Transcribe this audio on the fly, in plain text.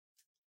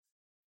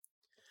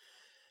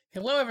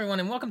Hello, everyone,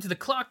 and welcome to the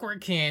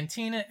Clockwork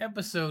Cantina,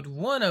 episode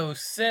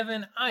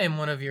 107. I am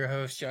one of your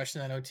hosts,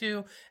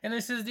 Josh902, and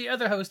this is the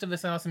other host of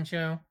this awesome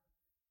show.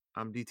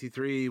 I'm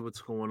DT3.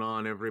 What's going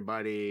on,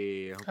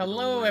 everybody? I hope you're doing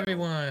Hello, well.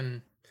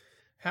 everyone.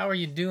 How are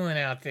you doing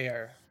out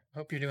there?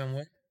 Hope you're doing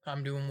well.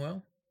 I'm doing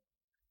well.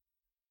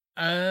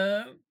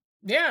 Uh,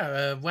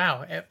 yeah.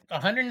 Wow.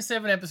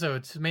 107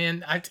 episodes,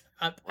 man. At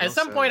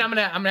some point, 107. I'm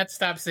gonna have to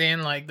stop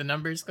saying like the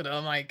numbers because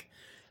I'm like,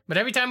 but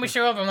every time we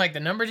show up, I'm like the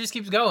number just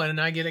keeps going, and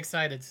I get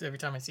excited every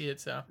time I see it.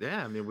 So.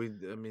 Yeah, yeah,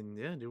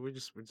 dude. We're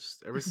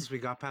just ever since we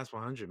got past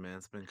 100, man.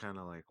 It's been kind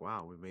of like,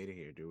 wow, we made it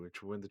here, dude.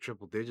 We're in the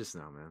triple digits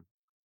now, man.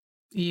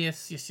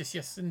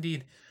 Yes,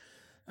 indeed.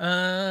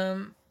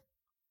 Um,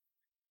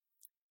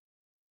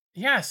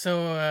 Yeah,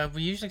 so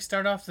we usually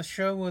start off the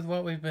show with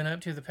what we've been up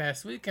to the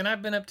past week, and I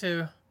haven't been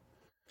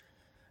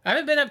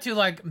up to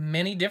like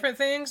many different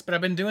things, but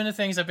I've been doing the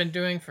things I've been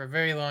doing for a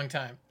very long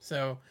time.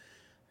 So,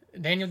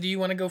 Daniel, do you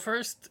want to go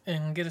first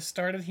and get us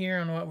started here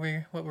on what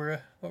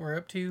we're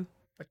up to,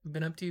 what we've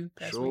been up to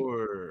past week?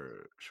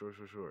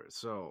 Sure.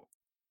 So,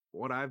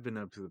 what I've been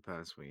up to the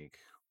past week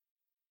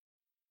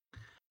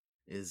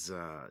is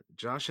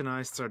Josh and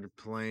I started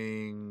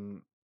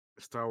playing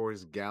Star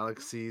Wars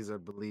Galaxies, I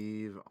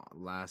believe,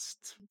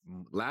 last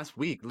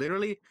week.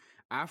 Literally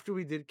after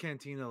we did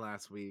Cantina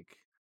last week,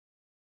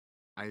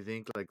 I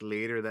think like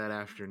later that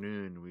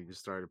afternoon we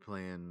just started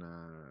playing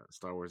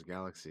Star Wars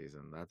Galaxies,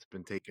 and that's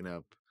been taking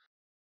up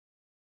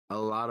a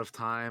lot of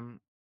time.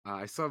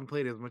 I still haven't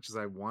played as much as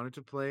I wanted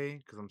to play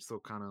because I'm still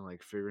kind of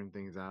like figuring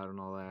things out and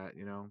all that,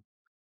 you know.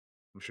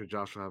 I'm sure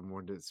Josh will have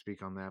more to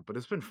speak on that, but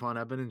it's been fun.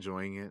 I've been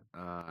enjoying it.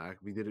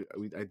 We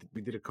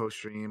did a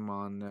co-stream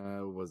on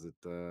was it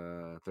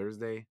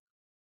Thursday,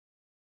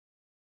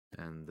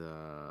 and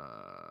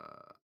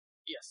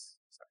Yes.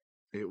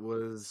 Sorry. it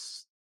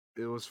was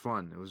it was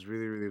fun. It was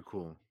really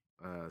cool.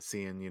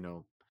 Seeing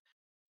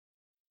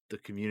the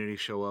community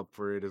show up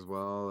for it as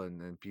well,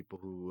 and people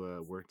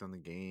who worked on the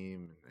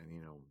game,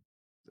 and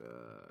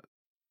uh,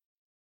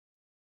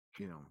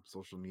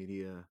 social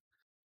media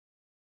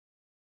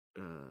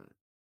uh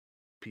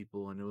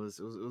people, and it was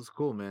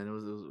cool, man. It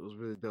was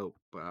really dope.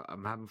 But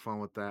I'm having fun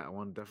with that.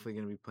 I'm definitely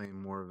gonna be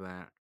playing more of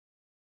that.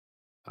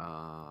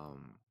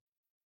 Um,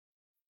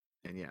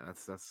 and yeah,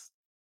 that's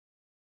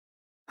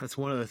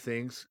one of the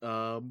things.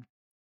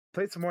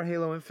 Played some more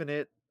Halo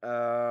Infinite.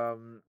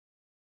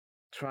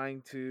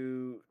 Trying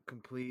to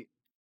complete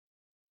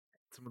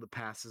some of the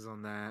passes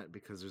on that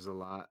because there's a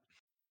lot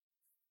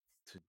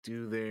to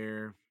do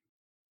there.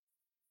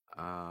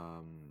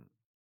 Um,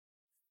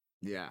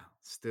 yeah,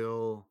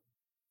 still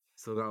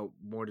got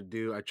more to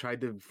do. I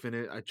tried to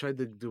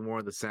do more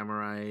of the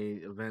samurai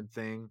event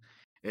thing.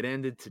 It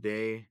ended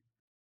today.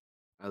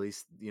 At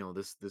least,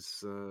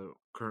 this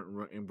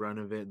current run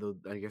of it. Though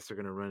I guess they're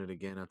gonna run it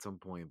again at some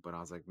point. But I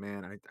was like,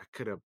 man, I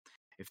could have.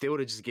 If they would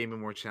have just gave me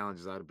more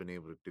challenges, I'd have been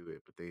able to do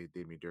it. But they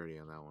did me dirty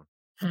on that one.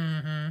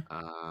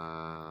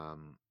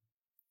 Mm-hmm.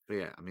 But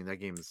yeah, I mean that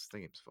game's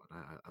fun.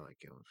 I like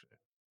Halo Infinite.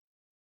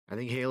 I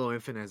think Halo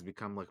Infinite has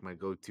become like my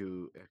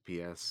go-to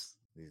FPS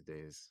these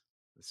days.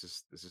 It's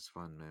just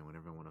fun, man.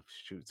 Whenever I want to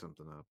shoot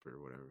something up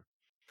or whatever.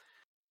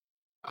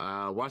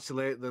 Watch the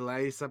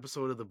latest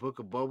episode of the Book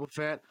of Boba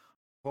Fett.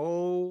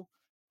 Holy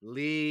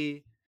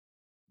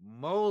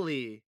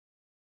moly!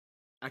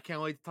 I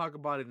can't wait to talk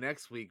about it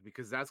next week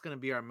because that's going to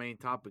be our main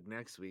topic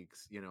next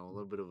week's. A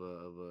little bit of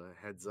a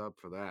heads up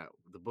for that.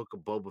 The Book of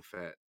Boba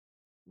Fett.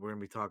 We're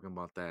gonna be talking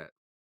about that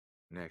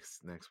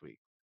next week.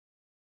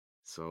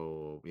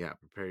 So yeah,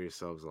 prepare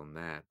yourselves on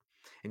that.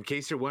 In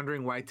case you're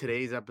wondering why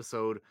today's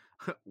episode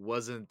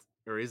wasn't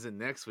or isn't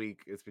next week,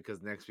 it's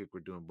because next week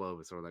we're doing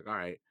Boba. So we're like, all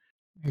right,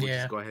 we'll just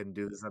Yeah. go ahead and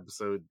do this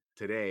episode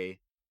today.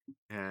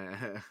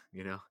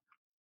 you know.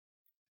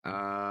 It's the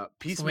way the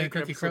Peacemaker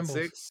cookie episode crumbles.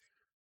 6.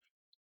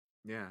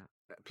 Yeah.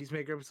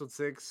 Peacemaker episode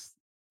 6.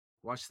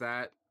 Watch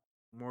that.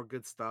 More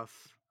good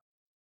stuff.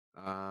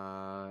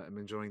 I'm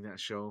enjoying that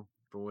show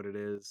for what it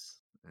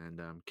is. And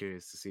I'm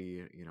curious to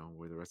see,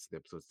 where the rest of the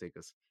episodes take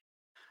us.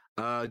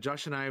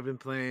 Josh and I have been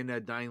playing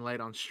Dying Light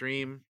on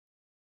stream.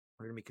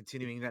 We're gonna be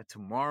continuing that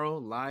tomorrow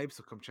live,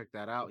 so come check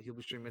that out. He'll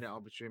be streaming it.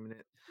 I'll be streaming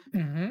it.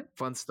 Mm-hmm.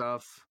 Fun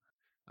stuff.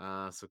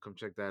 So come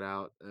check that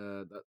out.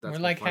 We're That's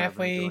been like fun. I've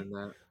been halfway. enjoying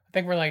that. I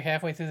think we're like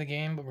halfway through the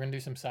game, but we're gonna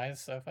do some side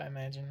stuff. I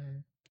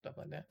imagine stuff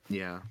like that.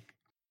 Yeah,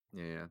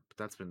 yeah. But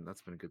that's been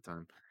a good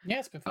time. Yeah,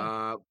 it's been fun.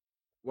 Uh,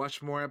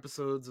 watch more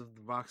episodes of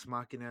the Vox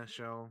Machina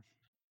show.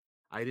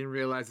 I didn't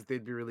realize that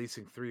they'd be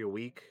releasing 3 a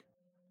week,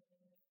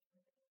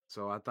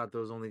 so I thought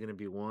there was only gonna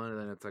be one, and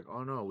then it's like,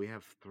 oh no, we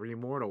have 3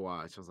 more to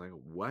watch. I was like,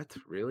 what?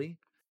 Really?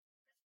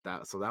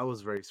 That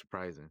was very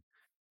surprising.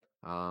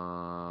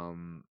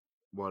 Um,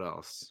 what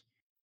else?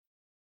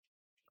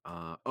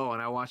 And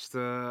I watched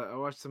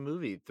the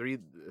movie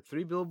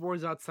Three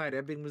Billboards Outside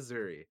Ebbing,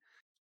 Missouri.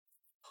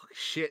 Holy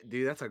shit,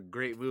 dude, that's a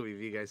great movie. If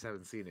you guys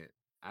haven't seen it,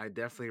 I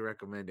definitely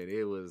recommend it.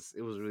 It was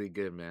really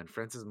good, man.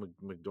 Frances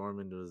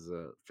McDormand was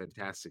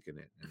fantastic in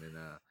it, and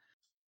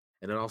then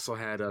and it also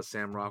had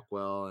Sam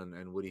Rockwell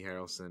and Woody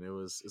Harrelson.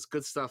 It's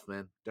good stuff,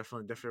 man.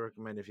 Definitely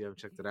recommend if you haven't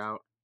checked it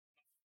out.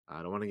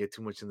 I don't want to get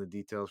too much in the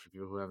details for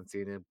people who haven't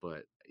seen it,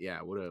 but yeah,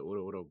 what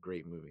a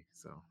great movie.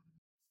 So,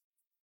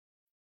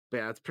 but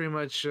yeah, it's pretty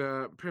much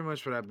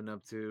what I've been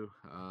up to.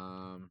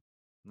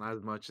 Not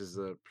as much as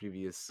the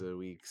previous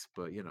weeks,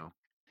 but you know,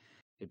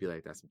 it'd be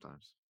like that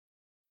sometimes.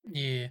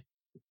 Yeah.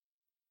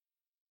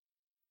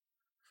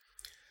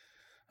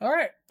 All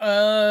right.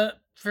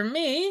 For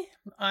me,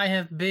 I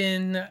have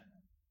been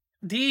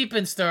deep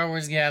in Star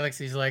Wars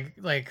Galaxies,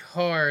 like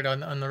hard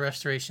on the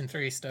Restoration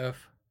 3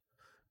 stuff.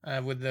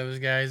 With those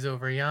guys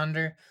over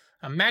yonder.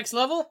 I'm max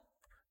level,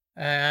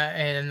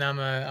 and I'm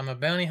a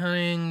bounty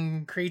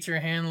hunting, creature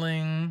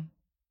handling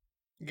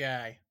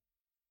guy.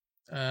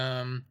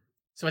 Um,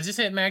 so I just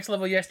hit max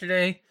level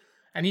yesterday.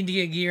 I need to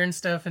get gear and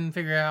stuff and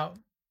figure out,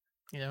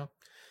 you know.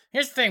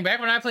 Here's the thing: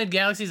 back when I played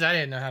Galaxies, I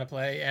didn't know how to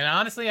play, and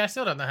honestly, I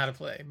still don't know how to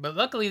play. But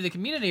luckily, the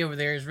community over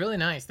there is really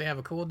nice. They have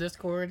a cool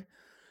Discord.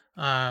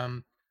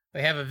 Um,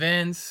 they have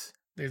events.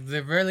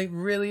 They're really,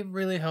 really,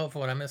 really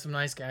helpful, and I met some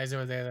nice guys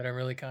over there that are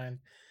really kind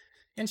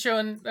and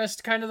showing us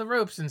kind of the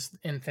ropes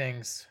and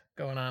things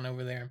going on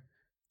over there.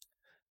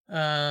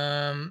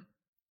 Um,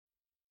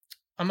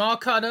 I'm all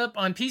caught up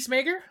on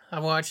Peacemaker. I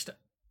watched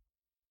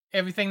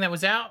everything that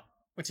was out,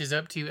 which is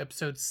up to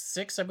episode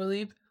 6, I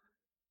believe.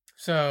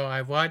 So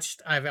I've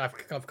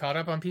caught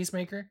up on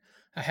Peacemaker.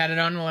 I had it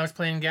on while I was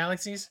playing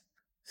Galaxies,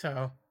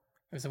 so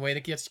it was a way to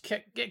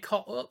get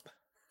caught up.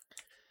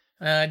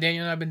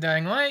 Daniel and I've been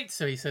Dying Light,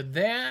 so he said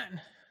that.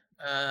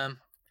 Um,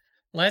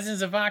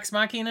 Legends of Vox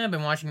Machina,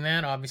 been watching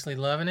that, obviously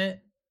loving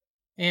it.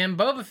 And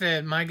Boba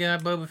Fett, my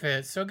God, Boba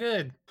Fett, so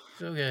good,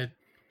 so good.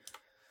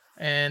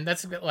 And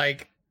that's a bit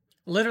like,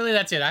 literally,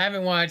 that's it. I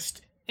haven't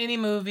watched any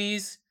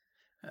movies.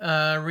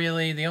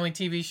 Really, the only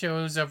TV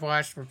shows I've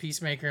watched were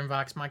Peacemaker and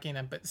Vox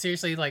Machina. But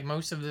seriously, like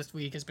most of this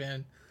week has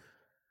been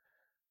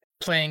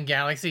playing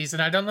Galaxies,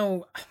 and I don't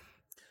know.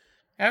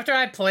 After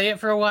I play it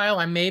for a while,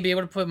 I may be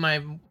able to put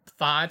my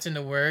thoughts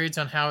into words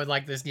on how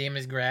like this game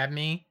has grabbed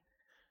me.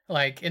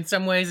 Like in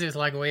some ways, it's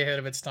like way ahead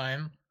of its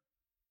time.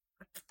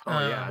 Oh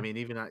yeah, I Um, mean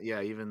even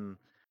yeah even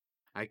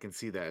I can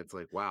see that it's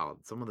like wow,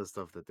 some of the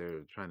stuff that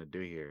they're trying to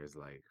do here is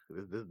like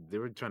they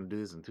were trying to do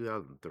this in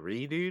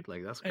 2003, dude.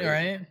 Like that's crazy.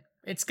 right?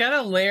 It's got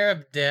a layer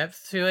of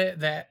depth to it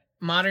that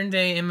modern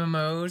day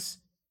MMOs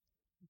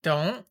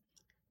don't.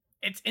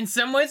 It's in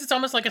some ways it's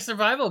almost like a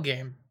survival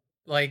game.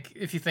 Like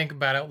if you think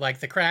about it, like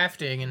the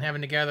crafting and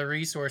having to gather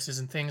resources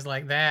and things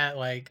like that.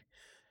 Like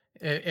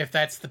if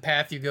that's the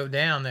path you go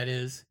down, that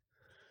is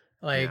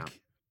Yeah,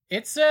 like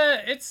it's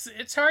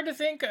hard to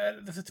think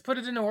to put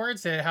it into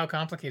words at how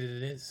complicated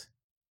it is.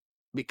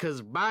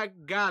 because by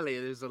golly,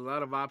 there's a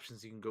lot of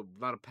options you can go,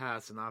 a lot of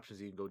paths and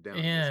options you can go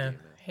down in this Yeah, game,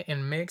 man.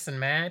 and mix and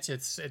match,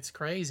 it's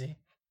crazy.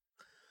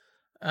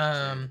 Um,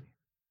 Insanity.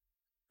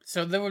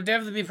 so there will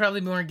definitely be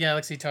probably more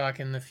Galaxy talk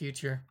in the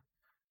future,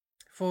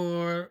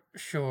 for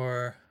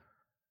sure.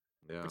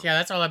 But Yeah. yeah,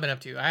 that's all I've been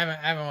up to. I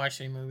haven't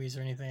watched any movies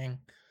or anything,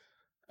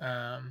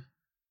 um,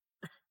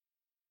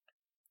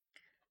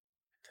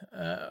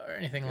 or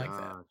anything like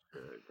that.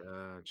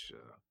 Gotcha.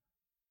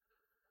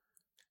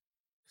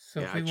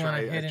 So if Yeah, we want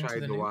to I head into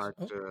tried the to news, watch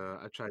oh,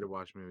 I tried to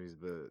watch movies,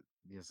 but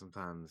you know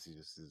sometimes you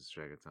just lose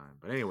track of time.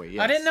 But anyway,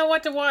 I didn't yes. know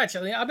what to watch.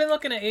 I mean, I've been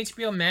looking at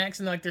HBO Max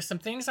and like there's some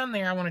things on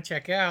there I want to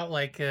check out.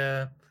 Like,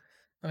 let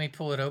me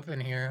pull it open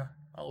here.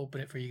 I'll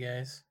open it for you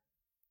guys.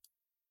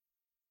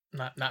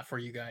 Not for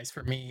you guys,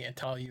 for me, and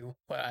tell you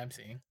what I'm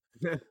seeing.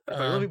 I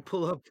thought let me Um,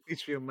 pull up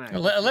HBO Max.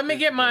 let, let me Let's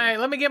get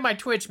check it my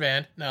Twitch,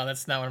 man. No,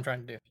 that's not what I'm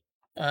trying to do.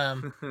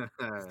 out.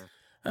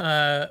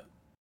 Uh,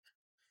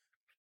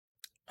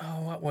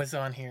 oh, what was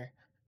on here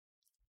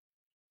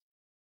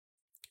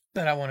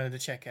that I wanted to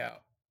check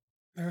out?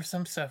 There was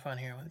some stuff on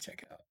here I want to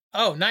check out.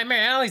 Oh,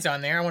 Nightmare Alley's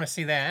on there. I want to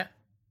see that.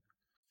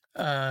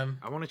 Um,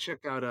 I want to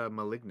check out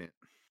Malignant.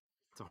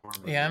 It's a horror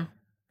movie yeah, though.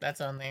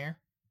 that's on there.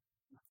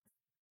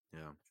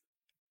 Yeah,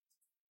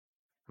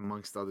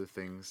 amongst other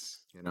things,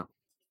 you know.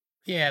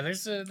 Yeah,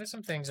 there's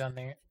some things on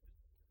there.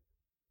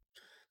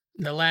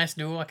 The Last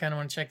Duel, I kind of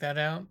want to check that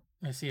out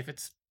and see if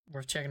it's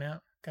worth checking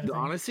out, kind of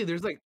thing. Honestly,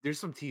 there's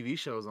some TV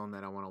shows on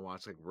that I want to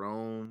watch, like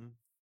Rome,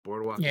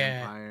 Boardwalk Yeah,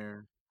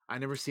 Empire. I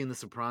never seen The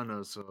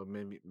Sopranos, so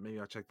maybe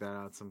I'll check that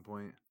out at some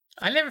point.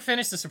 I never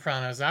finished The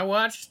Sopranos. I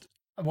watched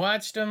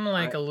them I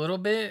like a little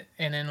bit,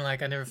 and then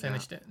like I never yeah,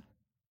 finished it.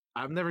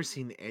 I've never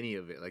seen any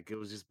of it. Like it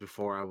was just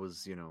before I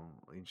was, you know,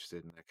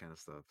 interested in that kind of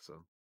stuff.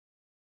 So,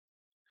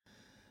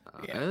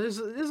 Yeah, and there's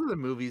other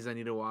movies I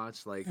need to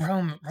watch. Like,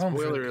 Rome's really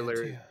spoiler good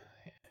alert, too.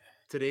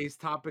 today's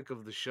topic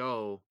of the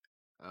show.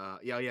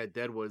 Yeah,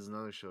 Deadwood's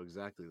another show.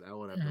 Exactly, that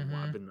one I've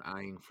Mm-hmm. been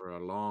eyeing for a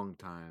long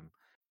time.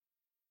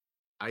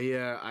 I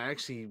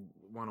actually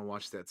want to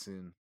watch that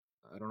soon.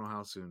 I don't know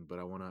how soon, but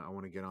I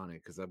wanna get on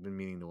it because I've been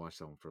meaning to watch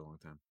that one for a long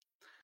time.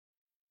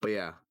 But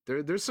yeah,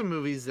 there's some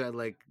movies that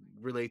like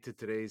relate to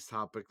today's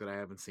topic that I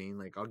haven't seen.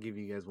 Like I'll give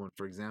you guys one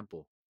for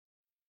example.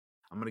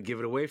 I'm gonna give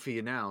it away for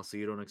you now, so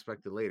you don't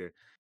expect it later.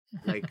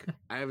 Like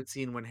I haven't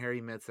seen When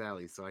Harry Met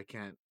Sally, so I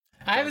can't.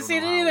 I I haven't don't know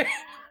seen it how. either.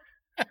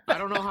 I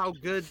don't know how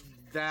good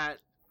that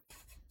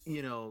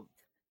you know.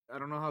 I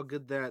don't know how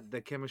good that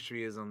the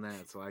chemistry is on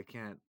that, so I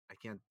can't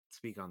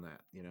speak on that.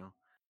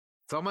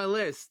 It's on my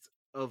list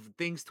of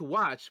things to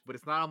watch, but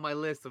it's not on my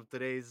list of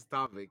today's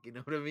topic. You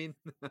know what I mean?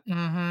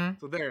 Mm-hmm.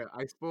 So there,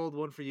 I spoiled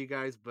one for you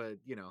guys, but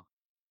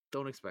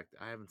don't expect it.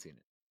 I haven't seen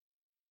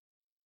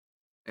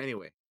it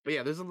anyway. But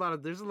yeah, there's a lot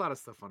of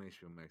stuff on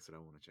HBO Max that I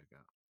want to check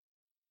out.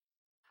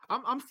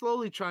 I'm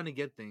slowly trying to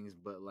get things,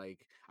 but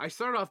like I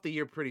started off the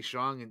year pretty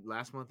strong in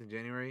last month in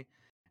January,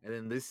 and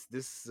then this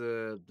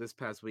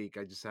past week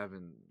I just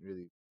haven't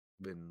really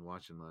been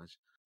watching much.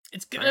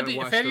 It's I gonna gotta be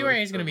watch the rest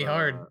February is gonna of be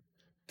hard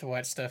to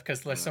watch stuff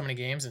because there's so yeah. many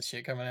games and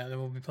shit coming out that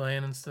we'll be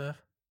playing and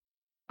stuff.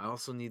 I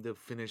also need to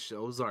finish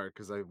Ozark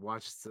because I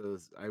watched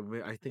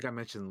I think I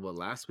mentioned what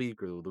last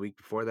week or the week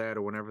before that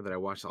or whenever that I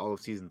watched all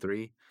of season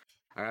 3.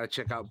 I gotta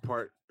check out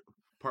part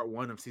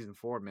 1 of season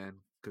 4, man,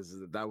 because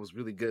that was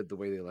really good the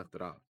way they left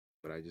it off.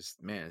 But I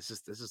just man, it's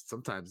just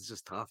sometimes it's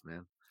just tough,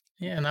 man.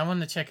 Yeah, and I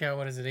wanted to check out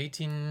what is it,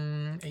 70,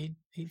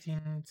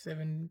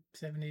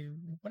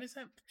 what is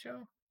that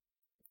show?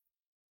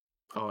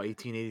 Oh,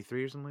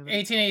 1883 or something like that.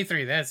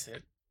 1883, that's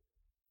it.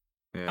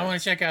 I want to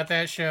Yes, check out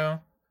that show.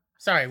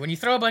 Sorry, when you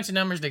throw a bunch of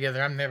numbers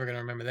together, I'm never gonna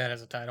remember that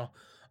as a title.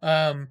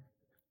 Um,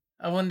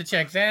 I wanted to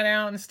check that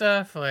out and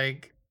stuff.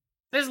 Like,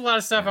 there's a lot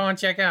of stuff I yeah, want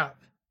to check out.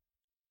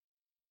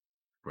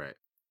 right,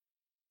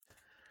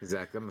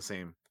 exactly. I'm the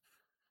same.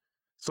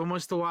 So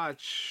much to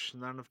watch,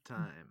 not enough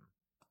time.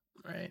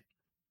 Right?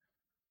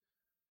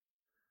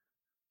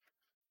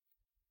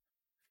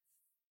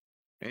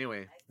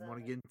 Anyway, you want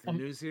to get into the Um,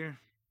 news here?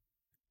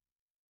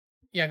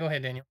 yeah, go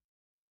ahead, Daniel.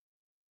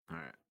 All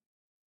right.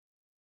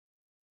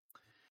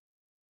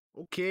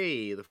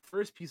 Okay, the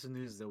first piece of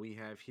news that we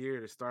have here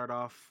to start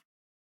off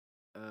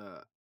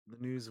uh the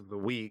news of the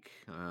week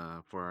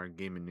for our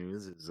gaming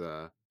news is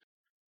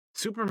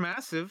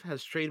Supermassive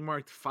has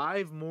trademarked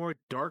 5 more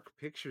Dark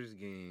Pictures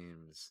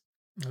games.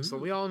 So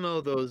we Ooh. all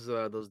know those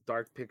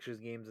Dark Pictures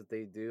games that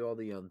they do, all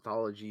the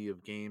anthology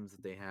of games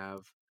that they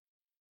have.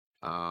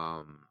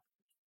 Um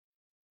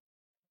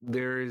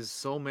there is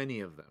so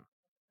many of them.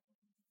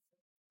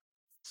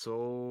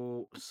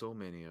 So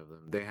many of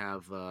them.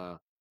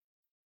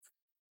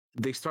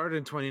 They started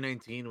in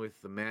 2019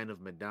 with The Man of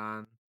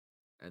Medan,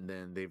 and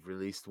then they've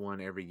released one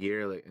every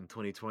year. Like in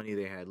 2020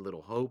 they had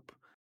Little Hope,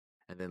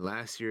 and then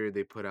last year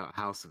they put out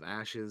House of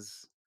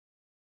Ashes.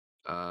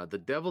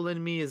 The Devil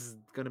in Me is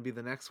going to be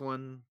the next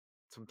one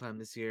sometime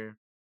this year,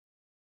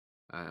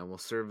 and will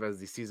serve as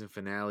the season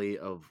finale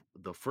of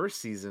the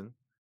first season.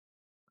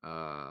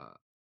 Uh,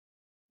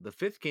 the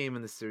fifth game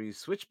in the series,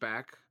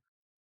 Switchback,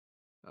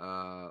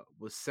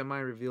 was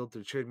semi-revealed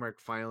through trademark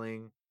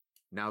filing.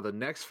 Now the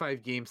next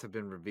 5 games have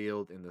been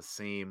revealed in the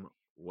same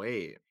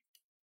way.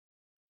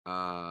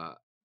 Uh,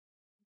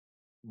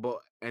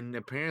 and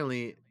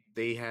apparently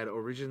they had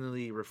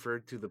originally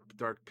referred to the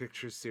Dark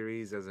Pictures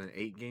series as an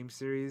 8-game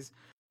series,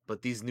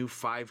 but these new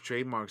 5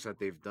 trademarks that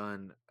they've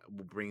done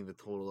will bring the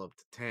total up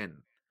to 10.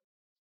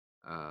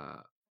 Uh,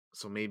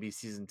 so maybe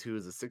season 2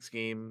 is a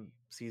 6-game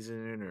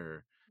season,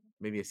 or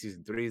maybe a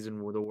season 3 is in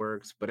the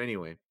works. But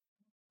anyway,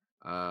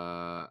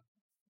 uh,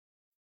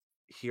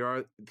 here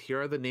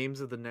are the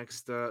names of the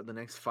next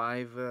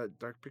 5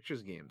 Dark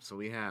Pictures games. So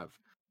we have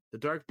the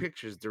Dark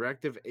Pictures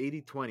Directive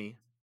 8020,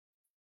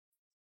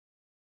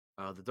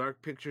 the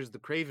Dark Pictures The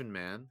Craven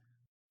Man,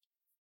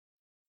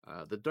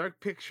 the Dark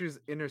Pictures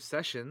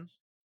Intercession,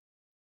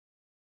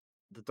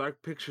 the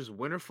Dark Pictures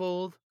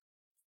Winterfold,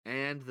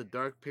 and the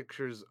Dark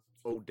Pictures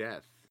O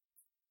Death.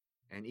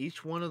 And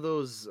each one of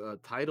those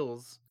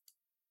titles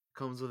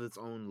comes with its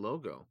own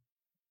logo.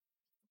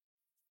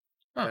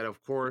 Huh. That,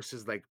 of course,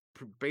 is like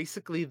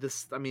basically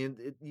this. I mean,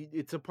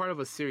 it's a part of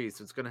a series,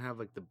 so it's gonna have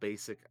like the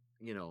basic,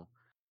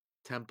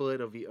 template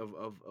of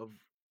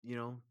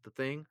the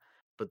thing,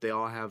 but they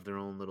all have their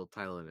own little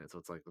title in it. So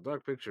it's like the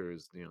Dark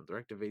Pictures,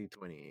 Directive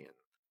 8020, and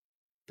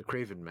the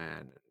Craven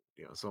Man,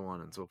 and, so on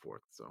and so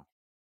forth. So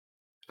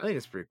I think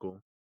it's pretty cool.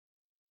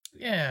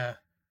 Yeah.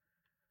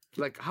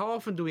 Like, how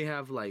often do we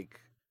have like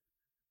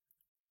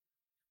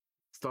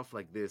stuff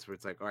like this where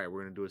it's like, all right,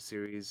 we're gonna do a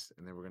series,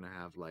 and then we're gonna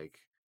have like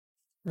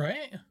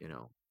Right. you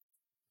know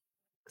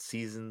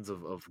seasons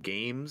of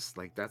games.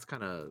 Like that's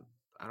kind of,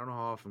 I don't know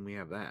how often we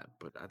have that,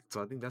 but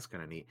so I think that's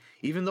kind of neat.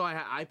 Even though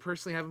I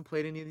personally haven't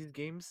played any of these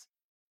games,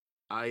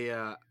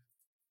 I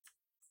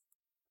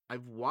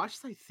I've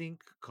watched, I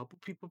think, a couple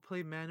people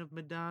play Man of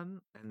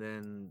Medan, and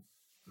then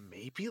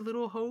maybe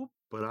Little Hope,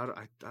 but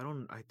I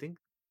don't I think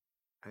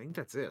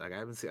that's it. Like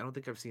I don't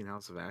think I've seen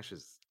House of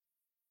Ashes,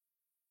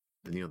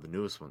 the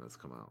newest one that's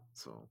come out.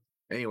 So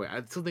anyway,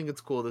 I still think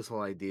it's cool, this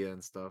whole idea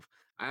and stuff.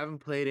 I haven't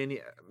played any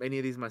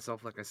of these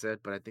myself, like I said,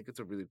 but I think it's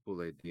a really cool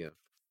idea.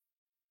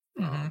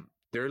 Mm-hmm.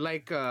 They're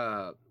like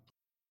the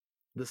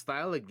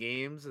style of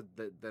games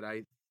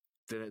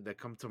that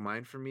come to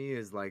mind for me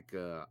is like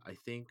I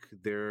think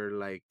they're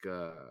like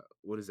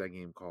what is that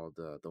game called?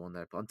 The one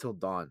that Until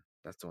Dawn.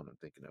 That's the one I'm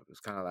thinking of. It's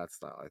kind of that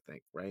style, I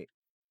think, right?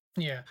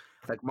 Yeah.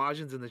 Like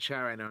Majin's in the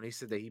chat right now, and he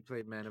said that he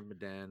played Man of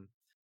Medan.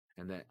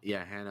 And that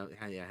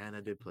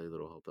Hannah did play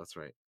Little Hope. That's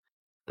right.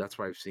 That's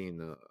why I've seen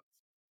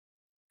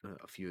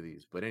a few of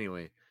these. But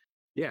anyway,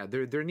 yeah,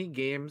 they're neat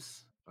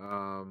games.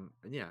 And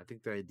yeah, I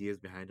think the ideas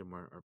behind them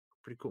are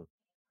pretty cool.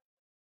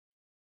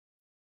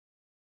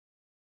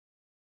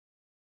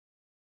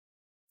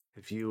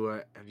 Have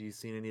you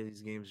seen any of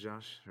these games,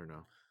 Josh, or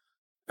no?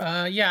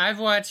 Yeah, I've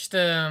watched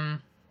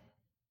some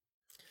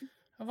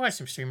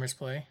streamers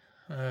play.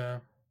 Uh,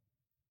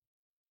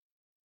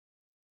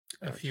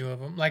 a few Gotcha. of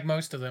them, like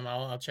most of them,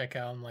 I'll check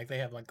out and like they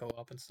have like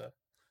co-op and stuff.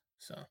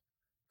 So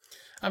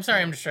I'm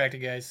sorry, I'm Yeah. distracted,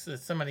 guys.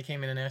 Somebody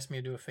came in and asked me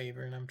to do a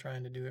favor, and I'm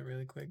trying to do it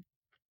really quick.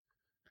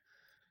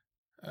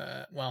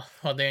 Well,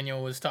 while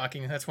Daniel was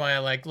talking, that's why I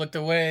like looked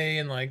away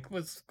and like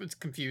was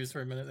confused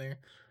for a minute there.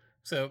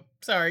 So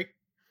sorry,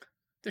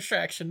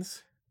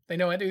 distractions. They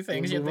know I do We'll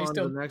things, yet move on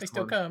to the they next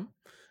still one. come.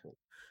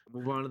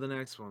 We'll move on to the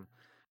next one.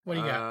 What do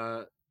you got?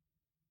 Uh,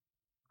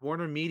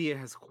 Warner Media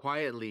has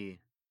quietly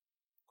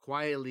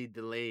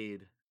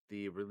delayed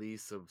the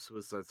release of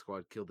Suicide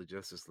Squad: Kill the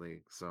Justice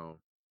League. So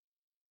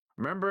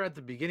remember at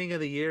the beginning of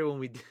the year when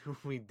we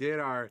we did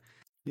our,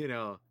 you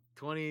know,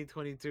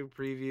 2022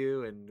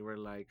 preview, and we're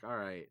like, all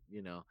right,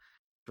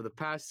 for the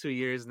past 2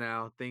 years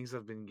now, things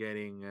have been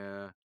getting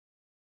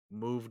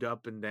moved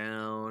up and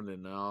down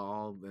and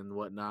all and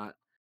whatnot.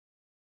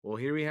 Well,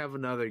 here we have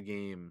another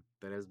game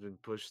that has been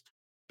pushed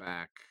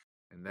back,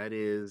 and that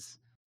is,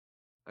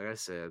 like I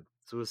said,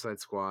 Suicide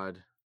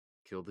Squad: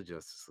 Kill the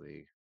Justice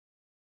League.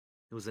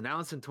 It was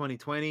announced in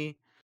 2020,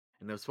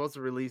 and it was supposed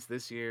to release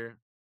this year,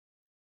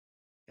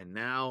 and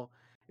now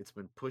it's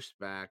been pushed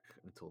back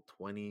until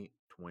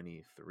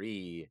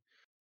 2023.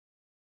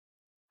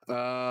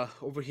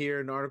 Over here,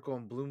 an article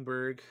on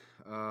Bloomberg.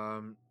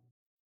 Um,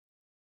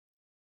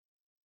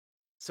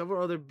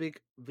 Several other big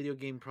video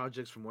game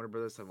projects from Warner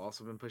Brothers have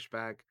also been pushed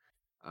back.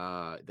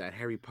 That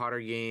Harry Potter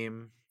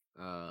game,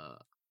 uh,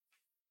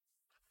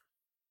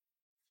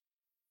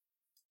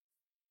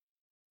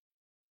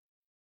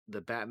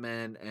 the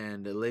Batman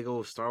and the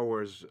Lego Star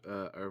Wars,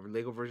 or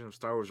Lego version of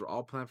Star Wars were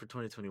all planned for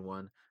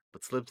 2021,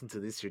 but slipped into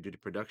this year due to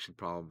production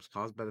problems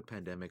caused by the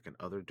pandemic and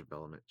other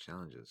development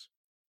challenges.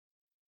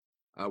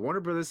 Warner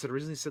Brothers had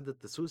originally said that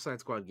the Suicide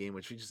Squad game,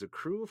 which features a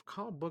crew of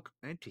comic book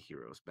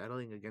anti-heroes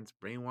battling against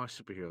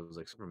brainwashed superheroes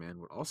like Superman,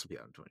 would also be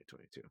out in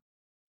 2022.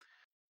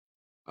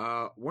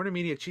 Warner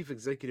Media Chief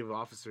Executive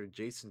Officer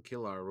Jason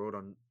Killar wrote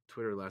on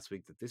Twitter last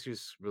week that this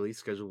year's release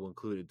schedule will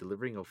include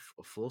delivering a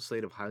full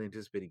slate of highly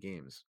anticipated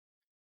games,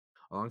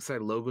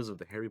 alongside logos of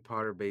the Harry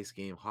Potter based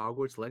game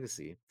Hogwarts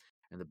Legacy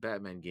and the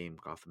Batman game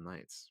Gotham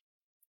Knights.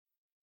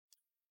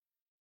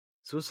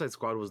 Suicide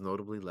Squad was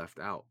notably left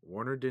out.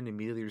 Warner didn't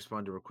immediately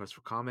respond to requests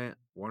for comment.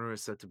 Warner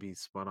is set to be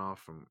spun off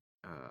from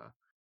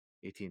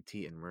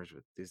AT&T and merged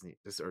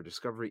with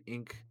Discovery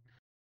Inc.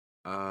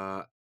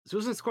 Uh,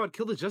 Suicide Squad: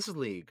 Kill the Justice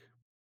League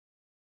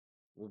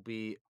will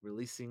be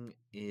releasing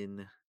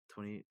in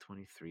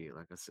 2023.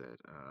 Like I said,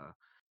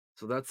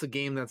 so that's a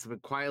game that's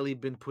quietly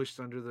been pushed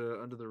under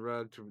the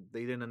rug.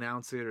 They didn't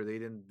announce it, or they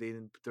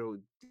didn't throw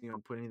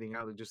put anything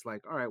out. They're just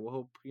like, all right,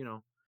 well,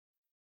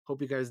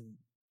 hope you guys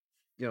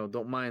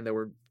don't mind that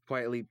we're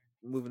quietly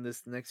moving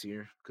this next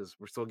year because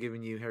we're still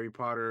giving you Harry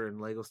Potter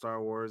and Lego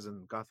Star Wars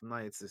and Gotham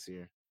Knights this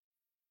year.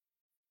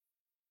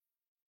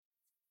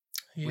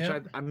 Which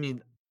Yep. I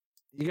mean,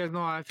 you guys know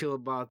how I feel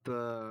about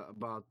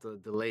the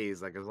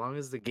delays. Like as long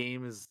as the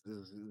game is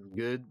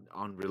good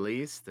on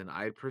release, then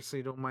I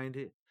personally don't mind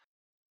it.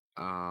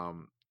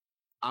 Um,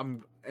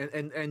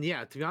 and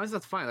yeah, to be honest,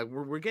 that's fine. Like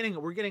we're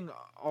getting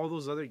all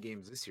those other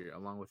games this year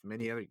along with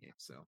many other games.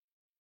 So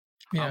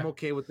Yeah. I'm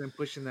okay with them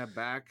pushing that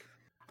back.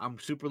 I'm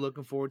super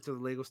looking forward to the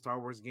Lego Star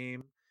Wars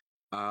game.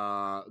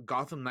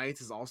 Gotham Knights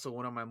is also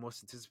one of my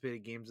most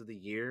anticipated games of the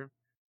year.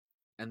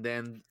 And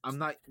then I'm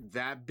not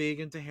that big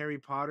into Harry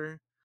Potter,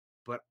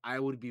 but I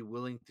would be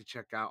willing to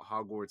check out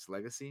Hogwarts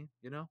Legacy,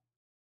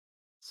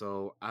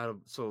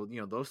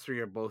 those three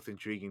are both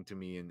intriguing to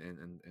me in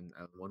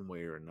one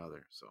way or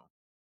another. So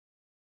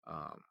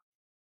um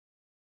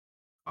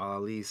I'll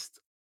at least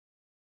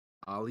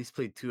I'll at least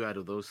play two out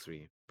of those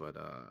three, but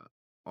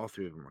all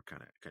three of them are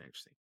kind of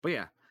interesting. But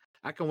yeah,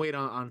 I can wait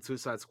on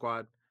Suicide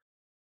Squad.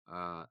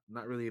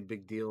 Not really a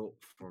big deal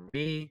for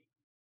me.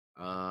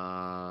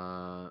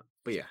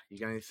 But yeah, you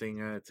got anything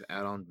to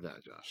add on to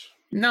that, Josh?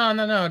 No,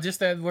 no, no. Just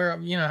that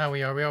you know how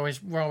we are.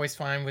 We're always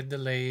fine with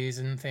delays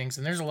and things,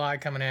 and there's a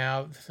lot coming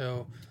out,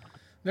 so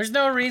there's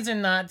no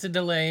reason not to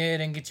delay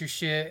it and get your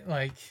shit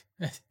like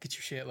get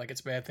your shit like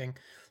it's a bad thing.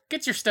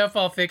 Get your stuff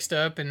all fixed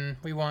up, and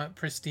we want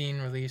pristine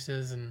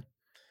releases and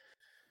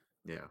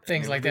Yeah, I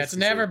things mean, we like that. It's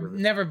basically say this every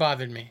never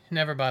bothered me.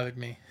 Never bothered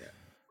me.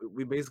 yeah,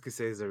 we basically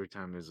say this every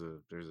time there's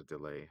a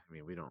delay. I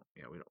mean, we don't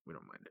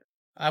mind it.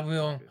 It's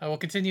all good. I will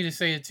continue to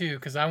say it too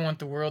because I want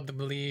the world to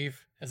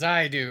believe as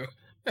I do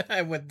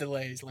with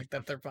delays like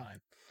that they're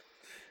fine.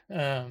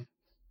 Um,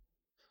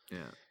 Yeah.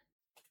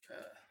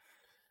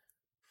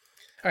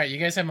 all right, you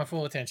guys have my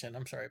full attention.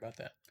 I'm sorry about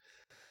that.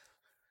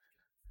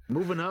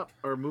 Moving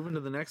to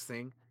the next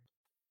thing,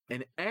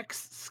 an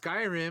ex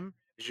Skyrim,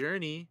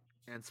 Journey,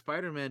 and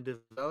Spider-Man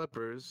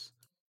developers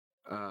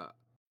Uh,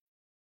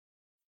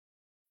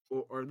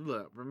 or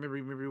look, remember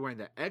rewind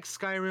that. Ex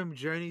Skyrim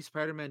Journey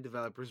Spider-Man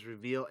developers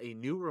reveal a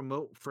new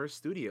remote first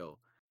studio,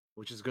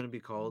 which is going to be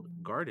called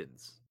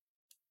Gardens.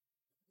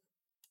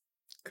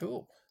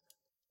 Cool.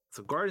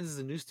 So Gardens is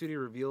a new studio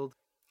revealed,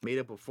 made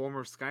up of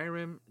former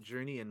Skyrim,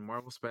 Journey, and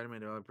Marvel Spider-Man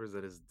developers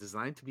that is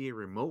designed to be a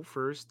remote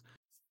first,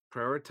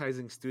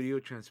 prioritizing studio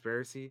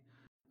transparency,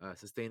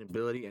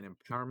 sustainability, and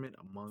empowerment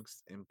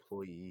amongst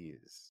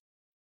employees.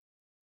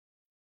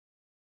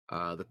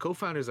 The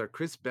co-founders are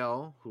Chris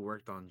Bell, who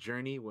worked on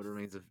Journey, What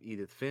Remains of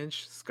Edith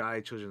Finch, Sky,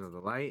 Children of the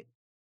Light.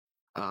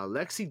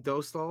 Lexi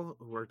Dostal,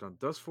 who worked on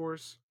Dust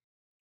Force.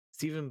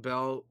 Stephen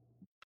Bell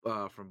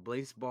from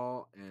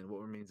Blaseball and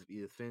What Remains of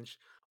Edith Finch.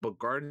 But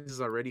Gardens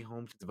is already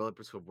home to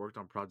developers who have worked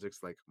on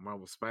projects like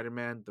Marvel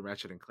Spider-Man, the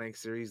Ratchet and Clank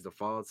series, the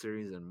Fallout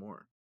series, and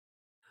more.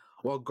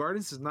 While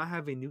Gardens does not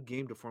have a new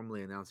game to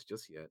formally announce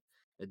just yet,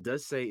 it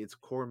does say its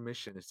core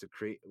mission is to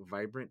create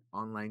vibrant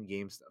online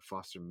games that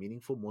foster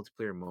meaningful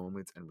multiplayer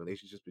moments and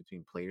relationships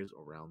between players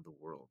around the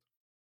world.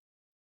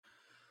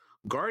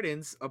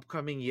 Gardens'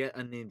 upcoming yet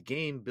unnamed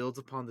game builds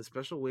upon the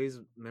special ways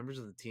members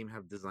of the team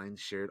have designed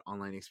shared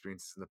online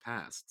experiences in the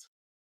past.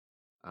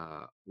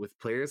 With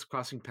players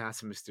crossing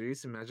paths in a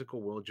mysterious and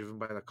magical world driven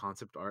by the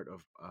concept art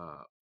of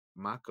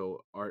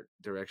Mako, art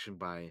direction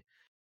by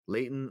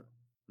Leighton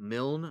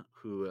Milne,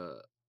 who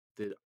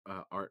did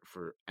art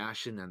for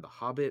Ashen and The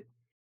Hobbit.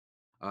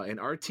 An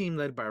art team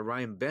led by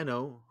Ryan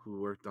Beno,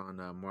 who worked on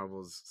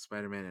Marvel's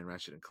Spider-Man and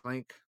Ratchet and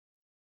Clank,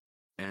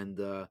 and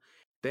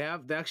they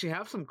actually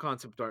have some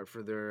concept art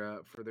for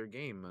their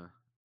game,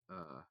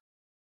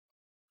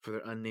 for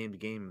their unnamed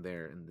game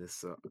there in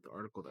this the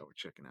article that we're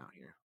checking out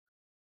here,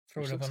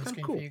 Throw which it up looks on the kind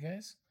of screen for cool. you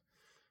guys.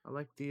 I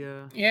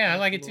Yeah, I like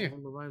like it too.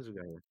 the lines we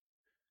got here.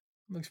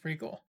 Looks pretty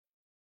cool.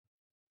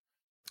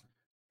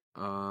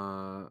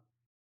 Uh,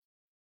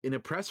 in a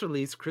press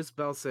release, Chris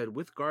Bell said,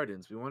 "With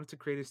Gardens, we wanted to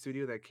create a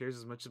studio that cares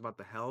as much about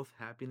the health,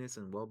 happiness,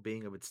 and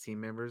well-being of its team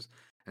members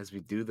as we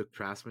do the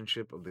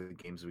craftsmanship of the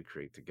games we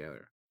create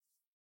together.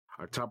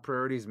 Our top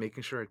priority is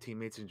making sure our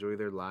teammates enjoy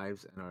their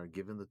lives and are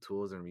given the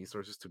tools and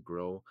resources to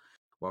grow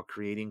while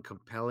creating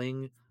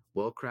compelling,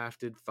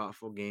 well-crafted,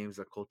 thoughtful games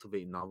that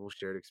cultivate novel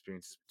shared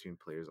experiences between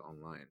players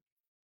online."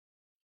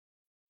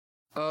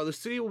 The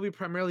studio will be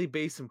primarily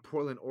based in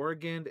Portland,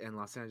 Oregon, and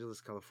Los Angeles,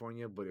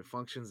 California, but it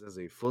functions as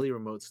a fully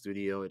remote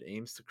studio. It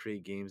aims to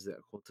create games that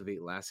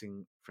cultivate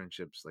lasting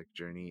friendships like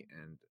Journey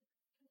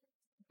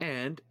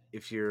and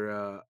if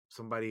you're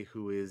somebody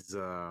who is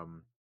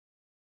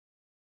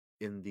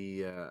in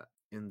the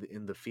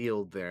in the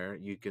field there,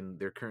 you can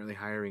they're currently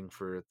hiring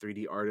for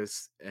 3D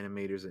artists,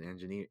 animators,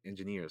 and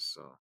engineers.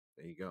 So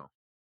there you go.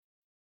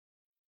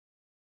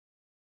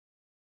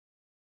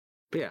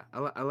 But yeah,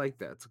 I like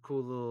that. It's a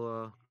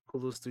cool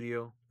little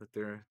studio that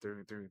they're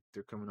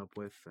coming up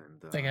with,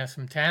 and They got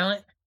some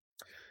talent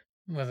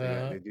with they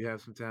a do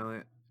have some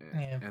talent,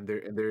 yeah. and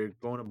they're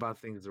going about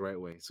things the right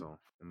way. So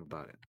I'm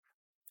about it.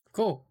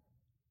 Cool.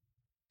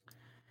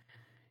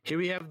 Here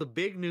we have the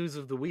big news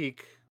of the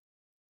week,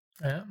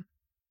 Yeah.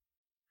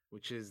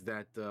 which is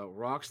that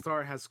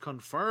Rockstar has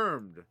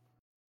confirmed,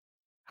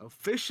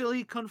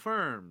 officially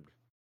confirmed,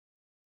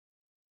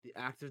 the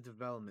active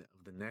development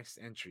of the next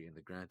entry in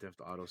the Grand Theft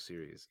Auto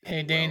series is Hey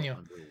well Daniel.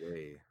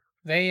 underway.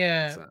 They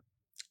What's that?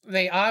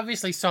 they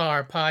obviously saw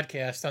our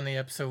podcast on the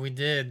episode we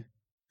did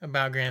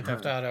about Grand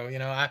Theft Auto. You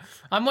know,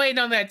 I'm waiting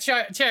on that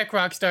check,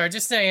 Rockstar.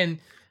 Just saying,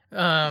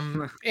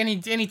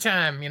 any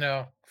time, you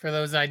know, for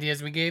those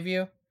ideas we gave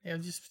you. Yeah,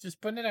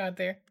 just putting it out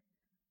there.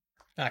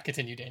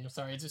 Continue, Daniel.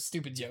 Sorry, it's a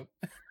stupid joke.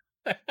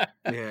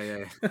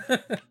 Yeah, yeah.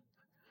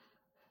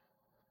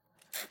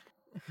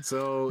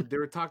 So they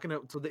were talking.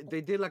 So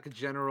they did like a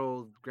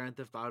general Grand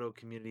Theft Auto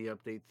community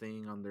update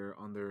thing on their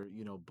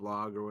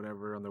blog or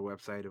whatever on their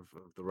website of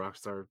the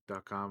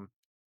Rockstar.com,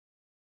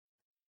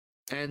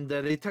 and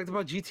they talked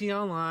about GT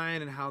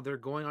Online and how they're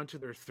going on to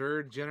their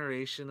third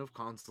generation of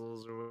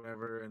consoles or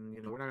whatever. And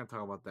we're not gonna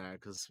talk about that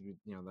because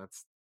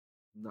that's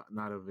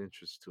not of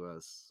interest to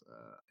us,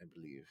 I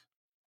believe.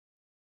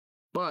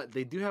 But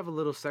they do have a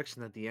little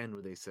section at the end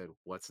where they said,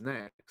 "What's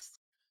next?"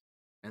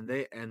 And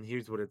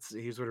here's what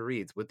it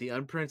reads: With the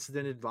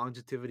unprecedented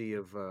longevity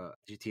of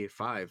GTA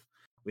 5,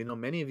 we know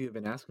many of you have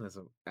been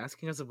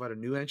asking us about a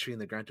new entry in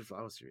the Grand Theft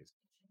Auto series.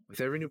 With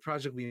every new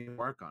project we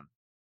embark on,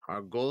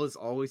 our goal is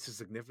always to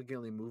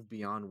significantly move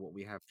beyond what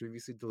we have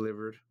previously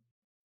delivered,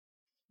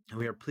 and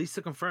we are pleased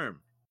to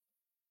confirm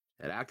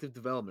that active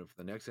development for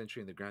the next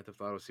entry in the Grand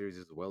Theft Auto series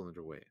is well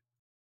underway.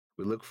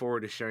 We look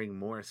forward to sharing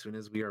more as soon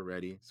as we are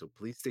ready, so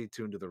please stay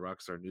tuned to the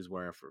Rockstar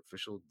Newswire for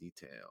official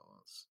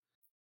details.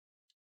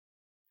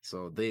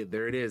 So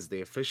there it is.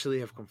 They officially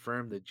have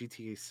confirmed that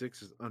GTA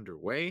 6 is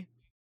underway.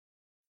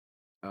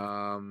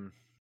 Um,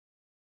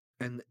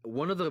 and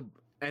one of the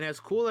and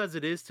as cool as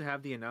it is to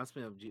have the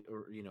announcement of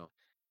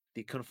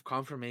the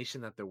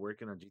confirmation that they're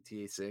working on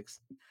GTA 6,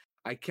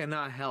 I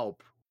cannot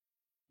help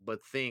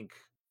but think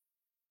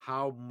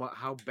how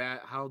bad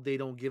how they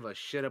don't give a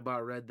shit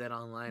about Red Dead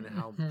Online and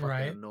how fucking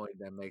Right. annoyed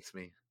that makes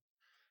me.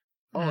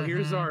 oh,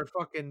 here's Mm-hmm. our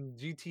fucking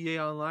GTA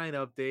Online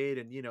update,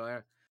 and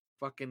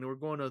fucking we're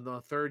going to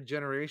the third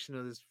generation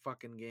of this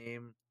fucking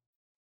game,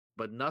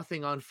 but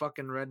nothing on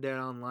fucking Red Dead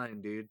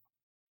Online, dude.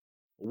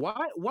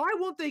 Why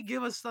won't they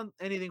give us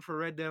anything for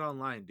Red Dead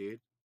Online, dude?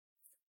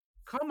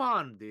 Come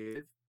on,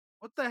 dude.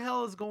 What the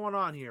hell is going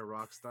on here,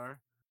 Rockstar?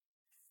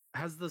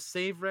 Has the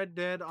Save Red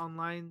Dead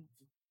Online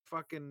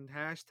fucking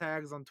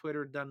hashtags on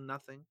Twitter done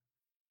nothing?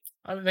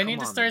 They Come need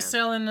to on, start man.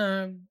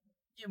 selling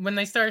when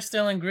they start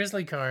selling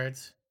grizzly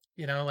cards,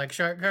 like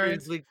shark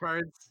cards. Grizzly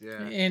cards,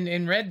 yeah.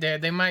 In Red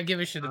Dead, they might give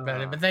a shit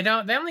about it, Uh, but they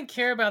don't. They only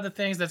care about the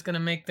things that's going to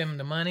make them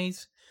the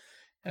monies.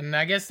 And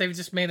I guess they've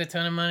just made a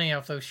ton of money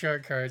off those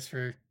shark cards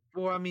for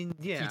well, I mean,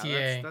 yeah, that's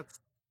GTA. that's.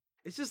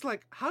 It's just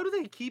like, how do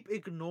they keep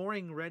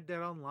ignoring Red Dead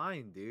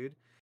Online, dude?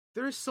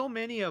 There's so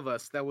many of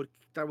us that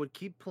would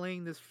keep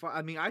playing this.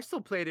 I mean, I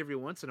still play it every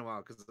once in a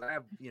while because I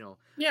have,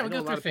 Yeah, I we know go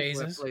a through lot of people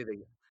that phases. play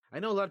the. I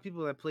know a lot of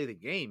people that play the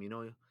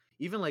game.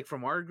 Even like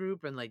from our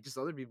group and like just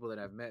other people that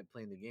I've met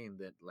playing the game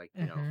that like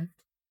Hmm.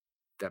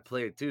 that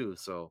play it too.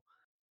 So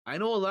I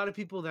know a lot of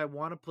people that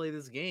want to play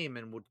this game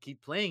and would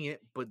keep playing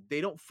it, but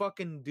they don't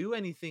fucking do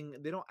anything.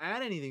 They don't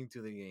add anything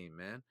to the game,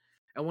 man.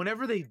 And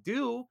whenever they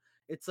do,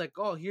 it's like,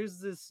 oh, here's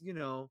this,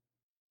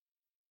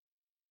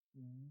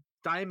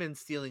 diamond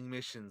stealing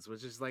missions,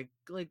 which is like,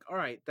 all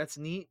right, that's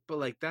neat, but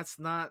like that's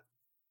not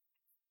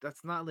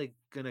like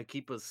gonna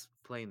keep us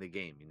playing the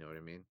game. You know what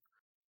I mean?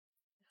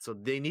 So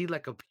they need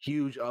like a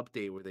huge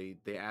update where they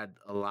add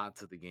a lot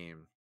to the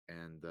game,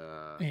 and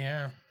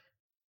Yeah,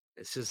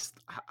 it's just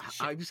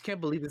I shit. just can't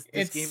believe this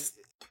game.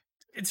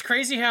 It's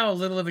crazy how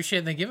little of a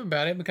shit they give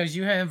about it because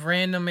you have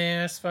random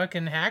ass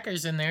fucking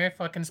hackers in there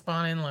fucking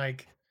spawning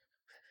like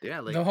Yeah,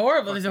 like the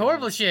horrible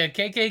fucking shit,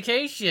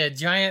 KKK shit,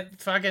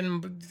 giant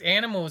fucking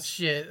animals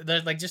shit.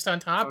 They're like just on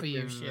top of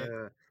you, fucking shit,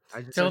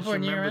 I just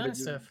teleporting you remember around the and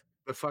stuff.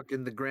 the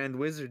fucking the Grand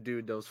Wizard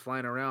dude that was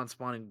flying around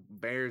spawning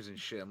bears and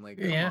shit. I'm like,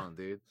 come Yeah, on,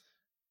 dude.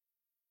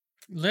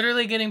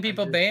 literally getting I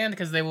people just banned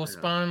because they will yeah.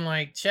 spawn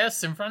like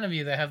chests in front of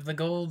you that have the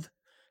gold,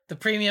 the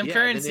premium Yeah, and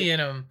then currency in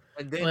them.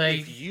 if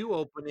Like, you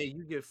open it,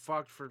 you get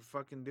fucked for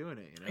fucking doing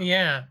it.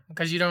 yeah,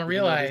 because you don't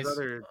Even though there's realize,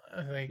 other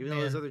like, even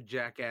though there's man, other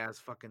jackass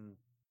fucking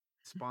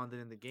spawned it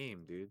in the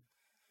game, dude.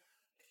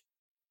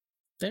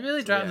 they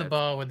really So dropped yeah, the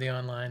ball with the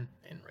online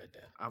in Red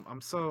Dead.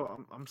 I'm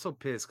so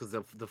pissed because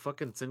the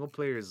fucking single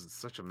player is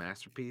such a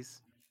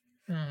masterpiece.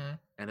 Hmm.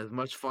 And as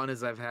much fun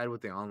as I've had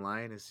with the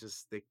online, it's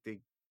just they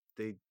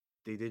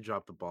they did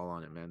drop the ball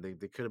on it, man.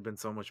 They could have been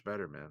so much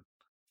better, man.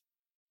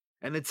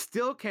 And it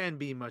still can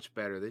be much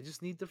better. They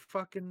just need to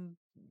fucking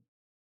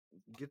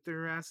get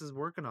their asses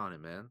working on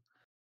it, man.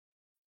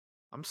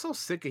 I'm so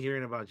sick of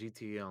hearing about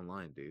GTA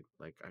Online, dude.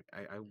 Like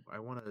I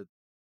want to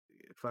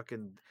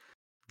fucking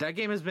that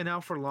game has been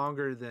out for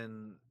longer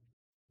than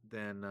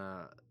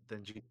uh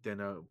than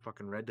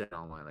fucking Red Dead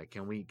Online. Like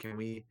can we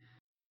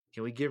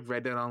give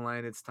Red Dead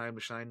Online its time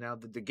to shine now?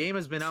 The game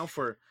has been out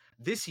for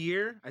this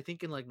year. I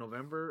think in like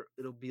November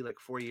it'll be like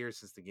 4 years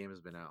since the game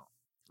has been out,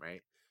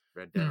 right?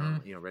 Red Dead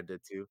Hmm. on Red Dead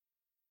 2.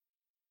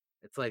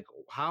 It's like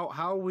how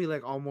are we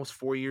like almost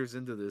 4 years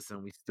into this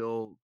and we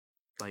still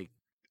like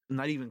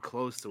not even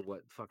close to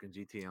what fucking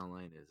GTA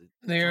Online is. It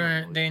kind of There,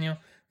 annoys me. Daniel,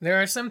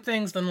 there are some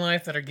things in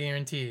life that are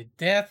guaranteed: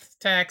 death,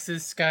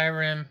 taxes,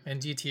 Skyrim,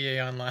 and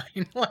GTA Online.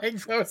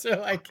 Like those are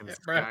like Fucking it,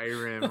 bro.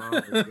 Skyrim.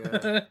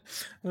 Oh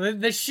my god.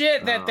 The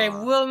shit that they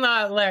Uh, will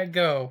not let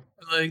go.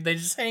 Like they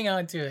just hang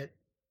on to it.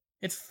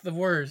 It's the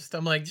worst.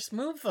 I'm like, just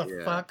move the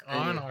yeah. fuck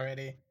on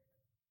already.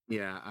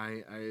 Yeah.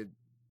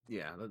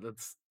 Yeah.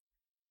 That's.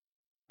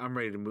 I'm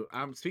ready to move.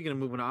 I'm speaking of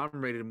moving on. I'm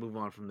ready to move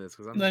on from this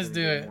because I'm just Let's gonna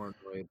do get it. more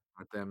annoyed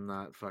at them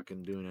not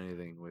fucking doing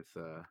anything with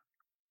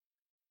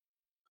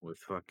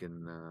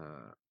fucking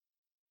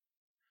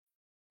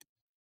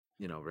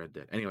Red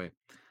Dead. Anyway,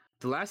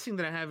 the last thing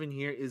that I have in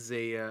here is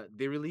they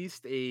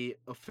released a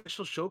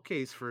official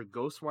showcase for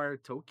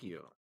Ghostwire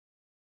Tokyo,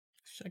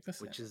 Check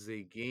this out. which is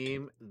a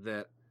game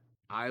that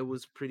I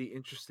was pretty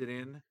interested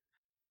in.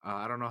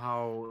 I don't know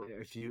how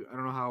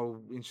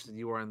interested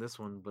you are in this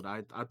one, but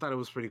I thought it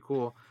was pretty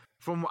cool.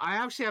 I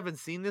actually haven't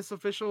seen this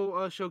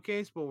official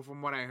showcase, but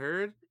from what I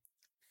heard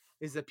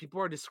is that people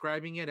are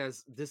describing it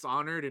as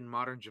Dishonored in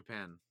modern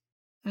Japan,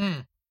 Hmm.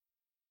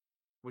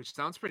 which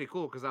sounds pretty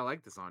cool because I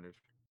like Dishonored.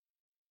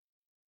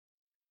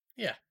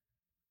 Yeah.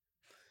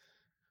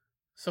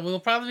 So we'll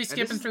probably be And this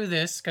skipping is through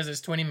this because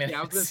it's 20 yeah,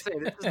 I was gonna minutes. say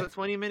this is a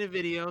 20-minute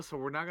video, so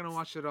we're not gonna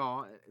watch it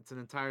all. It's an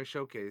entire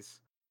showcase,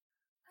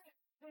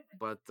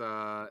 but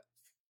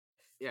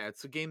yeah,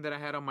 it's a game that I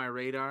had on my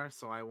radar,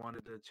 so I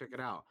wanted to check it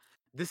out.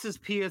 This is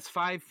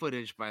PS5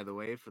 footage, by the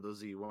way, for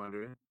those of you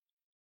wondering.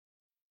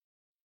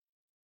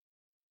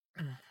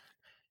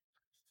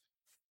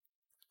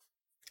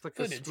 It's like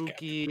a Footage captured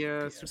spooky, from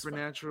PS5.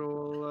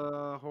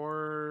 supernatural,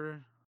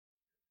 horror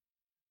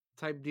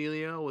type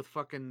dealio with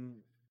fucking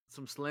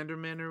some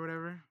Slenderman or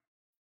whatever.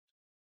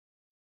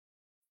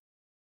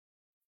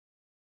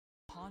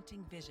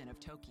 Haunting vision of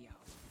Tokyo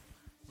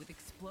with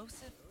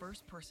explosive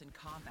first-person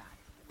combat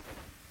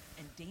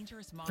and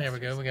dangerous There we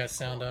go. monsters. We got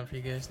sound on for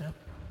you guys now.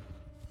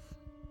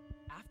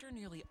 After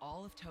nearly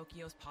all of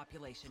Tokyo's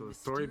population So the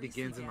story mysteriously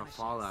begins in the vanishes,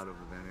 fallout of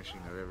the vanishing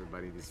of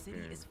everybody the city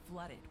disappearing. is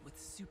flooded with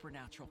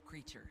supernatural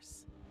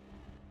creatures.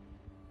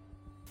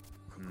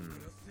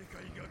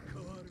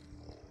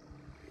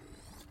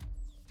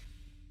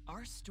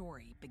 Our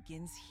story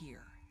begins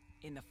here,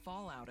 in the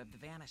fallout of the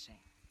vanishing.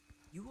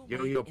 You Yo,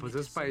 awake in the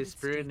possessed by a deserted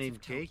spirit streets named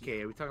of Tokyo,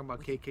 KK. Are we talking about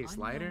with an KK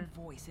Slider? unknown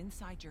voice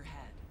inside your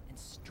head and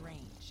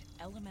strange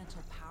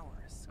elemental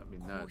powers That'd be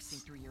coursing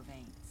nuts. through your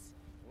veins.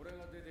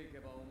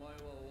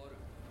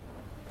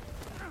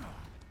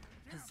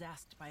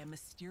 Possessed by a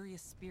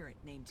mysterious spirit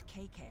named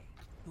KK,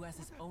 who has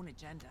his own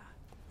agenda,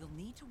 you'll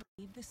need to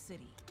leave the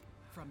city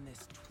from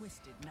this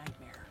twisted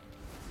nightmare.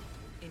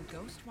 In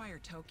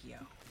Ghostwire Tokyo,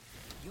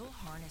 you'll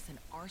harness an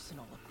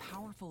arsenal of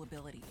powerful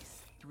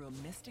abilities through a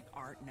mystic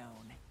art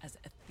known as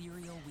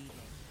ethereal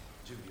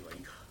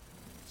weaving.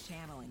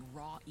 Channeling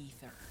raw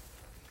ether,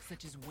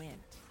 such as wind,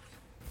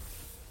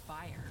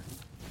 fire,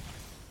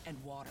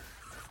 and water.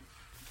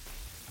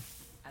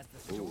 As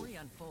the story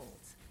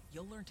unfolds,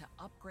 you'll learn to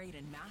upgrade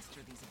and master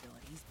these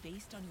abilities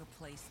based on your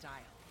play style,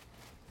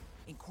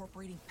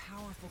 incorporating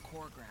powerful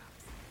core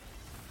grabs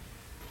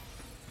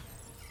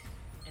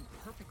and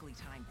perfectly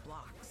timed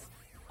blocks,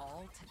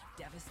 all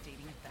to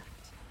devastating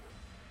effect.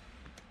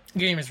 The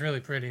game is really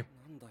pretty.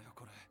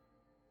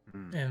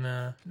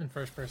 In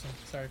first person.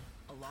 Sorry.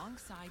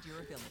 Alongside your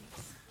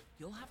abilities,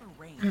 you'll have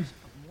a range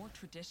of more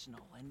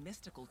traditional and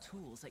mystical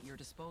tools at your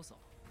disposal.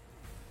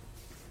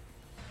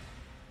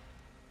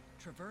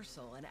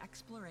 Traversal and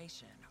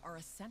exploration are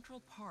a central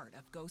part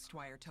of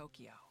Ghostwire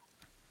Tokyo.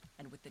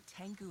 And with the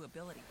Tengu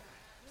ability,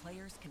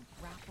 players can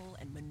grapple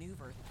and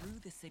maneuver through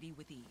the city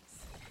with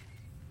ease.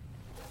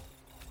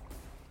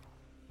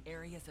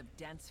 Areas of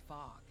dense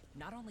fog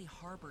not only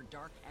harbor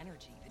dark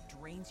energy that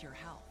drains your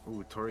health,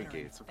 Ooh, Torii but are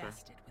Gates, okay.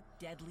 infested with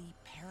deadly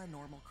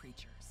paranormal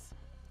creatures.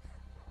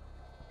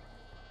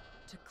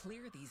 To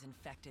clear these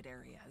infected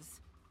areas,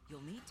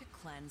 you'll need to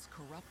cleanse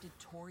corrupted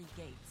Torii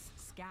Gates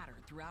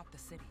scattered throughout the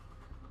city.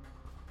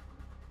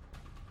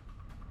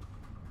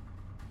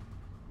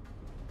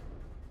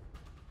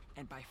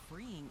 And by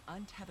freeing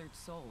untethered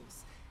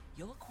souls,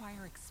 you'll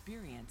acquire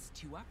experience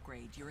to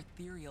upgrade your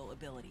ethereal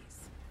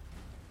abilities.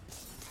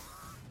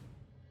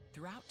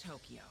 Throughout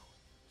Tokyo,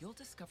 you'll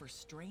discover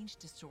strange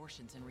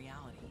distortions in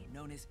reality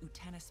known as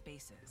Utena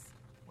spaces,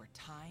 where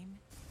time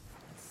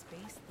and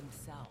space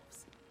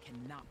themselves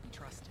cannot be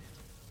trusted.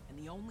 And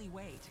the only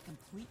way to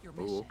complete your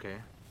mission. Oh, okay.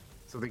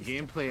 So the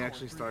gameplay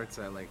actually starts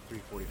at like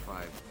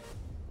 3:45.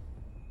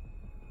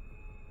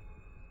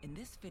 In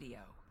this video,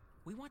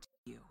 we want to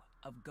view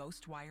of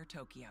Ghostwire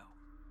Tokyo.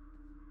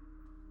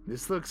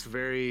 This looks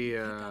very Pick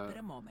up at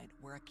a moment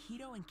where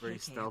Akito and very KK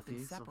have stealthy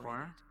been so separated.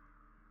 far.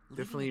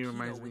 Leaving Definitely Akito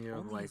reminds with me of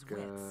only like his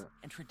wits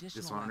and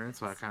traditional Dishonored,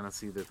 so I weapons. kind of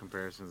see the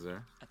comparisons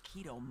there.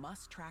 Akito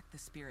must track the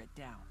spirit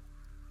down.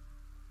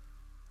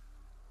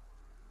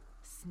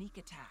 Sneak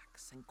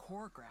attacks and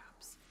core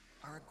grabs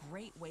are a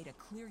great way to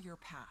clear your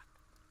path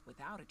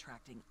without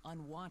attracting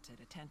unwanted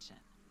attention.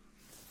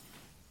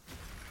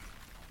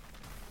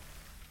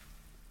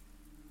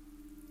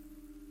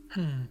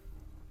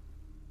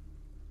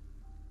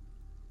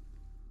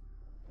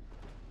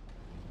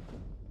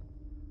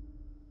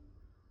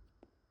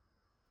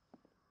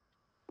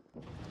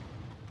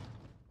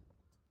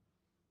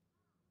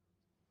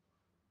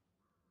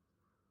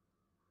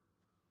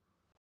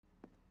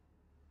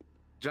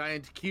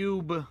 Giant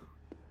cube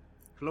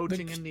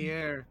floating in the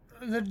air.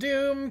 The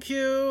Doom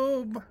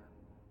Cube.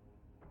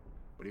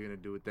 What are you gonna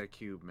do with that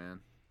cube, man?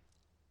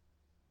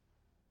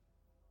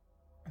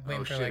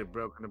 Waiting Oh for shit! like It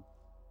broke in a...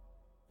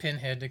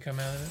 Pinhead to come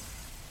out of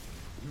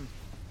it.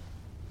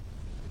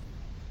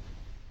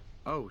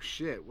 Oh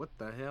shit! What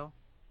the hell?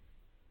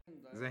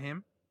 Is that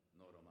him?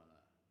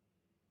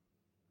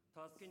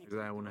 Is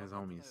that one of his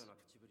homies?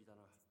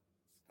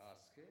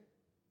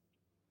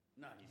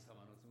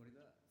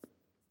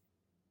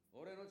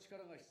 俺の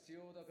力が必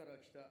要だから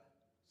来た。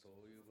そ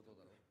ういうこと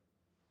だろ。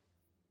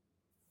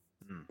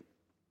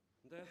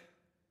で、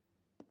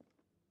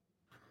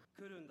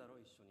来るんだろ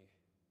一緒に。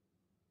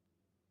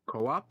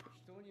Co-op?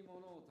 人に物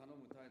を頼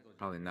む態度じ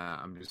ゃ Probably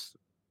not. I'm just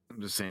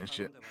saying 頼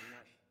shit. んではいな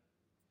い。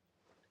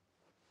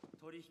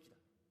取引だ。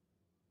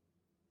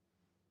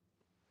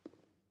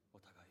お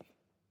互い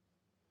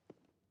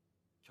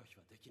拒否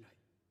はできない。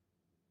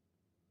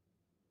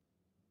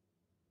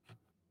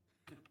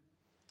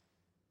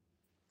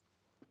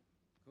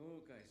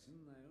後悔す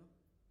んなよ。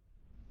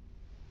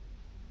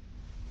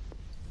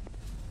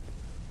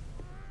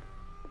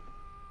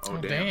Oh, Oh,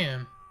 damn.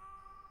 damn.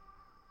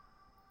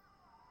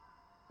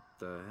 What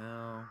the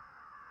hell?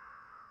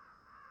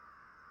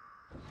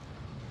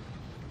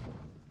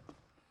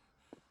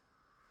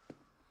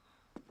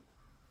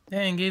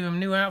 Dang, gave him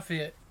new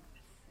outfit.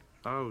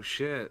 Oh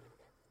shit.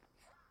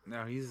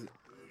 Now he's...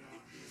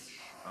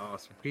 Oh,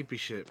 some creepy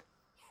shit.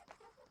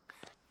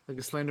 Like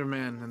a Slender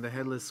Man and the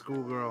headless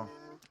schoolgirl.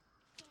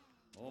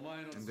 お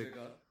前の And せ the いか。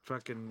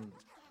 fucking...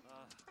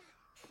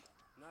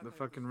 The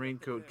fucking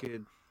raincoat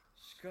kid.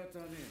 仕方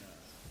ねえ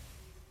な。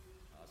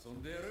遊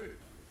んでやる。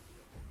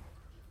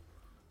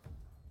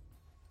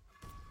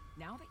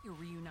Now that you're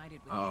reunited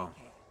with Oh.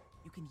 KK,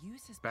 you can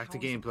use his Back to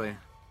powers gameplay. again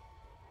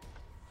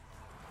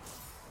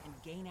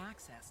and gain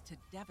access to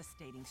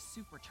devastating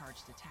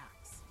supercharged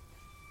attacks.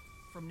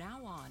 From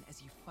now on,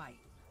 as you fight,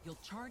 you'll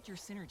charge your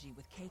synergy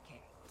with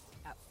KK.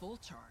 At full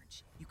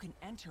charge, you can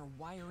enter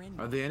wire-in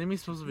Are mode the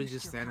enemies to supposed to be boost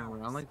just your standing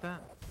powers. around like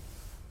that?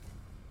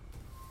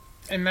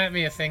 It might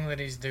be a thing that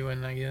he's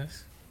doing, I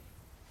guess.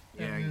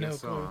 Yeah, I No guess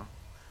so. clue. Huh?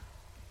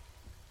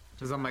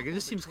 Because I'm like, it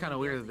just seems Grapple kind of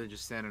weird that between they're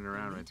just standing You'll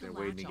around need right to there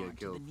waiting to latch get on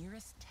killed. the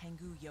nearest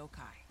Tengu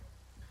yokai.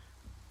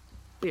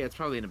 Yeah, it's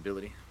probably an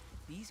ability.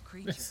 These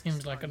creatures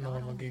seems like are a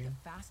normal not only game.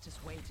 the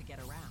fastest way to get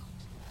around,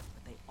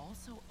 but they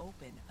also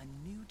open a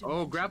new dimension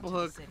Oh, grapple to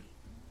the hook. city.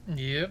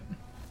 Yep.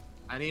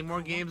 I need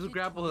more games with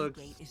Corrupted grapple Torii hooks.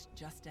 Gate is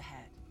just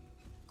ahead.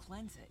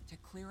 Cleanse it to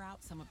clear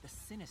out some of the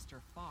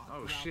sinister fog.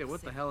 Oh throughout shit, what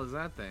the city. hell is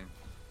that thing?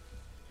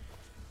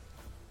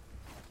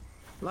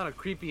 A lot of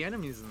creepy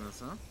enemies in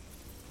this, huh?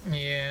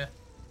 Yeah.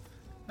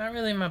 Not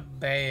really my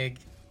bag.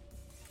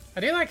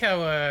 I do like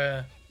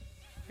how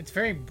it's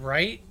very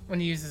bright when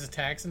he uses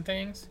attacks and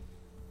things.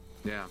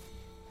 Yeah.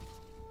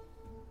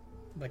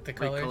 Like the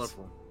Very colors.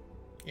 colorful.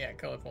 Yeah,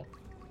 colorful.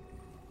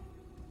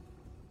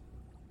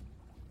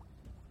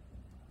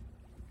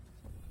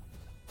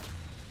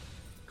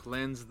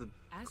 Cleanse the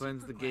As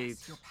cleanse you the progress,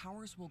 gates. your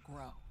powers will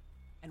grow,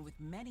 and with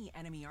many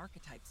enemy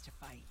archetypes to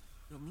fight,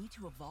 you'll need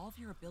to evolve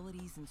your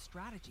abilities and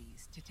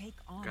strategies to take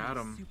on Got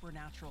these 'em.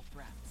 supernatural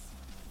threats.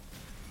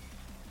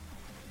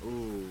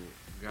 Ooh,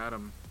 got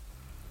him.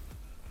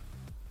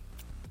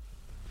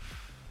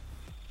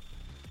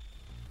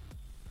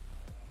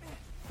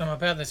 I'm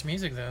about this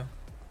music though.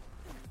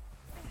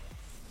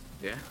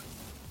 Yeah.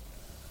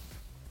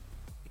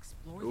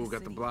 Explore Ooh, the got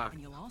the city, block.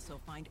 and you'll also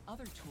find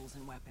other tools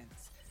and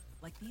weapons,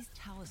 like these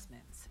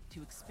talismans,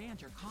 to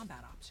expand your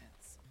combat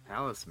options.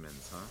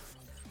 Talismans, huh?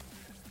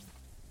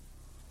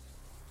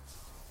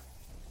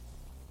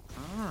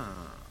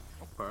 Ah,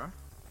 okay.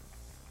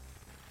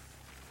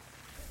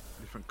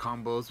 Different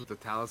combos with the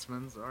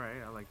talismans. All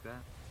right, I like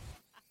that.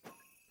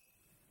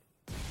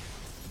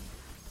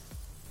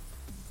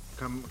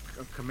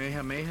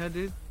 Kamehameha,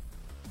 dude.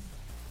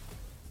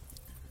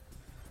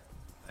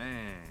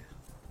 Man.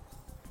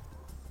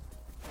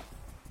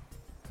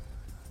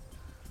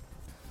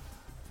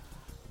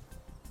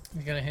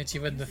 He's gonna hit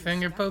you with the Using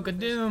finger poke of spectral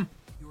doom. vision,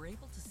 you're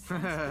able to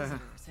sense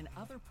visitors and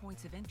other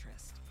points of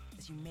interest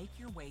as you make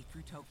your way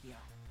through Tokyo.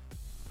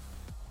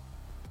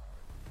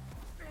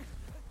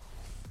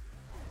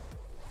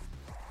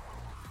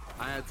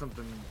 I had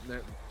something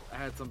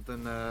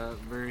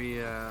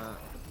very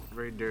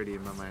very dirty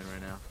in my mind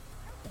right now.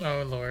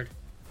 Oh lord.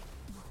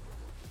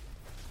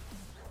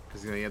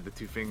 Because you have the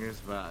two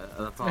fingers, but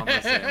that's all I'm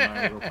gonna say. I'm not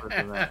gonna go further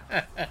than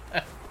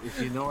that. If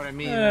you know what I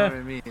mean, you know what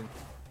I mean.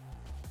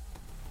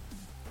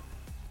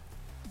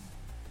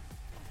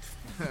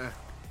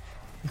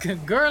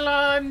 Girl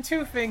on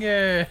two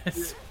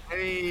fingers.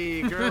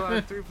 Hey, girl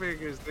on three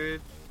fingers,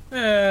 dude.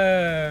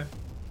 Uh,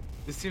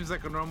 This seems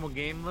like a normal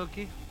game,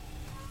 Loki.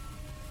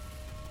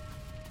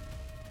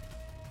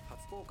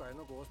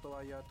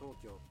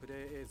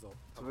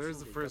 So there's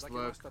the first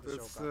look.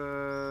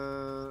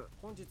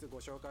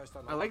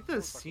 I like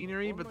the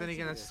scenery, but then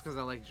again, that's just because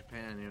I like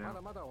Japan, you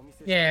know.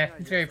 yeah,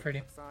 it's very pretty.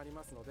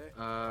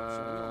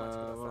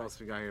 What else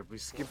we got here? We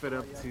skip it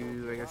up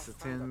to, I guess, the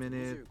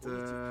 10-minute,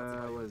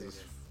 what is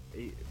this?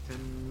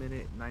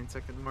 10-minute,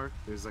 9-second mark.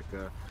 There's like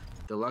a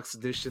deluxe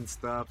edition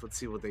stuff. Let's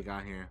see what they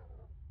got here.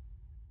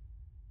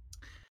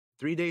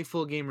 3-day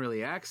full game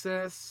early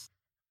access.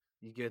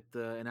 You get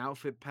an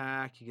outfit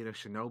pack. You get a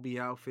shinobi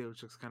outfit,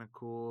 which looks kind of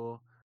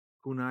cool.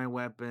 Kunai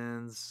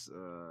weapons.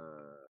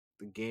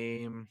 The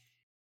game.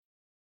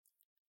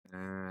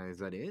 Is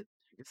that it?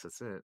 I guess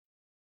that's it.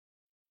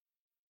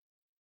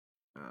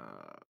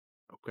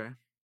 Okay.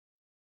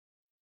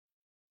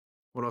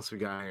 What else we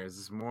got here? Is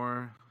this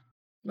more?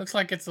 Looks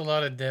like it's a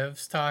lot of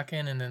devs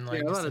talking and then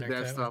like Yeah, a just lot of dev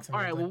intercut with stuff. some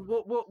All right,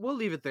 gameplay. well, we'll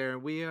leave it there.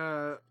 We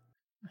That's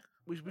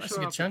showed a good off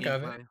the chunk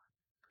of it. gameplay.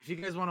 If you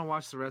guys want to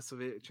watch the rest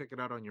of it, check it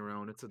out on your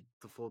own. It's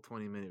the full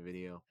 20-minute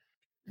video.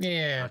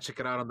 Yeah. Check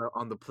it out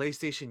on the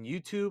PlayStation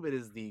YouTube. It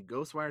is the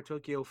Ghostwire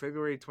Tokyo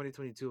February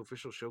 2022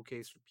 official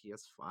showcase for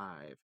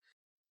PS5.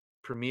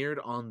 Premiered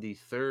on the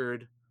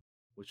 3rd,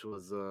 which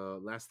was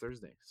last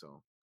Thursday.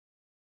 So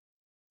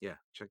yeah,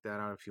 check that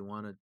out if you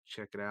want to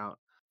check it out.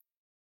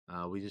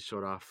 We just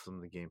showed off some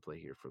of the gameplay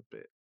here for a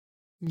bit.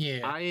 Yeah.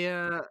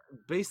 I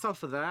based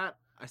off of that,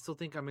 I still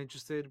think I'm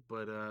interested,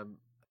 but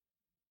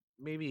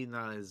maybe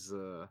not as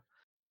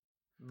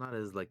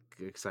like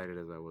excited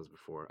as I was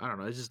before. I don't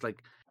know. It's just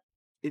like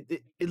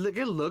it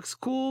looks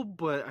cool,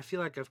 but I feel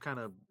like I've kind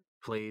of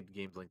played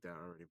games like that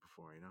already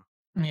before, you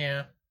know?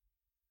 Yeah.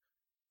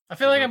 I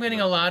feel There's like I'm nothing getting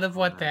that a I can lot of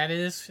what comment. that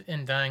is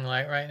in Dying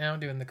Light right now,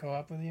 doing the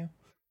co-op with you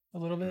a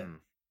little bit. Mm,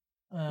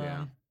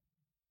 yeah.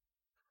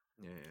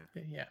 Yeah.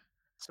 But yeah.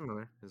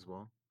 Similar as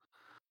well.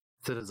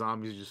 Instead of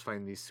zombies, you just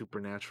find these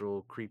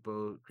supernatural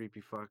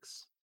creepy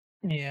fucks.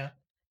 Yeah.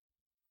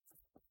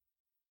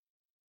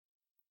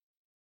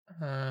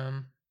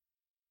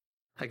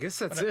 I guess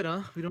that's But it,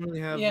 huh? We don't really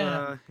have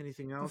yeah,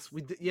 anything else.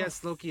 We did, bef-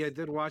 yes, Loki. I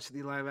did watch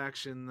the live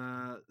action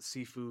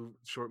Sifu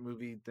short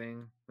movie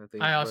thing that they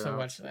I put also out.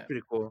 watched It's that.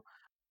 pretty cool,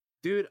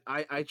 dude.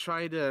 I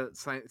tried to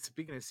sign.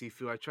 Speaking of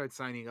Sifu, I tried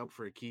signing up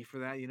for a key for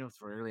that. You know,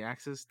 for early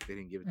access. They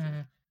didn't give it to me.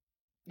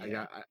 Mhm.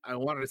 Yeah, I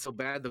wanted it so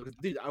bad though, 'cause,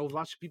 dude. I was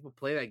watching people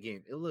play that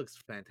game. It looks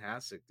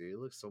fantastic, dude. It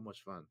looks so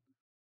much fun.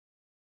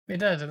 it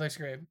does. It looks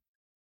great.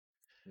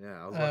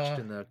 Yeah, I was Uh,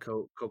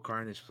 watching Co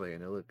Carnage play,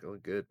 and it looked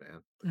good, man. It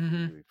looked really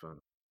hmm really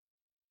fun.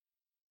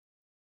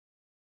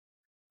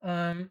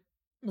 Um,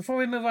 before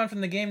we move on from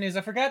the game news,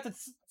 I forgot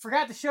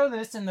to show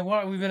this in the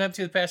what we've been up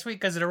to the past week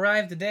because it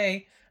arrived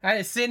today. I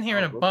had it sitting here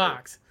in Oh, a go for it.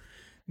 box,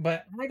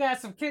 but I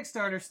got some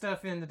Kickstarter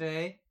stuff in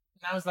today,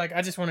 and I was like,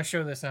 I just want to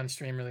show this on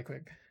stream really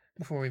quick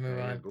before we move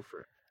Yeah, on. go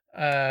for it.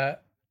 Uh,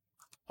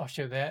 I'll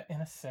show that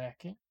in a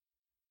second.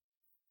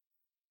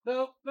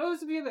 So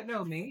those of you that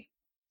know me,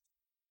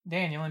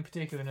 Daniel in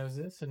particular knows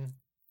this, and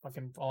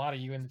fucking a lot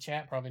of you in the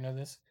chat probably know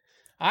this.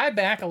 I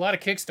back a lot of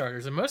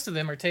Kickstarters, and most of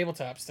them are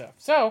tabletop stuff.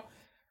 So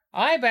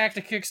I backed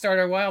a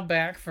Kickstarter a while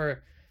back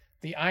for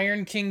the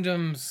Iron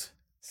Kingdom's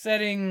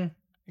setting.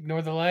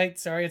 Ignore the light.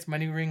 Sorry, it's my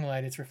new ring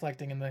light. It's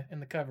reflecting in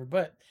the cover.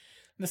 But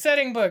the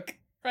setting book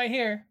right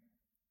here.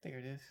 There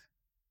it is.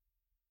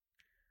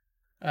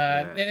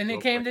 Yeah, And it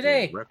looks came like a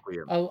today,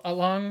 requiem.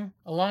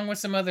 along with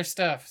some other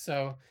stuff.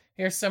 So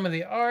here's some of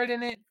the art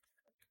in it.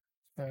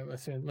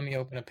 Let's see, let me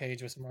open a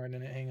page with some art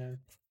in it. Hang on.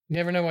 You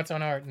never know what's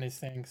on art in these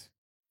things.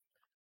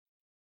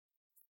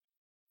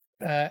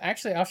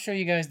 Actually, I'll show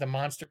you guys the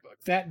monster book.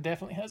 That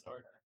definitely has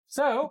art.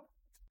 So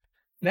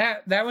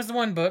that was the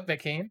one book that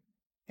came,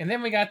 and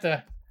then we got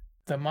the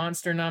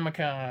Monster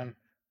Nomicon,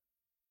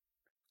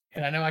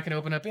 and I know I can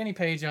open up any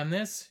page on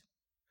this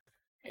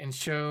and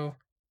show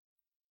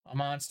a Let's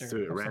monster do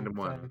it. of some Random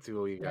one. kind Let's see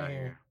what we right got here.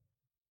 here.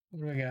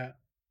 What do we got?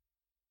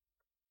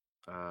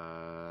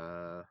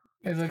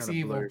 It It's looks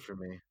kind of blurry evil. for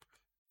me.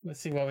 Let's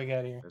see what we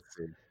got here. Let's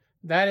see.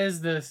 That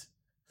is the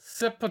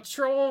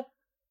Patrol.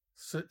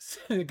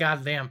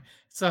 Goddamn,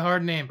 it's a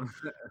hard name.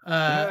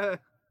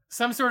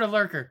 Some sort of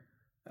lurker.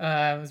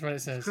 That's what it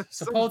says.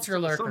 Sepulchre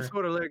some lurker.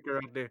 sort of liquor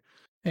out there.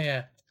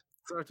 Yeah.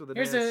 Starts with an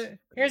Here's S. a And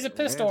ends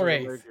pistol with a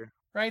wraith. liquor.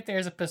 Right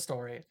there's a pistol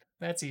wraith.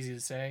 That's easy to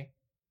say.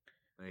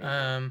 There you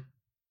go.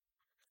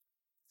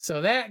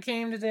 So that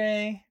came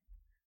today.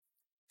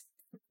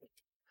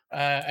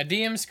 A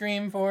DM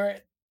scream for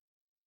it.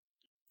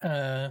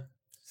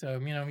 So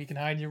you can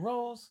hide your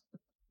rolls.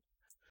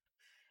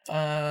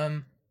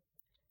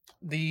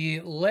 The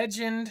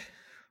legend.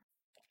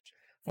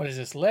 What is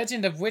this?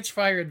 Legend of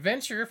Witchfire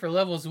Adventure for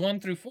levels 1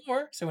 through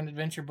 4. So an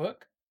adventure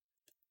book.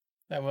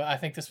 I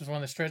think this was one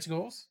of the stretch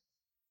goals.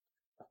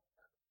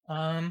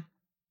 The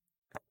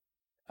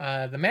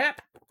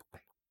map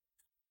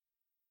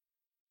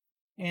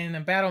and a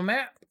battle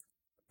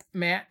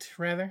mat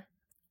rather.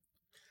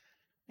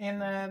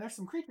 And there's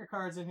some creature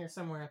cards in here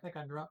somewhere. I think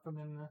I dropped them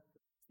in the.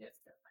 Yes.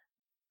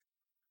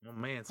 Oh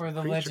man, For some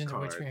the creature Legend of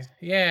cards. Witchfire.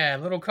 Yeah,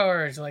 little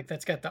cards like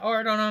that's got the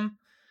art on them.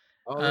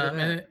 Oh, look at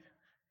that.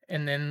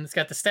 And then it's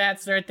got the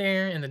stats right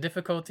there and the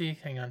difficulty.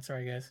 Hang on,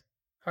 sorry guys.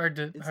 Hard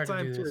to It's do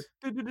time this.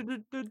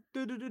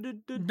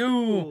 to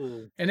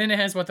Duel. And then it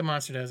has what the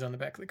monster does on the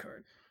back of the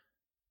card.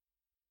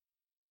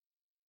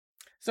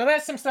 So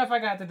that's some stuff I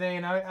got today,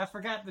 and I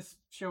forgot to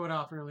show it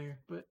off earlier,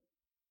 but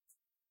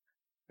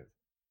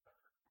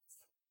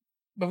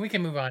we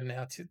can move on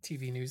now to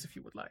TV news if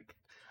you would like.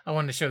 I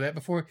wanted to show that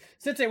before,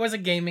 since it was a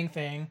gaming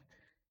thing,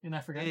 and I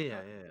forgot. Yeah,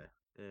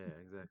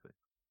 exactly.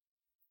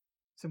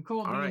 Some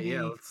cool All right, D&D.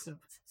 let's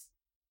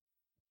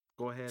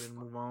go ahead and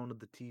move on to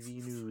the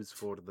TV news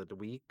for the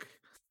week.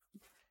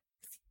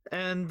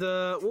 And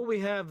what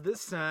we have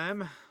this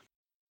time,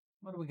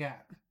 what do we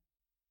got?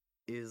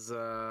 Is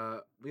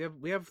we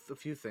have a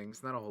few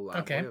things, not a whole lot.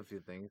 Okay. We have a few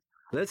things.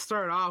 Let's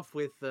start off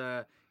with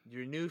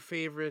your new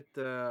favorite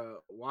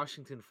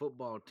Washington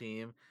football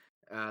team.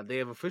 They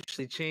have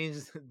officially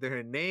changed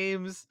their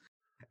names,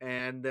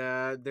 and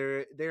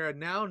they are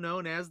now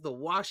known as the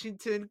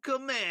Washington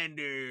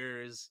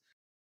Commanders.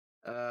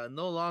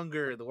 No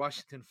longer the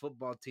Washington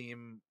football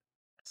team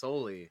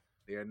solely.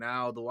 They are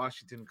now the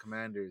Washington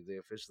Commanders. They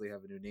officially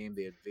have a new name.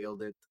 They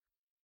unveiled it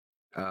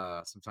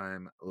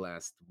sometime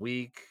last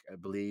week, I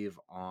believe,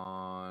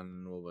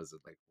 on what was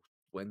it, like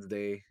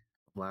Wednesday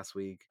last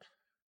week.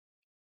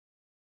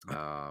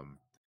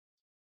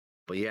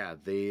 But yeah,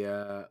 they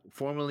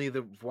formerly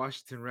the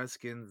Washington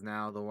Redskins,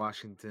 now the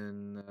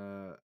Washington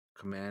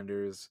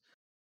Commanders.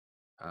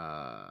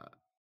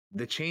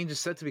 The change is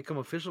set to become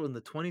official in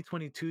the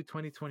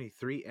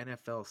 2022-2023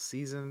 NFL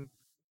season.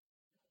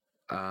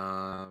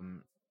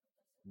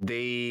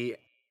 They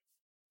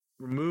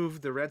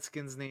removed the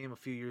Redskins name a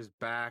few years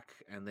back,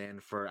 and then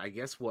for I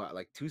guess what,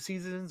 like 2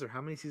 seasons, or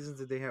how many seasons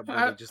did they have? Were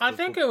they just I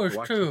think it was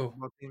Washington 2.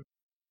 football team?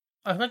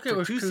 I think it For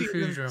was 2 2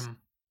 seasons. seasons.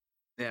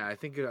 Yeah, I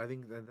think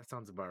that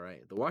sounds about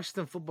right. The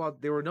Washington football,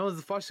 they were known as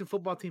the Washington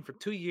football team for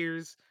 2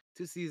 years,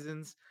 2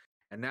 seasons,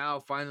 and now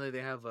finally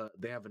they have a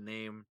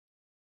name.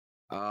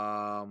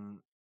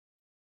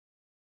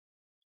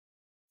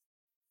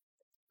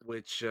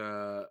 Which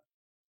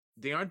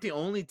they aren't the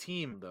only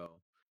team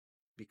though,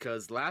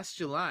 because last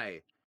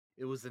July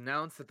it was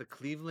announced that the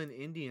Cleveland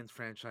Indians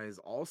franchise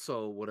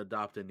also would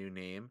adopt a new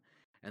name,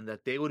 and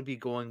that they would be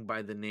going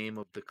by the name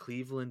of the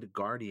Cleveland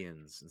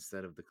Guardians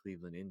instead of the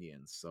Cleveland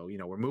Indians. So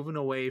we're moving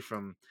away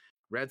from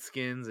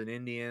Redskins and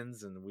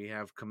Indians, and we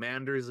have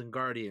Commanders and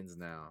Guardians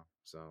now.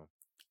 So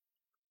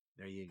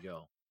there you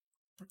go.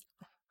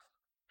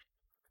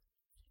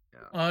 Yeah.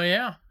 Oh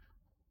yeah.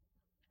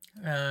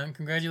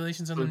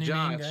 Congratulations on So the new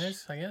name, Josh,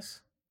 guys. I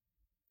guess.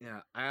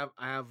 yeah, I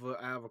have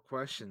a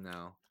question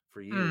now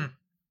for Hmm. you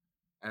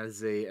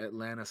as a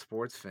Atlanta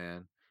sports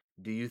fan.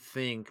 Do you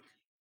think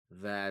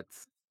that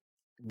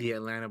the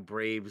Atlanta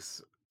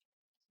Braves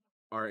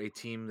are a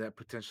team that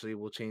potentially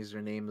will change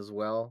their name as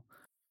well?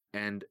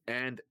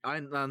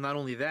 Not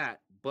only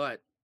that,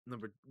 but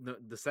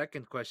the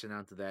second question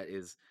onto that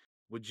is,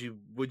 would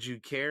you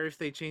care if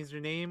they change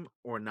their name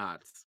or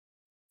not?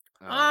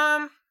 Um,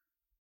 Um.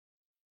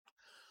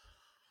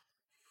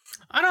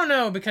 I don't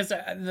know because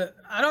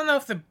I don't know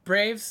if the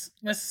Braves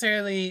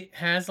necessarily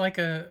has like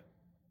a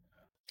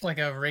racist like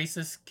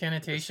a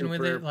connotation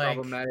with super it. Like,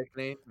 problematic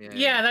name. Yeah, yeah,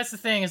 yeah, that's the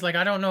thing. Is like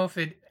I don't know if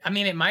it. I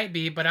mean, it might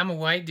be, but I'm a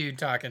white dude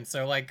talking.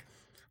 So like,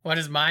 what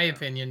is my yeah.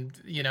 opinion?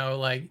 You know,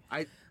 like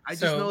I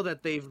just know so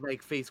that they've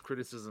like faced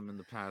criticism in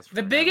the past the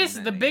for having biggest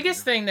that the name.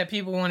 biggest thing that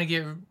people want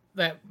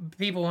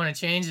to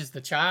change is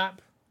the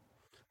chop.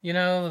 You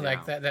know,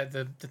 like Yeah,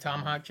 the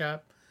tomahawk mhm,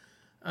 chop.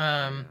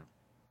 yeah, Um, yeah,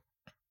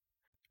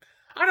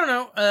 I don't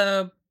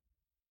know.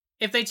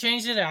 If they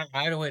changed it,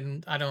 I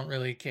wouldn't. I don't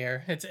really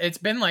care. It's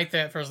been like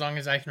that for as long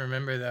as I can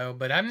remember, though.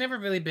 But I've never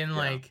really been yeah.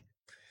 like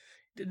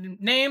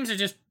names are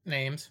just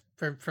names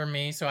for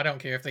me, so I don't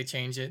care if they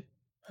change it.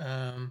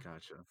 Um,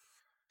 Gotcha.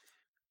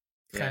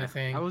 kind Yeah, of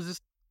thing. I was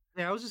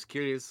just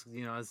curious.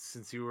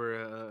 Since you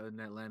were an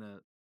Atlanta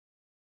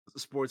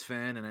sports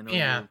fan, and I know you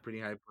Yeah, were pretty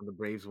hyped when the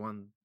Braves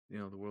won,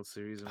 the World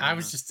Series and I whatnot.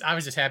 was just I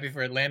was just happy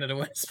for Atlanta to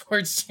win a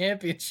sports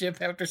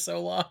championship after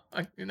so long.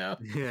 You know,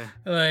 Yeah,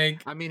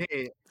 like I mean,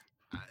 hey,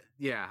 uh,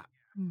 yeah.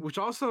 Which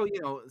also,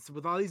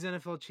 with all these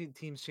NFL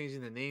teams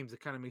changing their names, it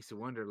kind of makes you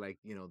wonder. Like,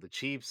 the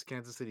Chiefs,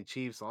 Kansas City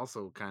Chiefs,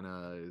 also kind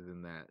of is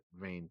in that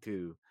vein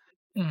too.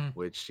 mm,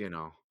 Which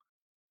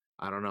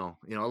I don't know.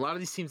 A lot of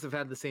these teams have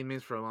had the same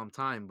names for a long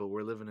time, but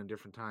we're living in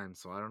different times,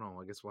 so I don't know.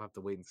 I guess we'll have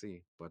to wait and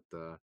see. But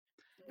you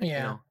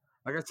yeah, know,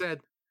 like I said,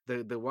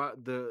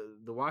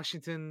 the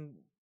Washington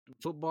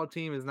football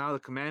team is now the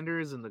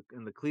Commanders, and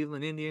the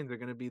Cleveland Indians are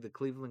going to be the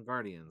Cleveland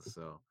Guardians.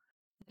 So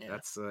yeah,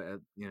 that's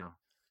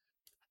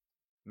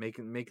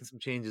making some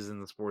changes in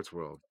the sports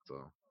world.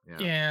 So yeah,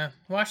 yeah.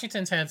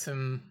 Washington's had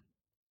some.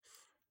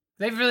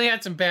 They've really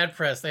had some bad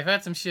press. They've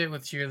had some shit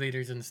with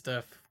cheerleaders and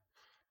stuff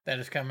that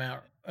has come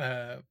out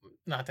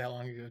not that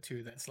long ago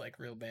too. That's like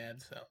real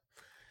bad. So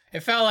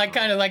it felt like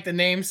kind oh, of like the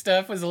name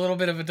stuff was a little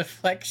bit of a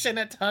deflection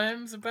at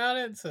times about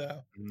it.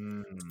 So,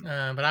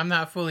 mm, but I'm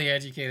not fully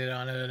educated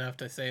on it enough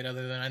to say it.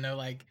 Other than I know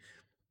like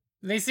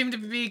they seem to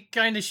be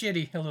kind of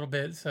shitty a little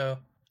bit. So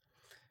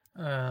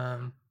yeah,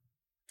 um,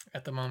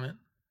 at the moment.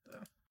 So.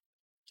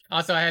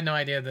 Also, I had no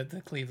idea that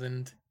the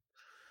Cleveland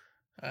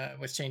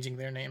was changing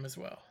their name as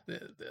well.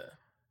 The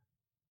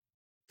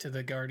to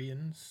the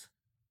Guardians,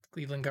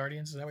 Cleveland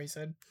Guardians. Is that what you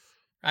said?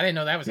 I didn't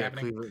know that was yeah,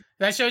 happening. Cleveland.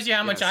 That shows you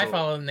how Yeah, much I so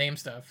follow the name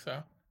stuff.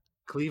 So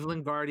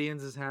Cleveland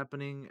Guardians is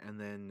happening, and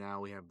then now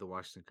we have the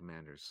Washington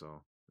Commanders.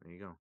 So there you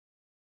go.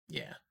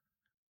 yeah,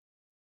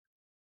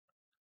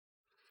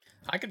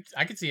 I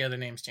could see other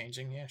names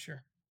changing. Yeah,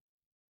 sure.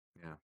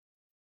 Yeah.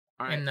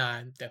 All right. And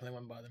definitely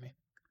wouldn't bother me.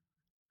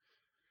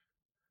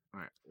 All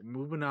right,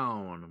 moving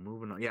on,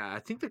 moving on. Yeah, I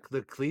think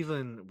the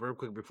Cleveland, real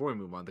quick before we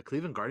move on, the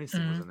Cleveland Guardians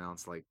thing was Mm.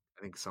 announced like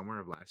I think summer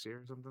of last year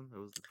or something.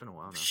 It's been a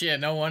while now. Shit,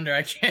 no wonder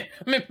I can't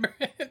remember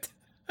it.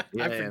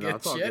 Yeah, I yeah, no, forget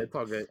it's all good. shit. It's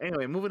all good.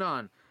 Anyway, moving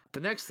on. The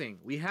next thing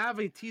we have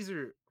a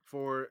teaser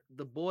for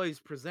The Boys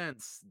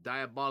Presents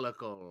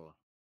Diabolical.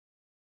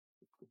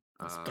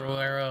 Let's throw Uh,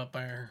 that up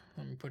there.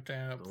 Let me put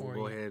that up so we'll for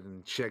go you. ahead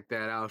and check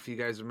that out. If you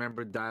guys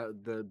remember,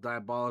 the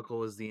Diabolical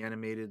was the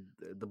animated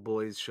The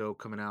Boys show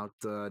coming out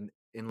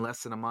in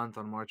less than a month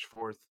on March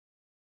 4th.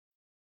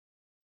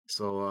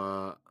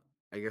 So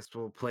I guess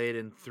we'll play it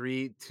in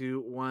 3,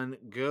 2, 1,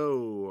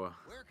 go.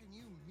 Where can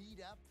you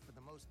meet up for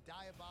the most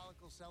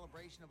diabolical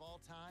celebration of all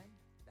time?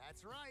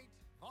 That's right,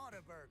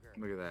 Burger.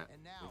 Look at that.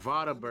 And now,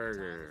 Vada for a limited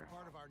time, Burger. as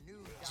part of our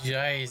new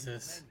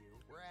Jesus. menu,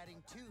 we're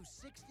adding two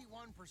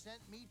 61%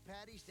 meat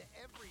patties to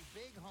every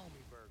Big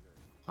Homie burger.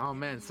 Oh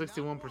man, Giving you not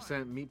 61%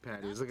 one, meat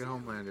patties. not Look at two,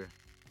 Homelander.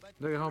 but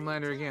Look at three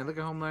Homelander again. Look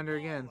at times Homelander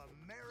again.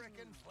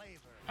 all-American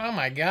flavor. Oh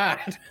my god.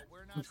 But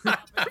we're not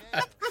stopping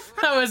there.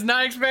 I was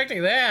not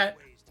expecting that.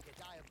 Ways to get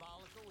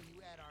diabolical when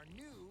you add our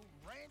new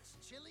ranch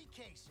chili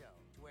queso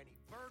to any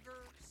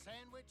burger,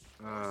 sandwich,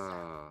 or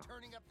salad,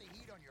 turning up the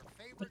heat on your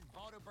favorite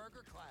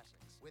Burger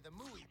classics with a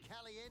muy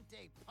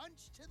caliente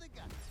punch to the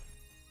gut.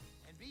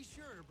 And be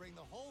sure to bring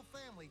the whole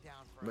family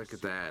down for Look a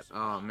at that. super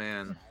Oh surprise.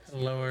 man. As you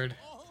Lord.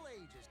 all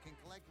ages can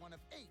collect one of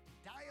 8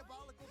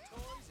 diabolical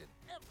toys in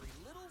every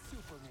little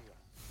super meal.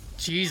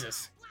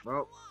 Jesus.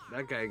 Well,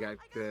 that guy got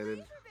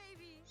deaded.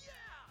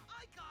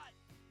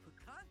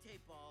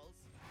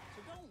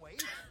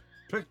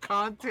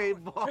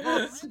 Picante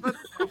balls. What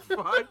the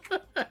fuck?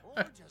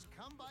 Or just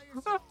come by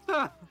yourself.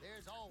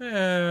 There's always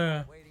Uh,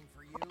 someone waiting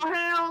for you. Oh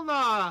hell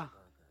no!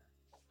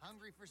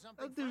 Hungry for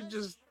something That dude fresh?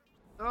 just.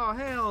 Oh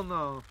hell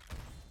no!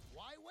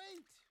 Why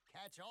wait?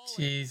 Catch all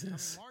in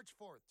Jesus. coming March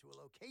 4th to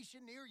a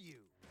location near you.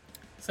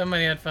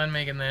 Somebody had fun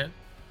making that.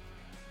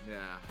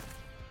 Yeah.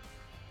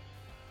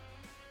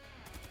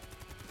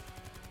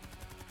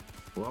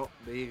 Well,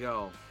 there you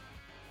go.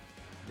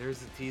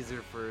 There's a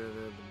teaser for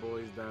the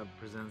boys that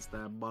presents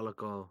that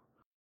Balako.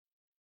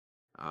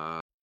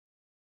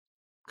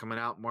 Coming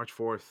out March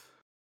 4th.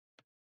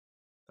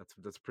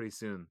 That's pretty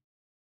soon.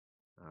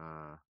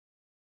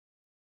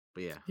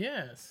 But yeah.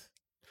 Yes.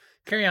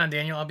 Carry on,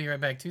 Daniel. I'll be right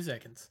back. 2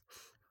 seconds.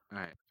 All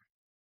right.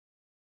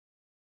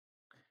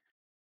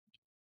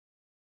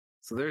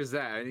 So there's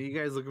that. Are you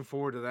guys looking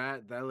forward to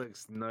that? That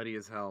looks nutty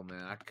as hell,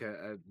 man.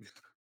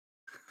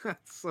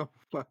 That's so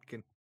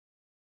fucking.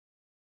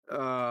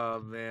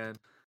 Oh man,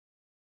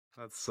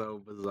 that's so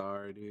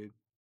bizarre, dude.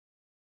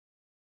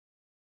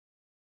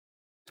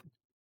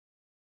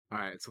 All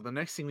right, so the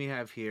next thing we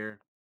have here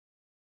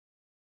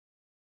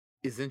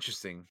is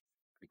interesting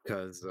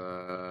because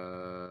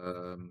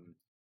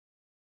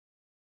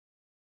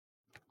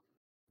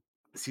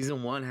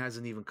season one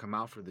hasn't even come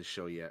out for this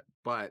show yet,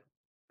 but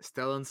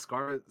Stellan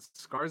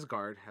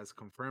Skarsgård has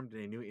confirmed in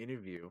a new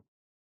interview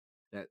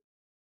that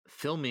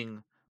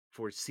filming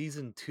for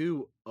season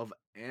two of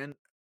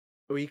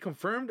he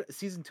confirmed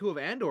season two of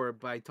Andor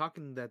by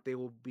talking that they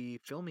will be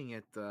filming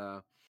it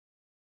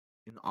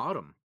in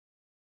autumn.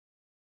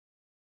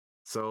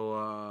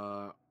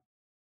 So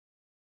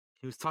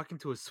he was talking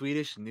to a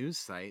Swedish news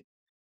site,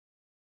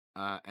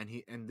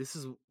 and this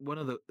is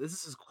this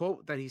is his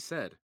quote that he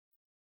said.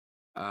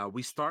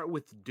 We start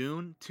with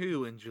Dune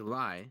 2 in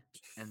July,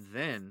 and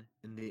then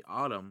in the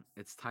autumn,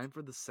 it's time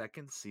for the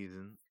second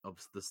season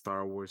of the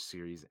Star Wars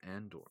series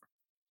Andor.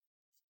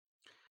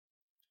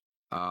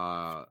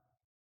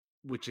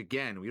 Which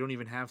again, we don't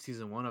even have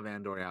season one of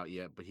Andor out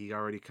yet, but he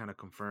already kind of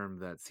confirmed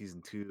that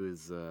season two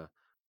is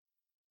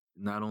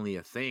not only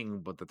a thing,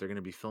 but that they're going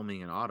to be filming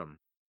in autumn.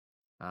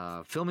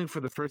 Filming for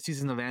the first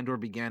season of Andor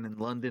began in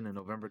London in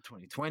November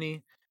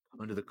 2020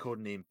 under the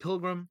codename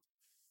Pilgrim.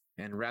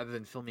 And rather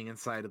than filming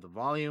inside of the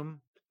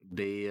volume,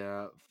 they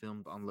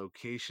filmed on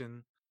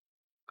location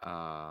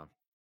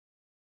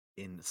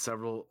in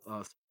several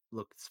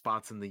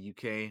spots in the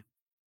UK.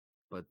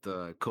 But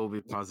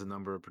COVID caused a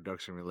number of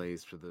production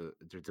delays for the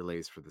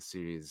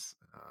series.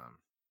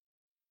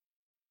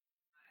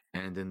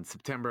 And in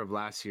September of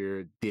last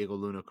year, Diego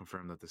Luna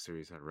confirmed that the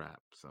series had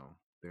wrapped. So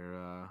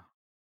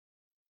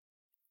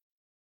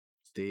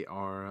they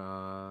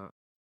are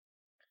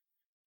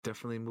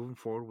definitely moving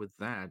forward with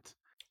that.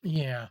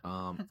 Yeah.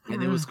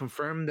 And it was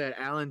confirmed that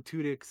Alan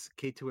Tudyk's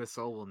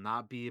K2SO will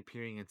not be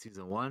appearing in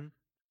season one,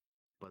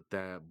 but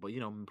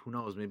you know, who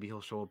knows? Maybe he'll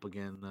show up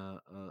again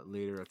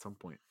later at some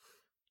point.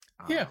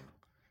 Yeah.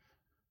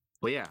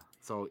 But yeah,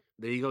 so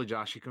there you go,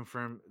 Josh. You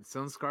confirmed.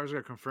 Stellan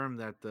Skarsgård confirmed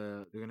that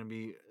they're going to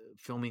be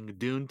filming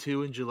Dune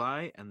 2 in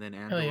July and then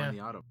Andor yeah. in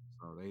the autumn.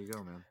 So there you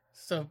go, man.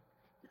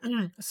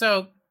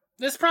 So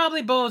this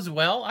probably bodes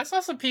well. I saw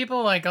some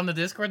people like on the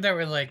Discord that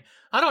were like,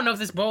 "I don't know if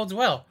this bodes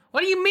well."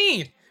 What do you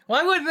mean?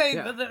 Why would they?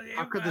 Yeah,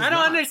 how could this I don't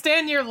not?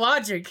 understand your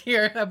logic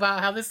here about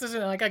how this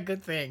isn't like a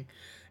good thing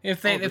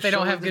if they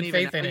don't have good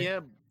faith in it.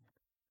 Yet,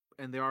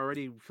 and they're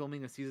already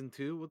filming a season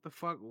 2. What the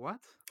fuck? What?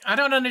 I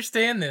don't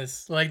understand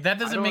this. Like that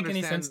doesn't make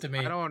any sense to me.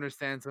 I don't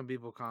understand some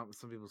people's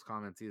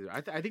comments either.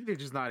 I think they're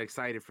just not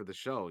excited for the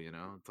show. You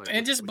know, it's like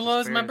it just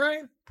blows my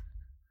brain.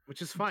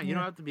 Which is fine. You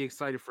don't have to be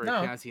excited for a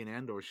Cassian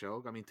Andor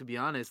show. I mean, to be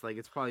honest, like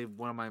it's probably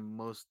one of my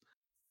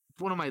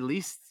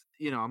least.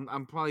 You know,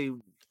 I'm probably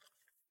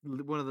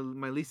one of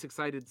my least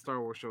excited Star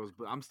Wars shows,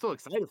 but I'm still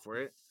excited for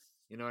it.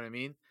 You know what I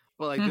mean?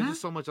 But like, there's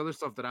just so much other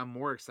stuff that I'm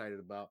more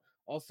excited about.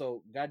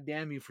 Also, god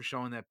damn you for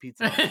showing that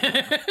pizza off.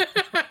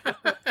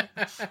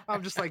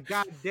 I'm just like,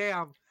 god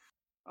damn.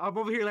 I'm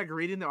over here like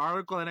reading the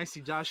article and I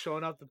see Josh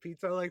showing off the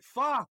pizza. I'm like,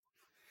 fuck.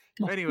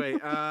 Anyway,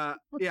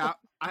 yeah,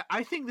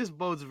 I think this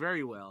bodes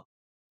very well.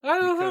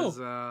 Because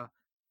I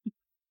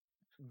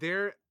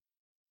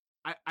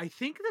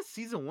think that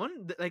season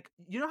one, like,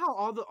 you know how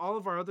all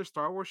of our other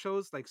Star Wars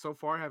shows like so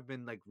far have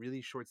been like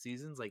really short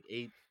seasons, like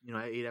 8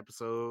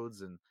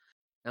 episodes, and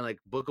like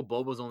Book of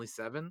Boba's only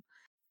 7.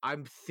 I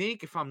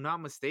think, if I'm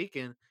not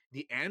mistaken,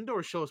 the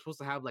Andor show is supposed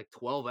to have like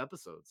 12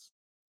 episodes.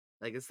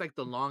 Like it's like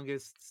the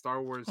longest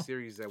Star Wars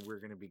series that we're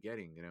gonna be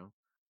getting, you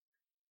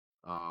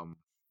know.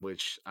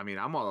 Which I mean,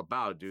 I'm all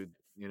about, dude.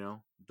 You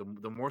know,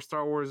 the more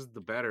Star Wars,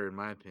 the better, in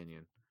my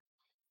opinion.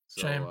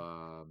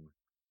 So,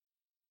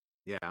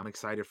 yeah, I'm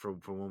excited for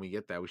when we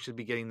get that. We should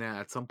be getting that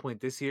at some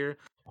point this year.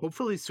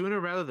 Hopefully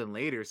sooner rather than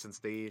later, since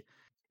they,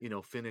 you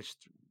know,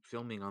 finished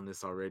filming on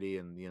this already,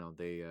 and you know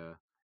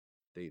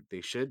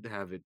they should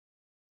have it.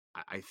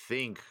 I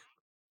think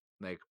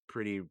like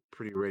pretty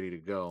ready to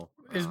go.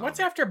 Is what's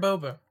after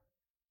Boba?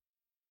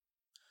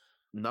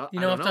 No, You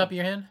I know don't off the top know. of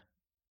your head?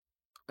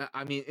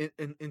 I mean,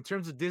 in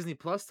terms of Disney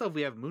Plus stuff,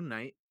 we have Moon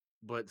Knight.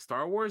 But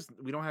Star Wars,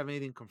 we don't have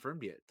anything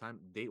confirmed yet, time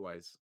date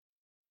wise.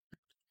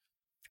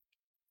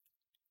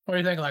 What do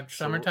you think? Like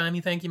So, summertime?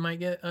 You think you might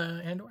get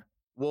Andor?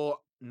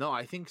 well, no,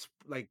 I think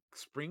like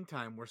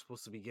springtime we're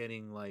supposed to be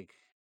getting like.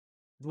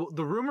 Well,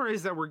 the rumor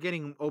is that we're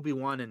getting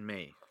Obi-Wan in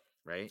May,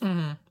 right?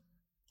 Mm-hmm.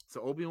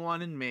 So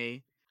Obi-Wan in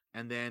May,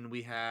 and then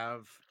we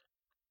have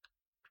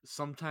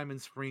sometime in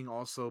spring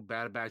also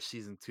Bad Batch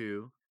season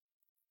 2,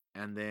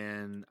 and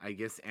then I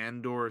guess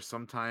Andor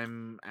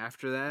sometime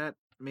after that,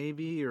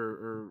 maybe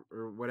or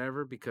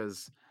whatever,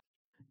 because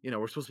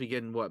we're supposed to be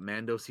getting what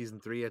Mando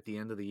season 3 at the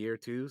end of the year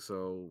too.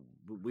 So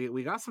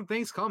we got some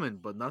things coming,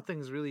 but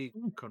nothing's really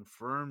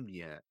confirmed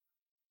yet.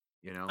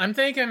 I'm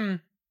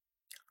thinking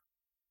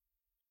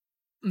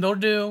they'll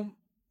do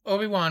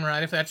Obi-Wan,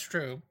 right? If that's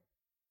true,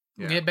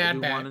 Yeah, get Bad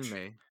Obi-Wan in Batch.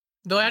 May.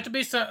 There'll have to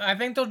be some. I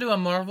think they'll do a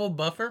Marvel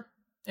buffer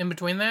in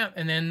between that,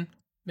 and then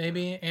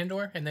maybe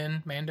Andor, and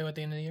then Mando at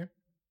the end of the year.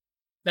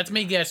 That's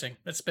me guessing.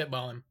 That's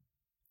spitballing.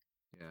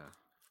 Yeah.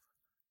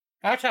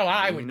 That's how And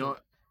I then would do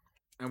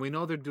it. we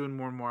know they're doing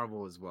more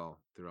Marvel as well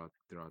throughout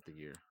the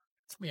year.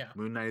 Yeah.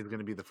 Moon Knight is going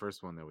to be the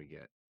first one that we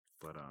get,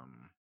 but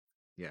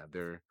yeah,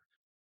 they're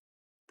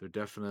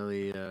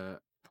definitely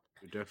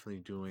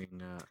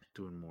doing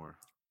more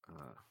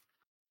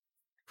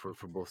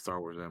for both Star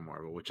Wars and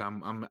Marvel, which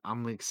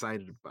I'm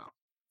excited about,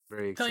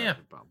 very Hell yeah.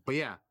 excited about. But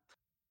yeah,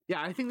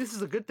 I think this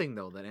is a good thing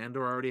though that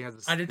Andor already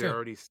has I do they're too.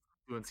 already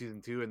doing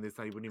season 2, and we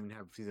wouldn't even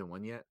have season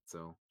 1 yet,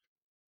 so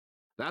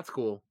that's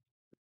cool.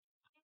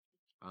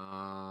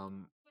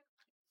 Um,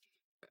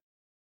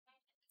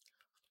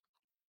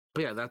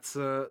 but yeah, that's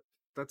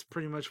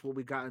pretty much what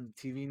we got in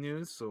TV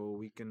news. So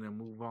we can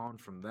move on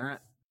from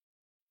that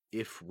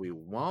if we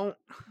want.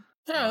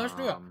 Yeah, let's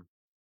do it.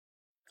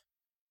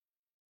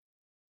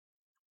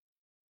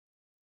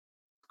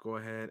 Go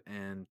ahead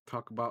and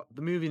talk about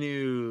the movie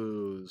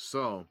news.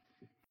 So,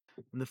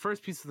 in the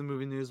first piece of the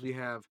movie news, we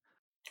have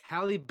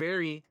Halle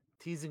Berry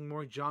teasing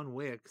more John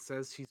Wick,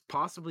 says she's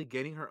possibly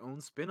getting her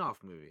own spin-off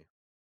movie.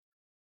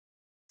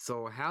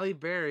 So, Halle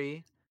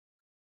Berry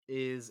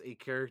is a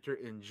character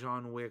in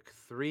John Wick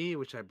 3,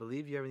 which I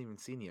believe you haven't even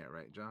seen yet,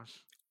 right,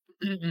 Josh?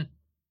 Mm-mm.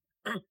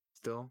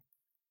 Still?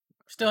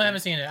 Still Okay.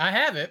 haven't seen it. I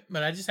have it,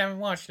 but I just haven't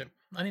watched it.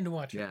 I need to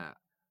watch it.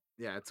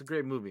 Yeah, it's a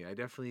great movie. I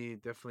definitely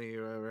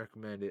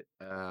recommend it.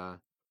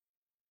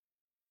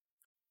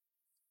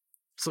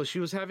 So she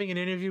was having an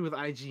interview with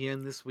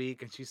IGN this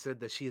week, and she said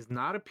that she is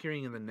not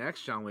appearing in the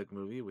next John Wick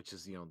movie, which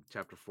is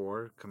Chapter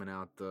 4 coming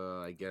out.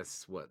 I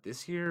guess what,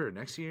 this year or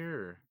next year,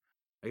 or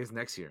I guess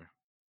next year.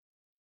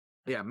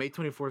 Yeah, May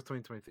 24th,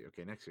 2023.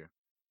 Okay, next year.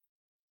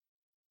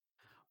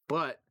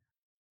 But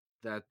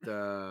that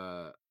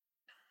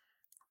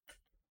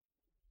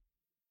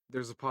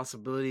there's a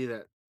possibility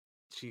that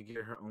she get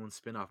her own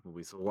spin-off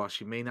movie. So while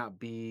she may not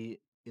be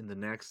in the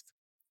next,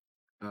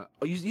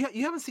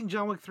 you haven't seen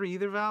John Wick 3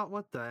 either, Val?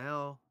 What the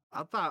hell?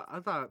 I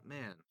thought,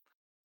 man.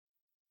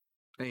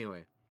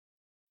 Anyway,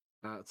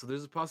 so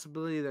there's a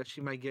possibility that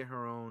she might get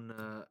her own.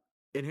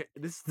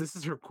 This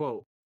is her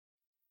quote.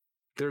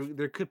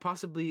 There could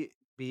possibly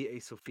be a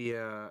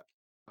Sophia,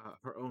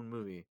 her own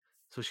movie.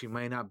 So she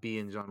might not be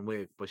in John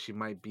Wick, but she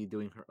might be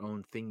doing her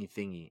own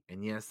thingy.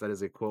 And yes, that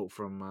is a quote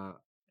from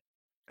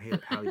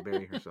Halle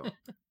Berry herself.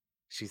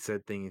 She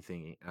said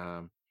thingy.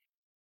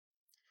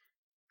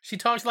 She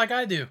talks like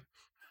I do.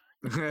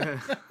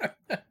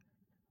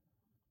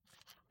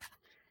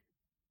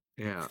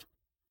 Yeah.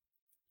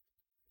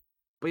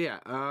 But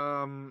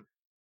yeah,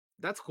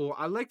 that's cool.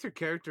 I liked her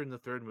character in the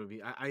third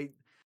movie. I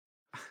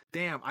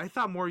damn, I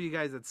thought more of you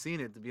guys had seen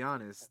it, to be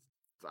honest.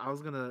 I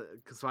was gonna,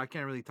 so I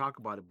can't really talk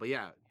about it. But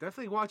yeah,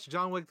 definitely watch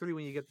John Wick 3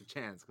 when you get the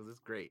chance, because it's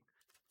great.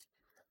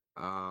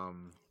 I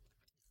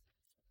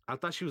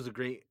thought she was a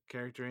great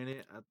character in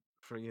it.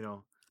 For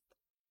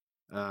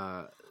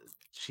uh,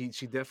 she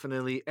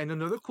definitely. And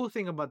another cool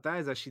thing about that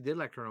is that she did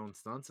like her own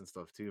stunts and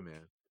stuff too,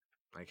 man.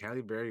 Like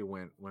Halle Berry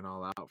went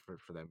all out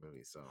for that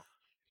movie, so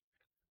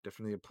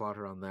definitely applaud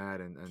her on that.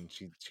 And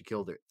she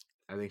killed it.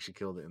 I think she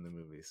killed it in the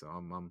movie. So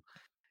I'm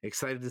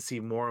excited to see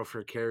more of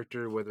her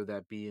character, whether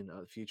that be in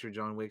future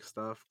John Wick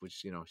stuff, which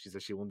she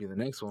said she won't be in the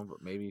next one,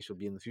 but maybe she'll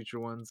be in the future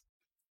ones,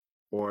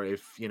 or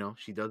if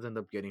she does end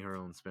up getting her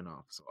own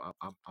spinoff. So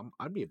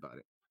I'd be about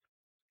it.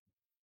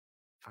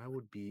 I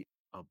would be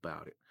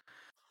about it.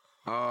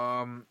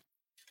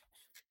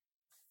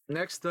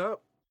 Next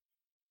up,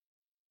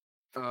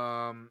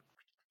 um,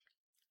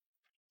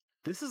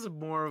 this is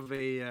more of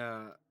a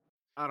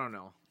I don't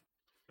know.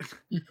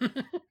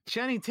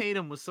 Channing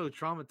Tatum was so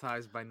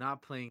traumatized by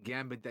not playing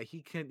Gambit that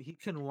he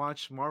couldn't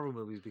watch Marvel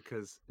movies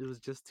because it was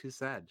just too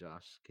sad.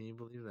 Josh, can you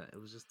believe that? It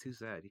was just too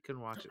sad. He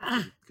couldn't watch it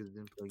because he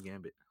didn't play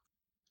Gambit.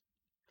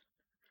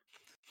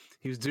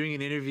 He was doing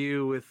an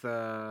interview with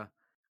uh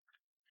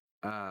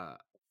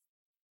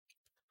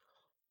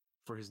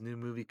for his new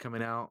movie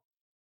coming out,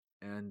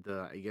 and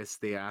I guess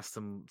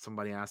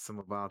somebody asked him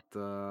about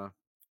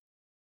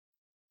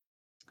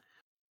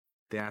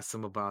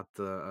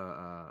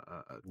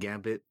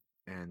Gambit,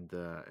 and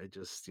it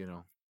just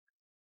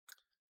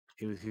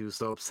he was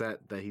so upset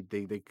that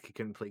they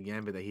couldn't play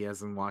Gambit, that he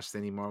hasn't watched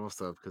any Marvel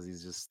stuff because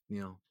he's just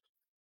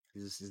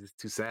he's just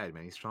too sad,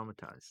 man. He's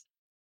traumatized.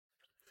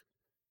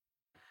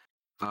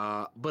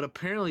 But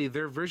apparently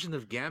their version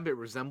of Gambit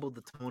resembled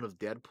the tone of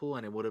Deadpool,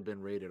 and it would have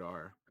been rated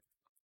R.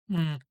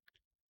 Hmm.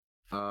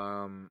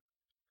 Um,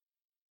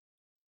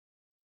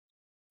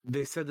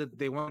 they said that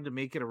they wanted to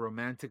make it a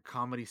romantic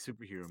comedy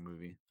superhero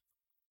movie.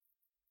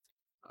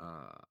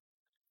 Uh,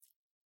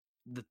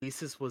 the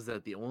thesis was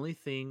that the only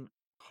thing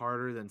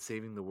harder than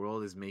saving the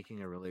world is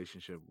making a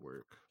relationship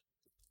work.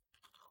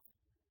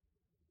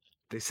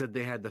 They said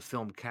they had the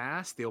film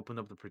cast, they opened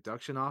up the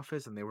production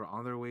office, and they were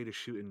on their way to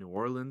shoot in New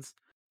Orleans.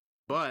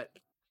 But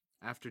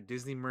after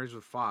Disney merged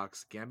with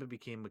Fox, Gambit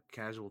became a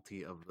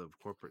casualty of the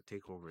corporate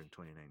takeover in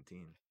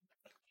 2019.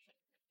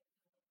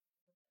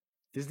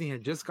 Disney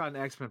had just gotten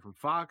X-Men from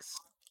Fox,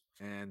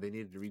 and they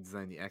needed to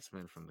redesign the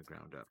X-Men from the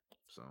ground up.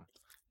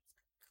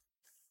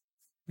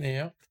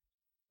 Yeah.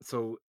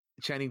 So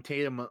Channing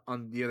Tatum,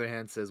 on the other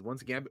hand, says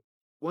once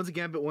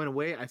Gambit went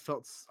away, I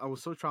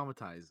was so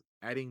traumatized.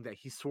 Adding that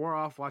he swore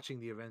off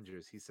watching the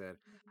Avengers. He said,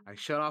 "I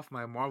shut off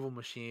my Marvel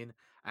machine.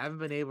 I haven't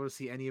been able to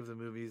see any of the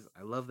movies.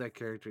 I love that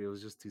character. It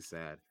was just too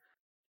sad.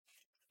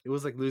 It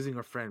was like losing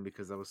a friend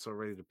because I was so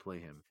ready to play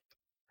him.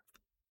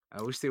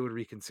 I wish they would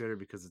reconsider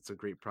because it's a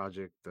great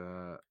project."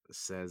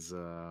 Says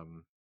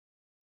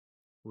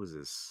who is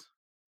this?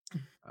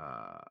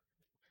 Uh,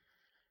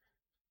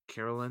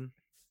 Carolyn,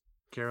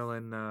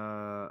 Carolyn,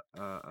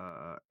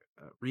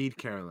 Reed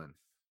Carolyn,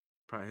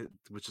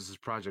 which is his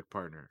project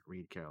partner,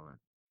 Reed Carolyn.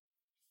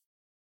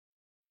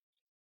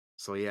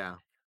 So yeah,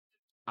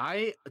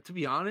 to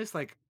be honest,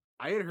 like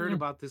I had heard Mm.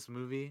 about this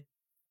movie,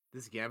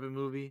 this Gambit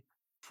movie,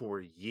 for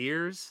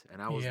years,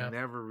 and I was Yeah.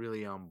 never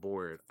really on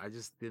board. I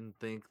just didn't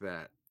think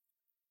that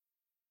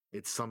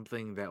it's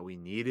something that we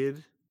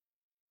needed,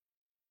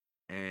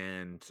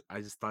 and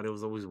I just thought it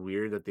was always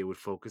weird that they would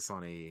focus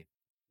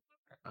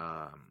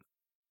um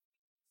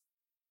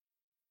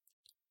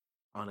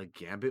on a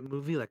Gambit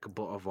movie, like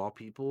of all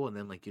people, and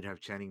then like you'd have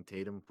Channing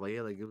Tatum play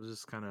it. Like it was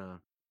just kind of,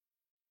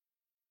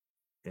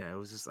 yeah, it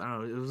was just, I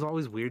don't know. It was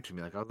always weird to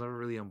me. Like I was never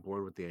really on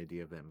board with the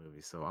idea of that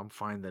movie. So I'm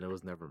fine that it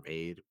was never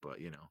made. But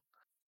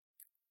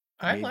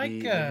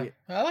maybe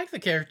I like the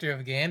character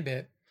of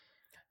Gambit.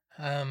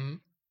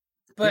 Um,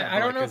 but yeah. I But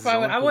don't like know as if his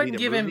own I wouldn't cohesive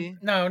give him movie,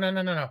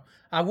 no.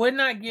 I would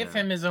not give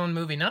yeah, him his own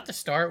movie, not to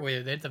start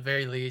with, at the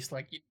very least.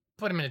 Like you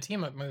put him in a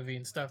team up movie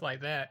and stuff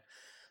like that.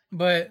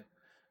 But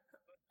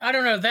I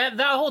don't know, that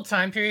whole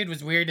time period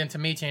was weird, and to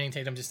me, Channing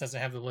Tatum just doesn't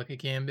have the look of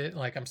Gambit.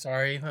 Like I'm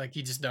sorry, like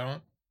you just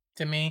don't.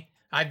 To me,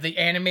 the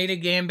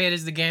animated Gambit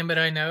is the Gambit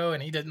I know,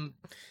 and he doesn't.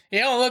 He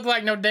don't look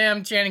like no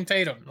damn Channing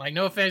Tatum. Like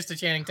no offense to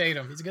Channing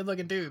Tatum, he's a good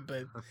looking dude,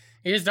 but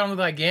he just don't look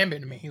like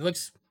Gambit to me. He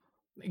looks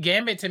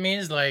Gambit to me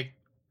is like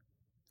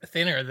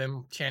thinner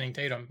than Channing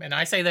Tatum, and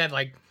I say that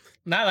like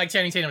not like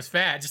Channing Tatum's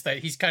fat, just that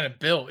he's kind of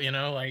built.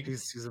 Like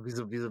he's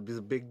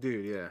a big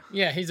dude. Yeah,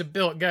 yeah, he's a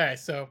built guy.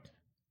 So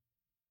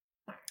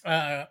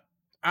uh,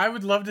 I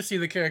would love to see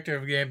the character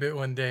of Gambit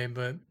one day,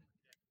 but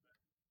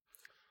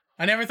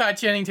I never thought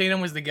Channing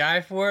Tatum was the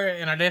guy for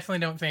it, and I definitely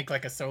don't think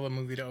like a solo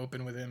movie to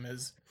open with him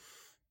is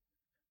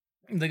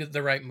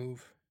the right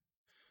move.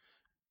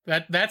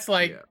 That's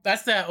like yeah,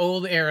 that's that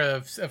old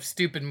era of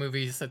stupid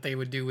movies that they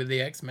would do with the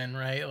X-Men,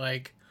 right?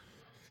 Like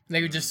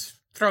they would hmm just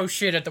throw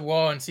shit at the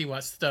wall and see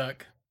what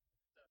stuck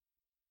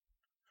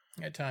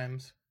at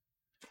times.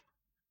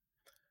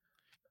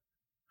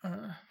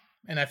 Uh,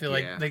 and I feel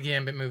like yeah. the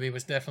Gambit movie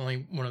was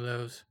definitely one of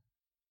those.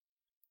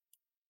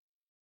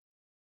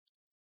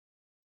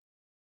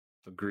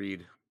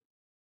 Agreed.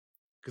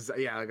 Because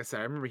yeah, like I said,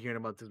 I remember hearing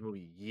about this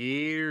movie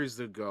years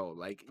ago,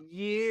 like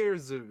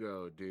years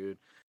ago, dude.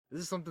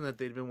 This is something that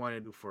they'd been wanting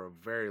to do for a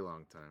very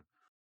long time.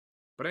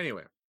 But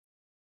anyway,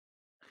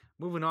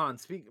 moving on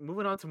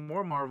to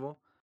more Marvel.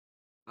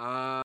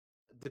 Uh,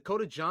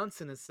 Dakota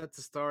Johnson is set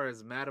to star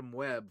as Madam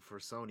Web for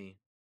Sony.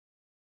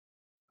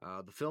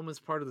 The film is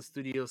part of the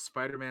studio's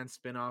Spider-Man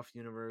spin-off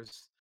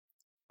universe.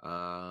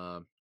 Uh,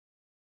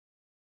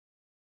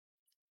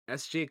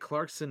 S.J.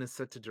 Clarkson is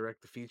set to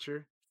direct the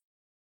feature.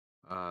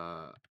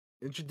 Uh,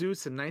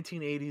 Introduced in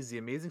 1980s, The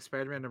Amazing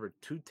Spider-Man number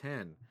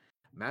 210.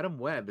 Madam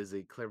Web is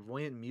a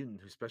clairvoyant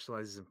mutant who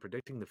specializes in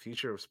predicting the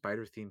future of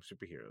spider-themed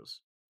superheroes,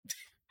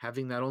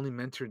 having not only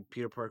mentored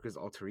Peter Parker's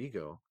alter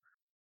ego,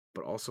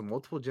 but also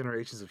multiple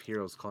generations of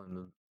heroes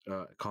calling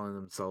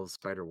themselves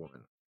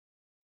Spider-Woman.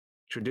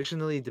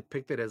 Traditionally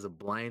depicted as a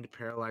blind,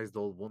 paralyzed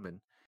old woman,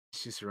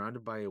 she's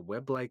surrounded by a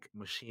web-like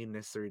machine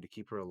necessary to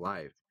keep her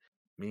alive,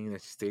 meaning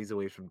that she stays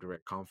away from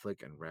direct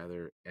conflict and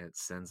rather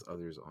sends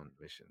others on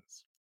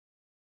missions.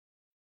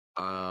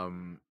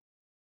 Um,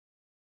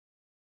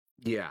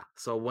 yeah.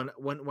 So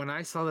when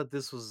I saw that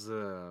this was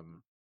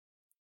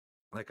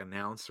like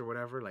announced or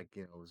whatever, like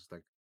it was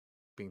like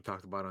being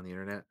talked about on the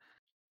internet,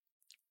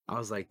 I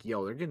was like,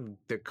 yo, they're getting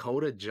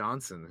Dakota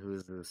Johnson, who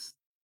is this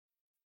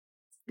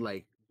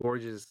like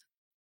gorgeous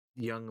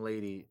young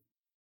lady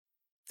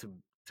to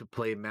to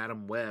play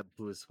Madam Web,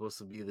 who is supposed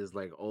to be this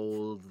like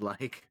old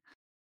like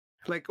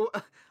Like,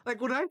 like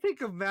when I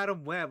think of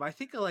Madam Web, I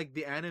think of like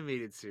the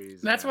animated series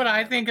of That's what Madam I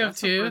Web. Like think of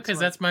that's the too, first because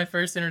one. that's my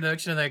first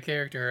introduction to that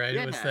character. Right,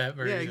 was Yeah, that yeah,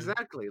 version.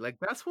 exactly. Like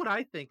that's what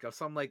I think of.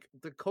 So I'm like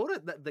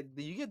Dakota.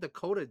 You get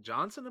Dakota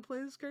Johnson to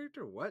play this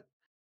character? What?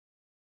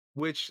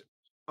 Which,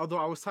 although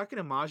I was talking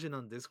to Majin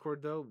on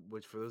Discord though,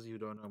 which for those of you who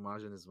don't know,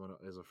 Majin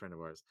is a friend of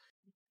ours,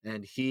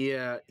 and he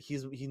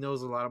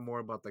knows a lot more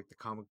about like the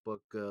comic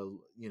book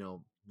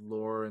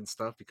lore and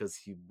stuff because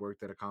he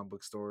worked at a comic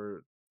book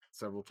store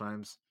several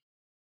times,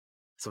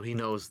 so he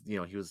knows. It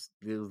was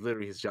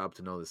literally his job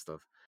to know this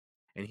stuff.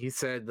 And he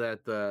said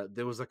that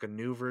there was like a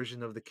new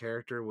version of the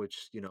character,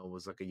 which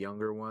was like a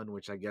younger one,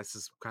 which I guess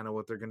is kind of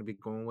what they're going to be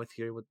going with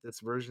here with this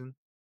version.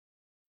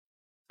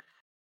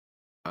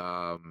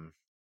 Um,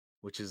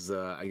 which is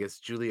I guess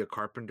Julia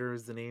Carpenter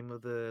is the name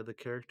of the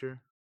character.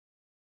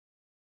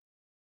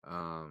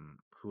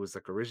 Who was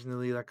like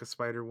originally like a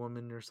Spider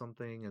Woman or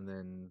something, and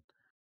then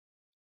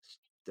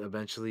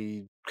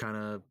eventually kind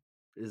of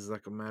is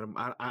like a madam.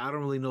 I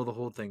don't really know the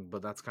whole thing,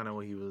 but that's kind of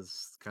what he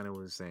was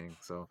saying.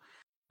 So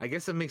I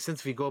guess it makes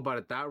sense if you go about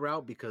it that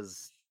route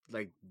because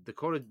like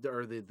Dakota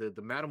or the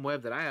Madam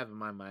Web that I have in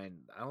my mind,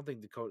 I don't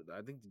think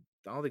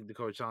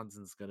Dakota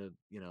Johnson's gonna,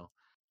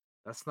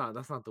 that's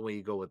not the way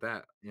you go with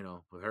that,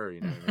 with her,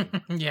 you know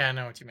what I mean? Yeah, I So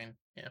know what you mean.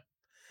 Yeah.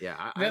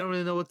 yeah, I The, don't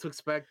really know what to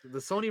expect. The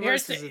here's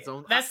Sonyverse the, is its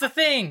own. that's the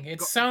thing.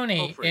 It's Go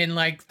Sony, for it. and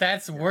like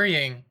that's Yeah,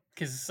 worrying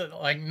because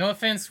like no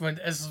offense,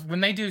 when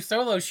they do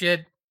solo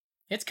shit,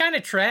 it's kind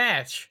of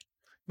trash.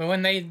 But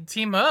when they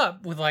team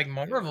up with like yeah,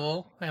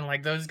 Marvel and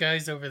like those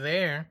guys over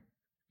there,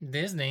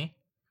 Disney,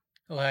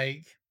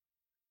 like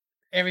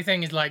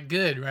everything is like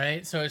good,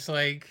 right? So it's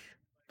like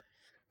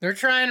they're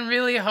trying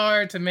really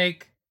hard to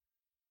make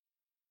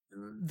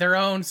their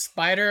own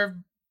Spider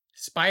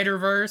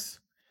Verse.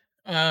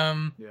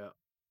 Um, yeah.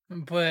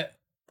 but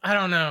I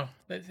don't know.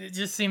 It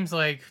just seems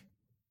like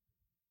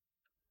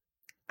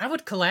I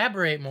would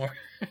collaborate more,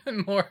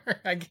 more,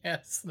 I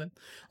guess.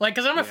 Like,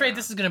 because I'm afraid Yeah,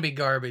 this is gonna be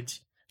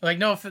garbage. Like,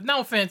 no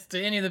offense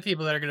to any of the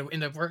people that are gonna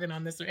end up working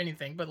on this or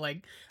anything, but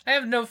like, I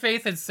have no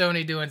faith in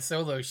Sony doing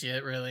solo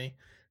shit really,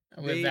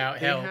 without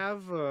help.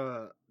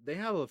 they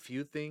have a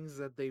few things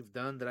that they've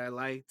done that I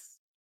liked,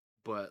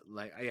 but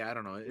like yeah, I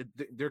don't know.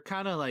 They're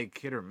kind of like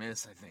hit or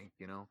miss. I think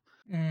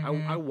I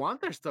Hmm.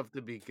 want their stuff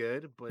to be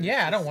good, but it's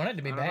Yeah, I don't just want it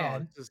to be I don't know.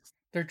 bad.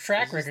 Their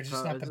track record's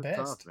just Tough. not It's the just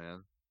tough, best.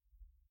 man.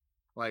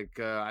 Like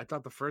I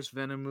thought the first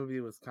Venom movie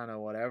was kind of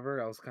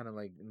whatever. I was kind of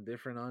like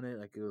indifferent on it.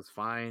 Like it was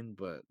fine,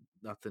 but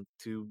nothing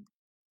too.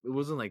 It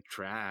wasn't like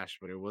trash,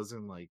 but it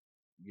wasn't like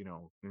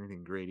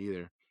anything great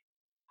either.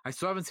 I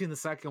still haven't seen the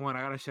second one.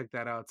 I gotta check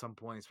that out at some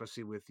point,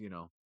 especially with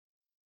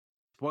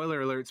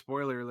spoiler alert,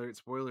 spoiler alert,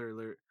 spoiler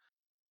alert.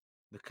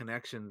 The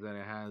connections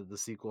that the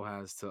sequel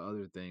has to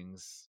other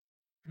things.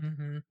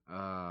 Hmm.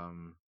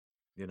 Um,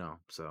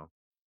 so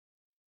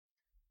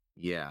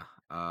yeah.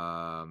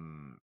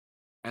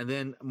 And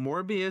then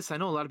Morbius, I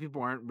know a lot of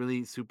people aren't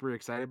really super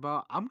excited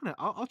about.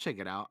 I'll check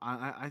it out.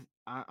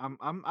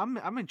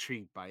 I'm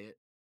intrigued by it.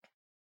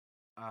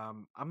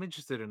 I'm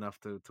interested enough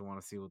to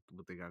want to see what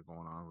they got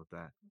going on with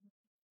that.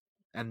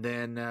 And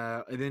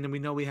then we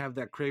know we have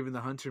that Craven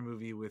the Hunter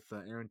movie with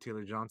Aaron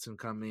Taylor Johnson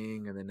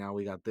coming, and then now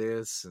we got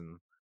this, and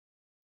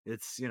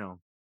it's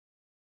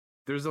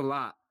there's a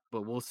lot,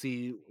 but we'll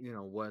see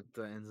what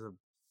ends up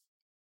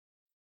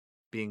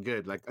being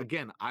good. Like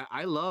again,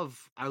 I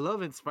love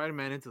in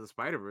Spider-Man Into the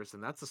Spider-Verse,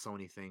 and that's a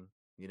Sony thing,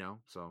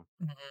 so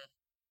Hmm.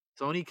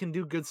 Sony can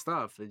do good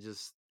stuff. It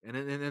just and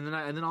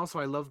then also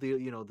I love the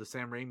the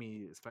Sam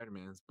Raimi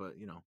Spider-Mans, but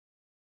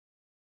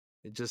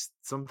it just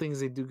some things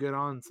they do good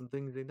on, some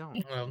things they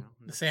don't. Well,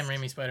 And the Sam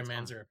Raimi that's Spider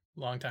Mans fine. are a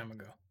long time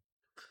ago.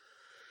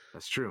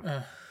 That's true.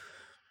 Uh,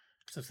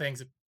 so things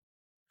have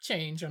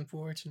changed,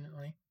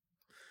 unfortunately.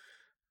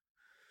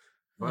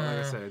 But like I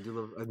Uh, said, I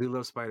do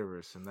love Spider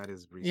Verse, and that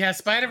is yeah, recent. So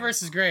Spider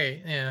Verse is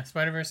great. Yeah,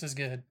 Spider Verse is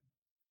good.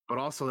 but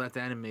also that's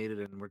animated,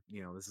 and we're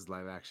this is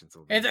live action,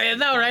 so there's No,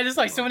 that right? It's as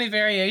like so well. many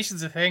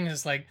variations of things.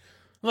 It's like,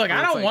 look, So I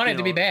it's don't like want it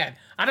to be bad.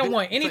 I don't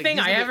want it's like anything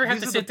I ever have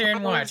to these are the sit there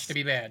and watch to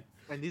pros be bad.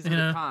 and these You are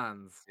the know?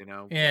 cons,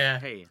 But Yeah.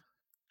 hey,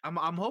 I'm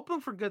hoping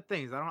for good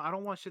things. I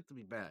don't want shit to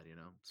be bad,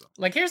 So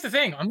Like, here's the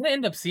thing. I'm gonna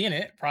end up seeing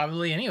it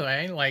probably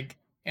anyway. Like,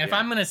 and if yeah,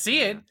 I'm gonna see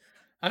yeah, it,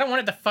 I don't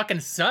want it to fucking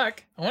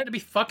suck. I want it to be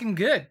fucking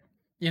good.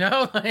 You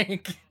know,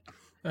 like.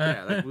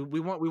 yeah. Like we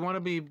want to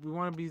be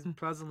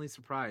pleasantly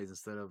surprised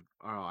instead of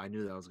I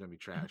knew that was gonna be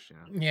trash.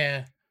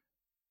 Yeah.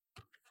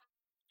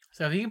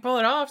 So if you can pull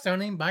it off,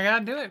 Sony, by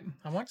God, do it.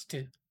 I want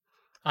you to.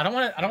 I don't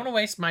want to. I don't Yeah, want to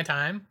waste my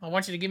time. I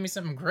want you to give me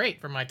something great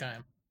for my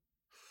time.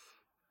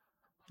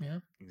 Yeah.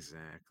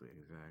 exactly,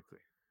 exactly.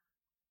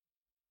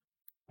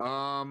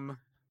 Um,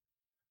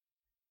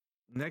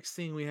 next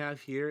thing we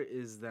have here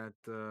is that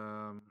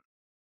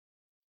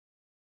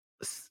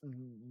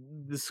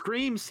the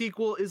Scream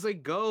sequel is a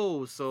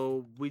go.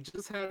 So we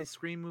just had a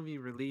Scream movie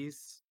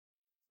release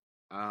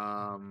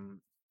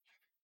um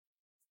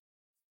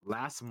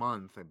last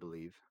month, I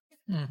believe.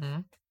 Mm-hmm.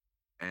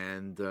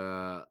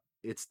 And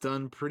it's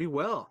done pretty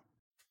well.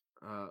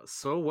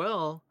 So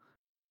well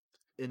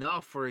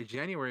enough for a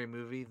January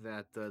movie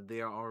that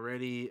they are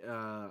already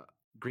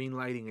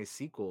greenlighting a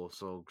sequel.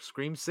 So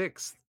Scream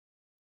 6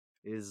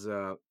 is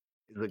the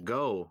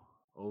go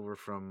over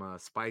from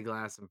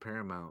Spyglass and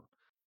Paramount,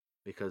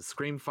 because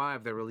Scream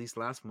 5 that released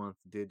last month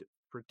did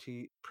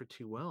pretty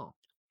well.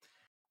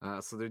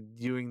 So they're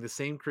doing the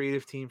same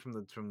creative team from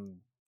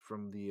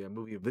the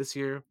movie of this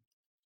year,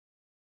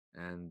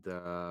 and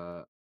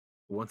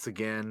once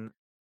again,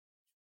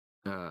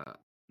 uh,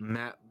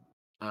 Matt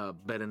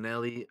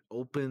Bettinelli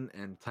open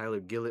and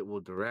Tyler Gillett will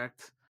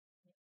direct.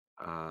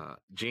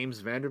 James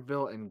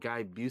Vanderbilt and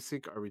Guy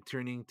Busick are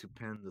returning to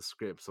pen the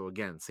script. So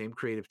again, same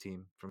creative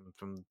team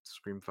from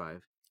Scream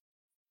 5,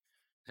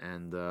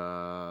 and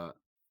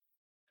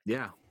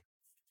yeah,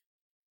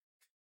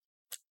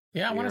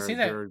 Yeah, I want to see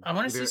that. I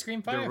want to see they're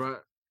Scream they're 5. run,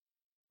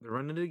 they're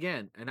running it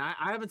again, and I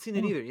haven't seen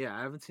it Hmm. either. Yeah,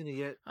 I haven't seen it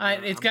yet.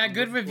 It's got I'm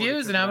good looking forward to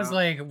reviews, and check I it was out.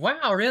 like,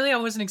 wow, really? I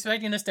wasn't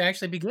expecting this to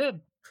actually be good,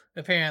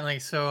 apparently.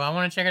 So I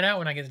want to check it out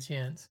when I get a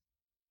chance.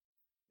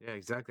 Yeah,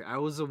 exactly. I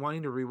was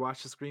wanting to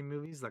rewatch the Scream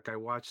movies. Like I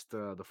watched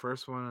the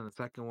first one and the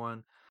second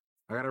one.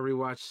 I gotta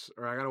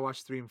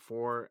watch 3 and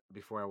 4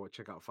 before I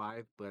check out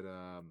 5. But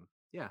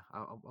yeah,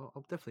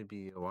 I'll definitely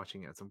be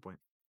watching it at some point.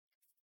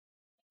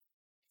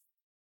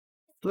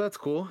 So that's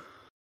cool.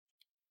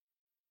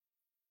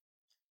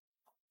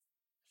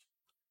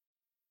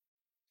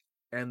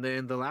 And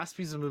then the last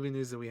piece of movie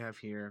news that we have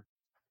here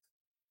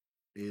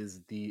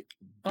is the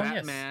Oh, yes.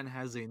 Batman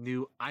has a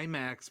new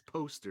IMAX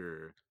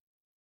poster,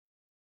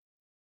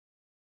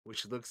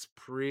 which looks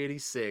pretty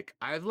sick.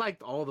 I've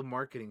liked all the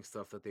marketing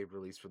stuff that they've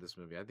released for this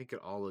movie. I think it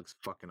all looks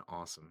fucking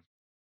awesome.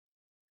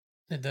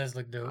 It does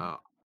look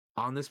dope.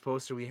 On this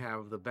poster, we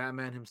have the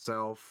Batman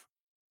himself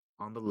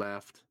on the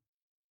left,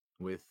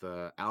 with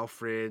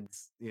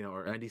Alfred's,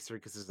 or Andy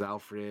Serkis's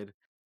Alfred,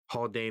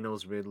 Paul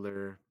Dano's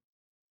Riddler.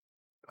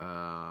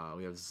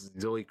 We have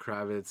Zoe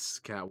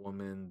Kravitz,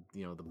 Catwoman,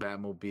 the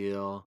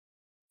Batmobile,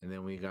 and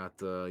then we got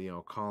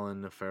the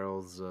Colin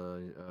Farrell's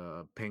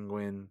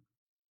Penguin,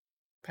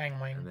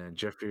 Penguin. and then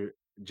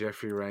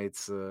Jeffrey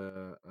Wright's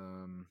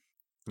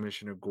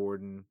Commissioner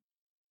Gordon.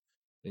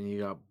 Then you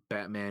got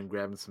Batman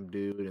grabbing some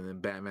dude, and then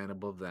Batman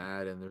above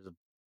that, and there's a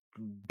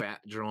bat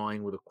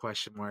drawing with a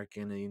question mark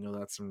in it.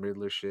 That's some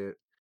Riddler shit.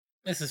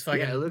 This is Yeah, it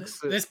fucking. looks.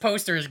 This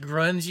poster is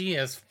grungy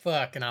as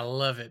fuck, and I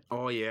love it.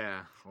 Oh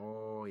yeah,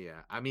 oh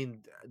yeah. I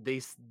mean,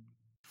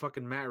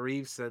 fucking Matt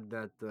Reeves said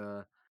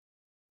that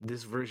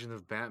this version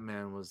of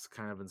Batman was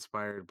kind of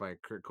inspired by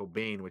Kurt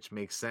Cobain, which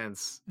makes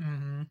sense.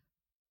 Mm-hmm.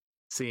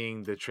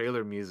 Seeing the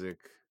trailer music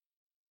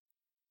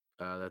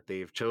that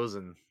they've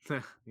chosen,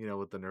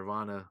 with the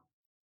Nirvana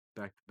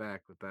back to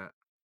back with that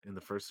in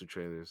the first 2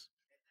 trailers.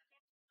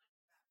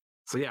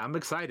 So yeah, I'm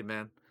excited,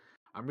 man.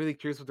 I'm really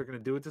curious what they're gonna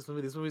do with this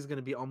movie. This movie is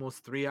gonna be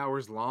almost 3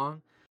 hours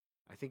long.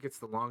 I think it's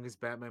the longest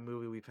Batman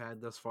movie we've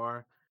had thus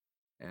far.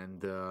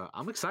 And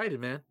I'm excited,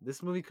 man.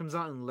 This movie comes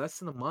out in less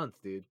than a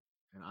month, dude.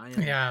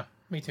 And Yeah,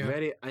 me too.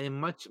 I am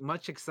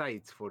much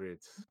excited for it.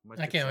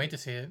 I can't wait to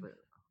see it. But,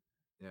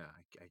 yeah,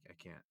 I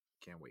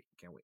can't wait.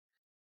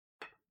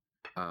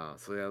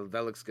 So yeah,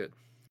 that looks good.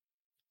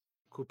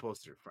 Cool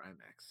poster for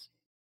IMAX.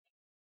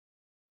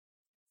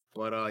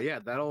 But yeah,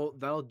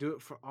 that'll do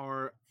it for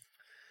our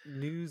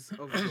news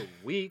of the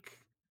week.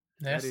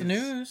 That's the is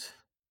news.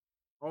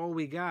 all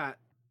we got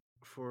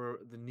for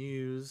the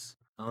news,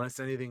 unless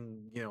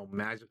anything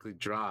magically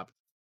dropped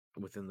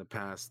within the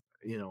past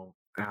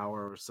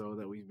hour or so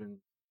that we've been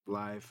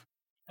live.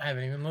 I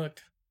haven't even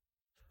looked.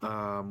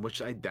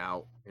 Which I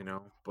doubt,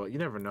 but you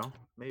never know.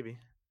 Maybe.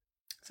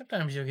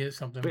 Sometimes you'll get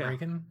something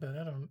breaking, but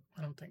I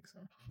don't think so.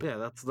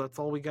 Yeah, that's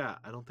all we got.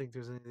 I don't think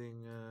there's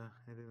anything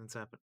that's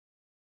happened.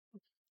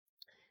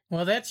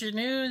 Well, that's your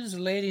news,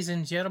 ladies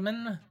and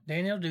gentlemen.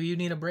 Daniel, do you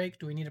need a break?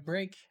 Do we need a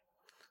break?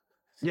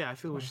 Yeah, I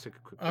feel we should take a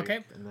quick break.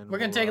 Okay, and then we're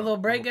gonna take a little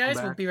break,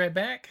 guys. We'll be right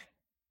back.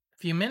 A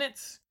few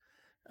minutes.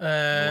 We'll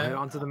head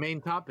on to the main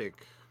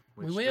topic.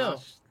 We will.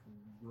 Josh,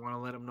 you want to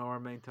let them know our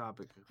main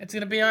topic? It's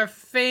gonna be our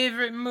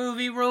favorite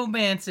movie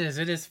romances.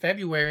 It is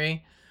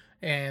February,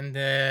 and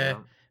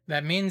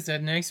that means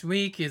that next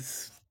week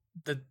is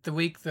the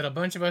week that a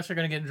bunch of us are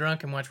gonna get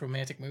drunk and watch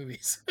romantic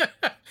movies.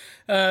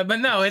 But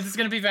no, it's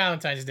gonna be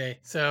Valentine's Day.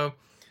 So,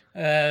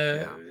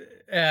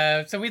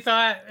 so we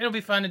thought it'll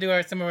be fun to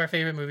do some of our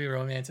favorite movie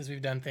romances.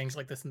 We've done things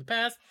like this in the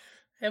past,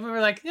 and we were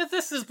like, yeah,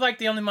 this is like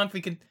the only month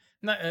we could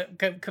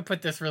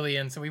put this really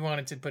in. So we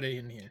wanted to put it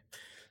in here.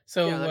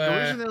 So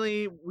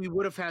originally we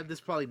would have had this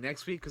probably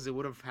next week because it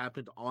would have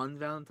happened on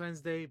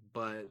Valentine's Day,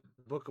 but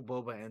Book of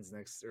Boba ends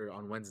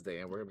on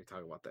Wednesday, and we're gonna be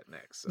talking about that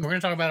next. So. We're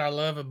gonna talk about our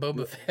love of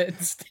Boba Fett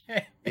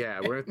instead. Yeah,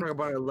 we're gonna talk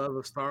about our love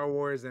of Star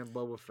Wars and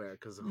Boba Fett,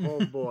 because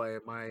oh boy,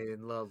 am I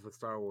in love with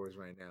Star Wars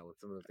right now with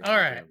some of the things. All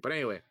right, but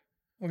anyway,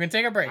 we're gonna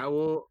take a break.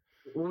 We'll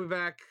be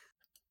back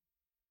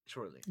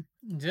shortly.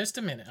 Just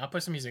a minute. I'll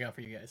put some music out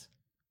for you guys.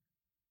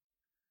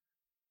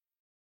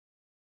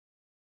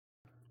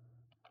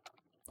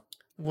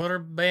 We're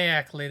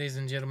back, ladies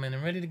and gentlemen,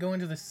 and ready to go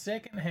into the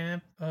second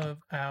half of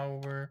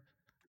our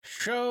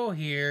show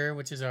here,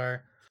 which is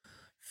our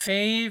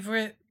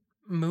favorite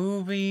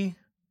movie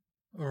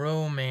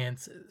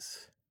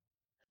romances.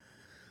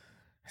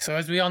 So,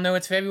 as we all know,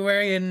 it's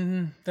February,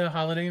 and the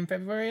holiday in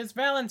February is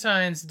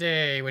Valentine's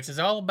Day, which is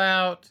all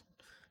about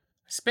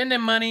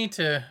spending money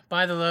to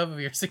buy the love of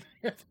your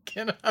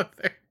significant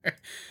other.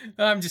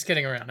 I'm just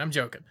kidding around. I'm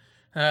joking.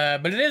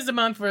 But it is the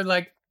month where,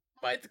 like,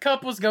 the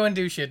couples go and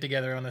do shit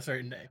together on a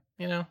certain day,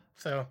 you know?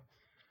 So,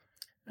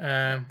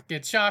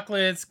 get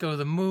chocolates, go to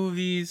the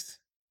movies,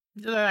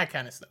 that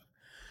kind of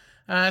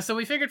stuff. So,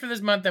 we figured for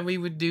this month that we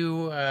would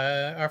do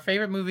our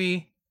favorite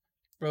movie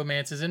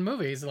romances in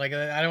movies. Like,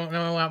 I don't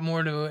know a lot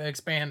more to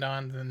expand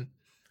on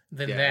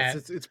than Yeah,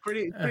 that. it's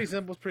pretty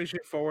simple. It's pretty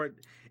straightforward.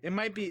 It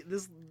might be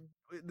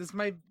this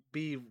might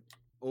be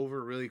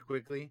over really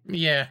quickly.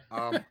 Yeah.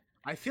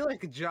 I feel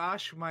like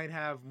Josh might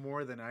have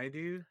more than I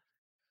do.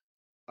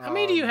 How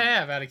many do you Um,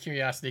 have, out of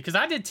curiosity? Because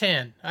I did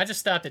 10. I just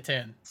stopped at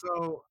 10.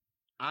 so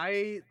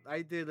I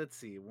did, let's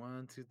see,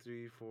 1, 2,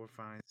 3, 4,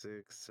 5,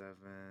 6,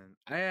 7.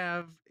 I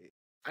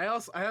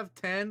have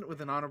 10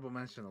 with an honorable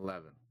mention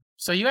 11.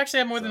 So you actually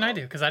have more than I So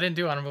do, because I didn't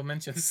do honorable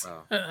mentions.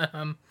 wow.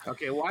 um,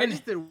 Okay, well I and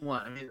just did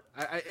one. I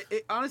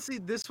mean, honestly,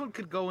 this one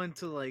could go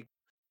into like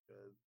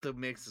the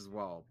mix as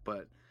well,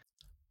 but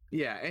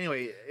yeah.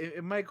 Anyway,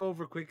 it might go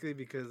over quickly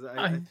because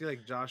I I, feel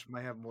like Josh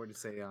might have more to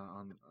say I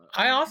more to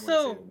say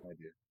also than I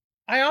do.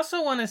 I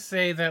also want to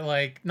say that,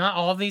 like, not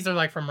all of these are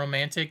like from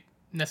romantic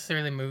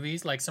necessarily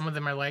movies. Like, some of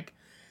them are like,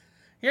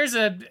 here's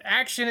a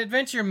action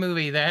adventure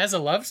movie that has a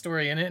love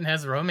story in it and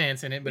has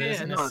romance in it, but it Yeah,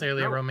 isn't no,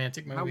 necessarily a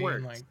romantic that movie.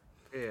 And works. like,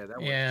 Yeah, that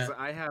works. yeah, Because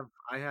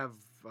I have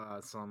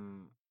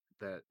some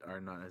that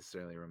are not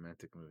necessarily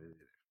romantic movies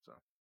either. So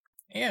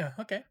yeah,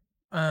 okay.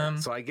 yeah. Um,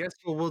 So I guess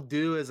what we'll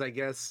do is, I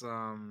guess,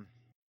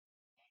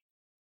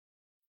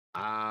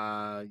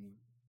 uh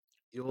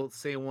you'll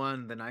say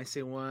one, then I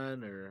say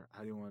one, or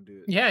how do you want to do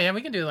it? yeah,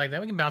 we can do it like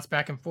that. We can bounce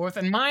back and forth.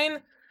 And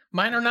mine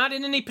are not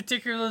in any Mine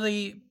particular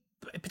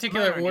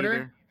aren't order.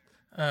 either.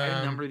 I didn't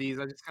Um, number these.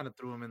 I just kind of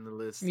threw them in the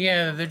list, and I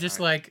Yeah, was they're like, all just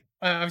right. like,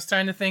 I was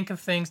trying to think of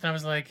things, and I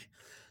was like,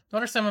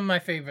 what are some of my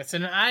favorites?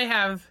 And I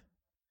have,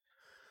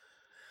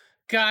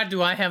 God,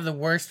 do I have the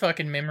worst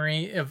fucking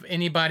memory of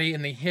anybody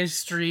in the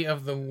history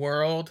of the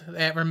world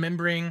at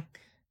remembering,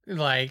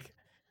 like,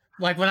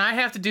 like when I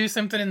have to do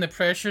something and the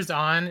pressure's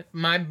on,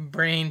 my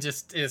brain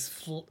just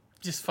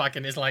just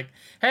fucking is like,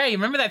 hey,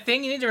 remember that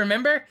thing you need to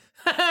remember?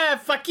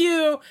 Fuck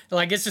you!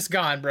 Like, it's just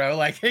gone, bro.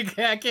 Like,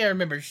 I can't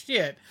remember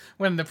shit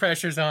when the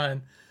pressure's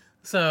on.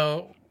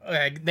 So,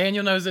 like,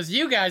 Daniel knows this.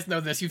 You guys know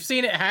this. You've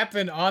seen it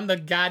happen on the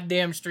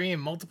goddamn stream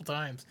multiple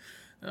times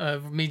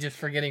of me just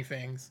forgetting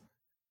things.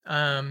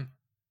 Um,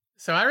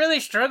 so I really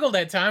struggled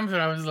at times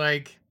where I was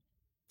like,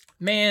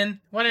 man,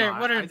 No,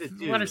 I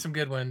did what are too. some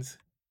good ones?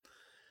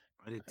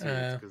 I did too.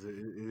 Uh, Because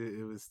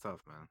it was tough,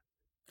 man.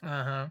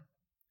 uh-huh.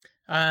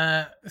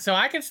 So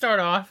I can start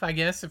off, I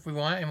guess, if we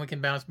want, and we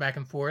can bounce back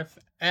and forth.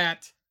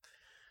 At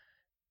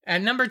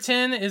number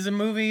 10 is a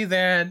movie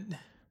that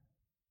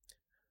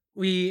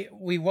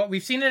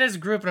we've seen it as a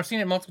group, and I've seen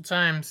it multiple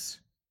times,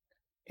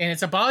 and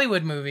it's a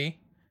Bollywood movie.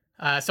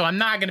 So I'm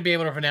not gonna be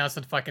able to pronounce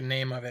the fucking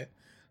name of it.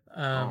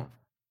 Oh, Um,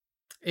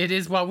 it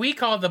is what we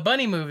call the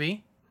Bunny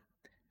movie.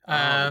 the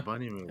Uh,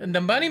 bunny movie. and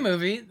the Bunny Yeah.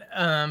 movie.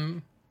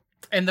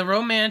 And the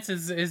romance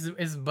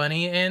is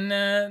Bunny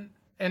and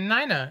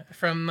Nina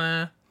from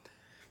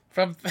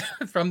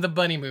from the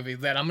Bunny movie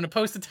that I'm gonna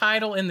post the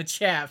title in the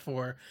chat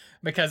for,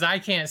 because I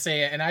can't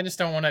say it and I just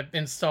don't want to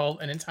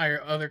insult an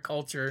entire other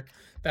culture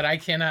that I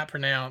cannot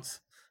pronounce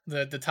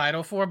the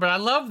title for. But I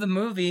love the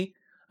movie.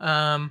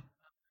 Um,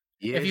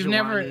 if Ye you've Jawani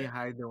never,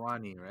 Hai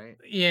Diwani, right?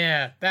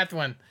 yeah, that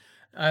one.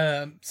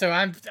 So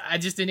I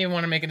just didn't even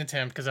want to make an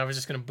attempt because I was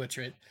just gonna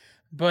butcher it.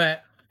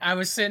 But I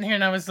was sitting here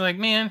and I was like,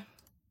 man,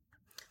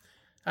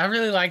 I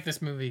really like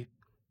this movie.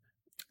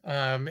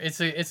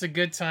 It's a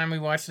good time. We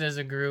watched it as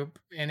a group,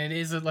 and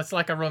it's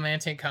like a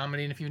romantic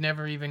comedy. And if you've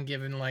never even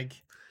given like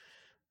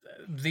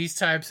these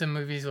types of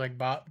movies, like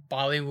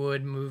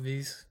Bollywood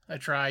movies, a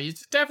try, you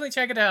should definitely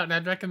check it out. And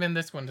I'd recommend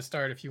this one to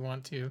start if you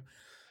want to,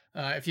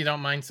 if you don't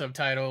mind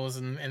subtitles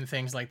and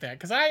things like that.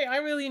 Because I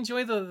really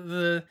enjoy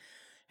the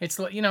it's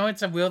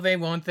it's a will they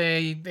won't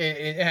they.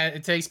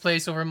 It takes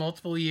place over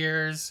multiple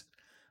years,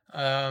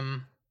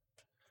 um,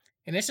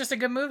 and it's just a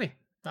good movie.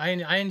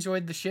 I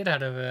enjoyed the shit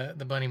out of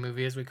the Bunny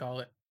movie, as we call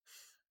it.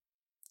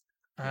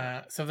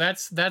 Yeah. So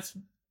that's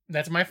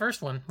my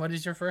first one. What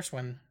is your first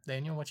one,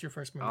 Daniel? What's your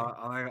first movie? All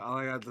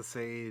I got to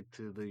say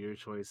to your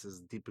choice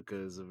is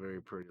Deepika is a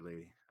very pretty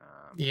lady.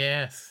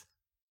 Yes.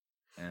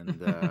 And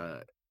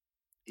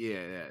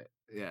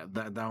yeah.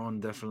 That one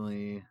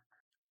definitely.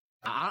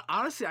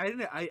 Honestly,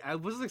 I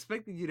wasn't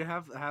expecting you to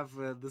have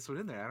this one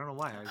in there. I don't know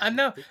why. I I was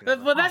know. thinking, I was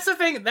like, Well, oh, that's the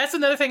thing. That's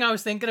another thing I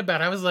was thinking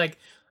about. I was like,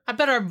 I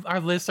bet our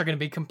lists are going to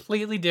be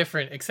completely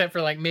different, except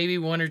for like maybe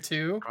one or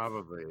two.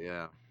 probably,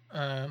 yeah,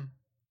 Um.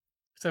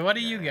 So what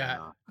do you yeah, got?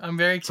 no. I'm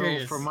very So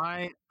curious. for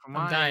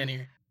I'm dying mine,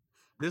 here.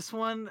 this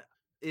one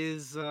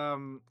is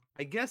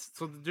I guess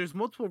so. There's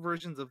multiple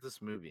versions of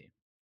this movie,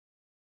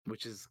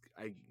 which is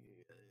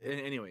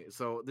anyway.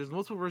 So there's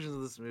multiple versions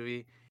of this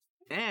movie,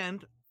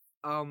 and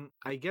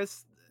I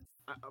guess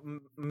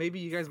maybe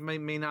you guys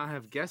may not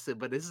have guessed it,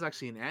 but this is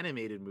actually an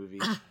animated movie.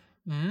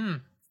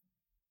 Mm.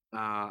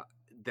 Uh,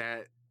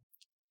 that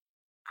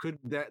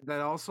that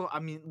also. I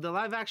mean, the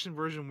live action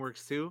version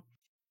works too,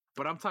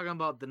 but I'm talking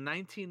about the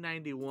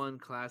 1991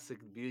 classic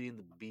Beauty and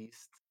the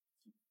Beast.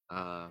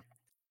 Uh,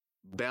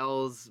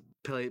 Belle's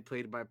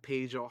played by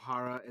Paige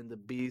O'Hara, and the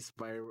Beast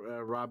by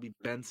Robbie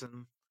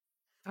Benson.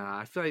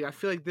 I feel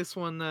like this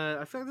one.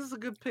 I feel like this is a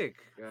good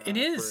pick It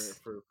is.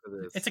 for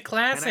It's this. a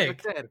And like I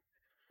classic. said,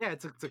 yeah,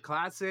 it's a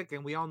classic,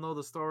 and we all know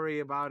the story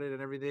about it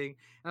and everything.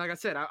 And like I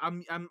said,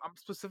 I'm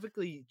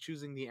specifically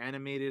choosing the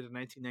animated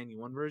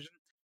 1991 version,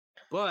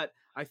 but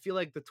I feel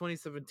like the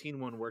 2017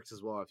 one works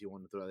as well if you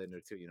want to throw that in there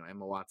too. You know,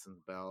 Emma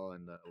Watson's Belle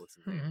and what's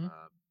his name?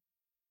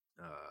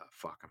 Hmm.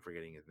 Fuck, I'm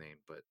forgetting his name,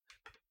 but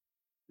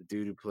the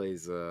dude who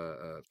plays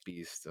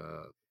Beast.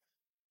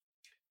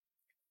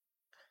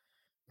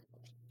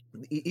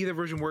 Either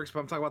version works, but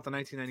I'm talking about the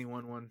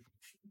 1991 one.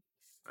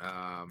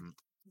 Um,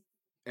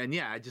 and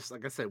yeah, I just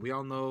like I said, we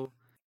all know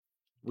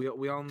we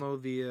all know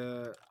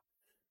the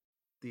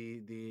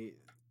the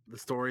the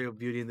story of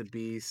Beauty and the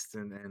Beast,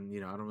 and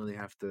you know I don't really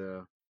have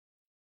to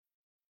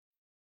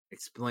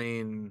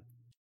explain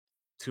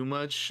too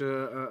much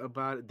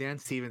about it. Dan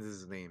Stevens is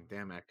his name.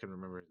 Damn, I couldn't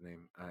remember his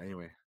name.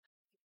 Anyway,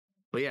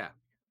 but yeah,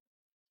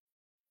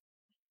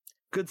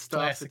 good stuff.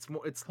 Classic. It's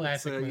more. It's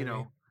Classic you movie.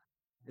 know,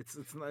 it's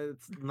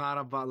not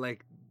about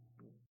like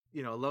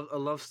you know a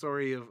love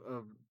story of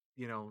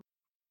you know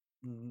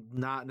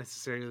not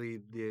necessarily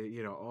the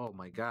you know oh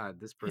my god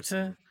this It's person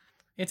a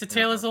it's a you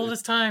tale know as old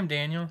it's as time,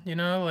 Daniel. You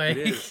know, it like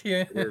is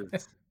yeah. it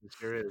is it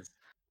sure is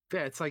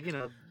yeah it's like you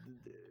know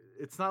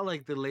it's not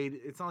like the lady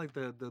it's not like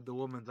the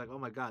woman's like oh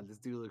my god this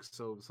dude looks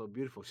so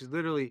beautiful she's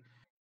literally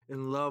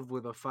in love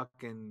with a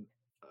fucking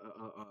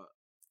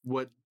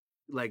what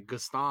like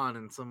Gaston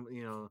and some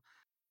you know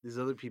these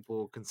other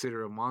people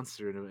consider a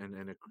monster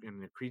and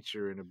a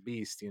creature and a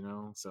beast you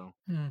know so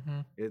Hmm.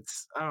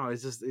 it's I don't know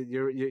it's just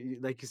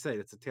like you said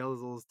it's a tale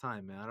as old as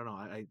time man I don't know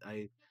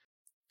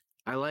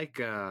I like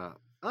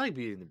I like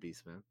Beauty and the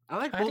Beast, man. I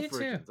like I both do too.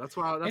 versions. That's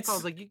why I It's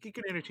was like you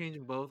can interchange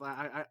them both.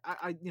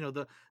 You know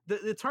the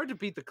it's hard to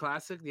beat the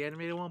classic, the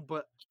animated one,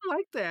 but I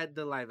like that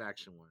the live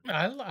action one.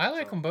 I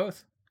like So them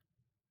both.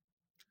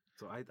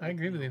 I I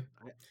agree you with know you.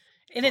 I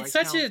And so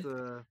I count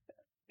the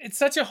it's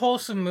such a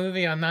wholesome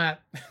movie. I'm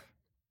not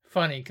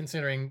funny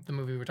considering the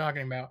movie we're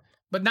talking about,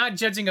 but not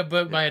judging a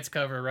book by yeah its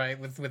cover, right?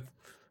 With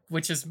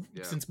which is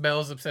yeah since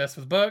Belle's obsessed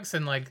with books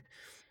and like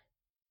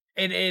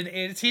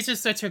it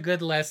teaches such a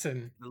good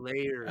lesson. the Uh,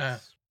 layers. Yeah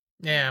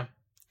yeah,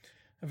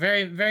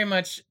 very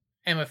much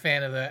am a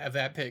fan of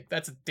that pick.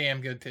 That's a damn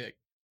good pick.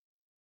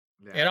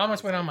 yeah It I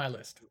almost was went on like my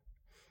list.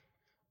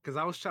 because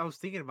I was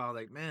thinking about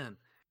like man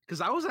because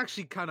I was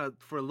actually kind of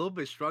for a little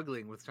bit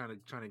struggling with trying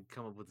to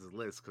come up with this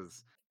list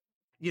because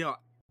you know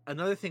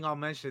another thing I'll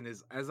mention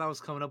is as I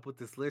was coming up with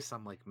this list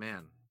I'm like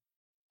man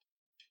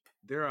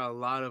there are a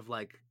lot of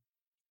like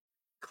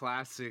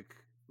classic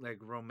like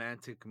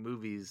romantic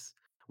movies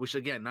which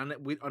again not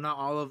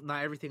all of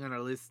not everything on our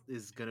list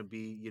is gonna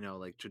be you know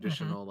like Hmm.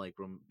 traditional like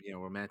you know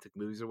romantic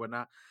movies or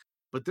whatnot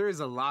but there is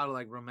a lot of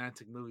like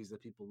romantic movies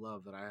that people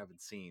love that I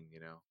haven't seen you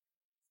know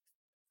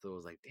so it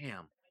was like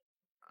damn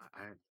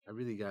i I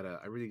really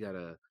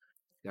gotta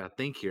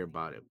think here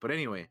about it but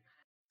anyway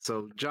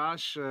so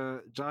Josh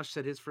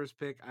said his first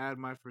pick I had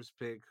my first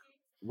pick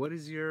what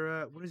is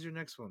your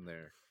next one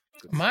there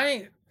good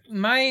sir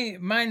My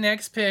my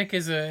next pick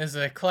is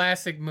a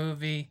classic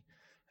movie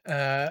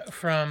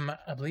from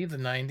I believe the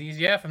 90s.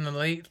 Yeah, from the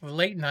late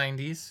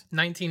 90s, oh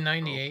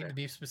 1998 okay to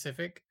be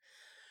specific.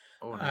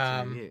 oh Um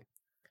 1998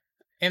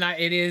 and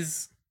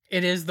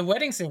it is The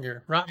Wedding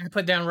Singer. I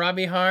put down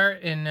Robbie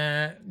Hart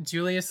and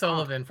Julia oh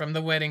Sullivan from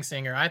The Wedding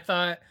Singer. I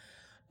thought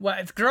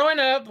well, growing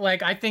up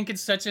like I think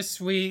it's such a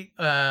sweet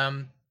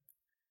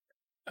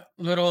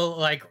little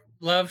like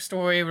love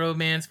story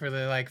romance for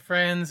the like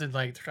friends and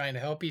like trying to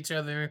help each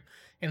other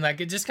and like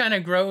it just kind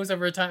of grows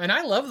over time and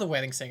I love The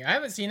Wedding Singer. I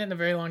haven't seen it in a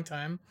very long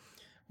time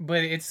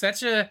but it's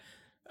such a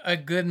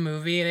good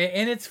movie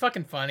and it's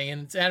fucking funny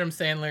and it's Adam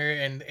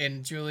Sandler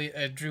and Julie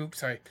Drew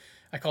sorry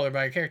I call her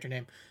by her character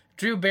name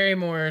Drew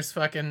Barrymore's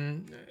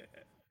fucking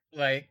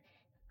like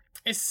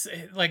it's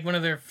like one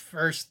of their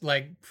first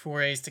like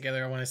forays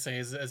together I want to say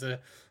as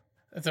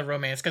a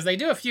romance because they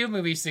do a few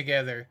movies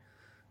together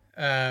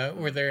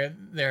where mm,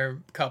 they're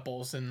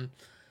couples and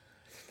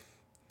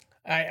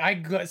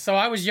so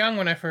I was young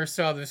when I first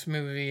saw this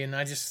movie and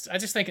I just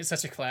think it's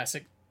such a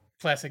classic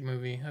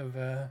movie of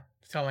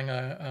telling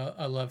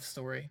a love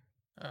story.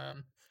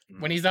 Um,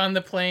 when mm. he's on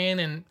the plane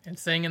and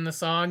singing the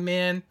song,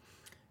 man,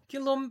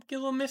 get a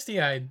little misty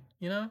eyed.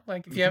 You know,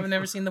 like if you haven't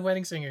ever seen The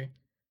Wedding Singer,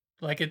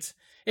 like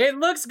it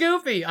looks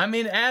goofy. I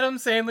mean, Adam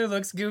Sandler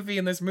looks goofy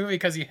in this movie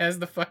because he has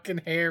the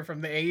fucking hair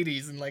from the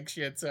 '80s and like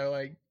shit. So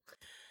like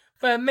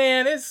but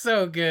man, it's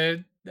so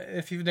good.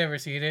 If you've never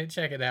seen it,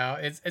 check it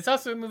out. It's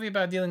also a movie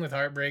about dealing with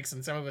heartbreaks,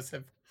 and some of us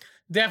have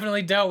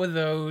definitely dealt with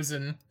those,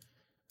 Yeah.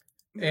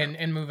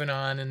 and moving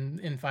on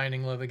and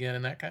finding love again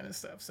and that kind of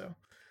stuff. So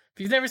If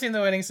you've never seen The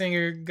Wedding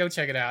Singer, go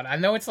check it out. I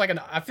know it's like an.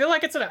 I feel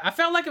like it's an. I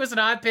felt like it was an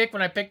odd pick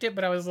when I picked it,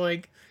 but I was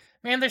like,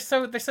 man, they're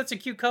such a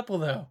cute couple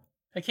though.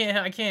 I can't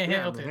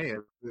Yeah, I help mean, it. hey,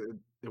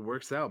 it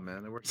works out,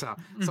 man. It works out.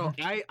 So Mhm.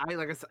 I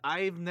like I said,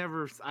 I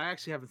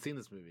actually haven't seen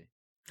this movie.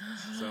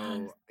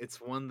 So it's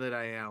one that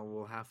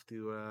I'll Oh, have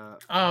to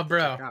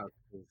check bro, out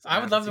 'cause I I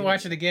would haven't love to seen it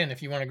watch it yet. again.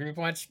 If you want to group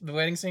watch The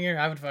Wedding Singer,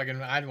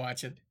 I'd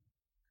watch it.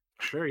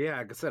 Sure, yeah.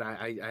 Like I said,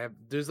 I have.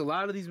 There's a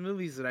lot of these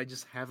movies that I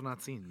just have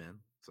not seen, man.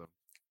 So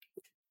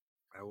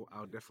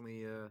I'll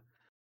definitely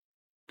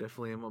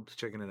am up to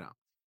checking it out.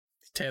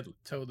 Ted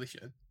totally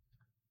should.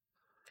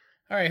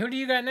 All right, who do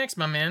you got next,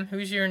 my man?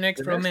 Who's your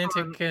The next next one,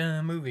 romantic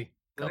movie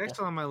the next couple?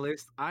 one on my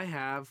list, I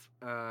have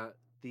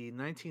the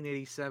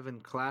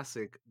 1987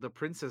 classic, The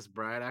Princess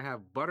Bride. I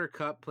have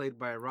Buttercup played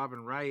by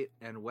Robin Wright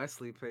and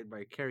Wesley played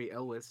by Carrie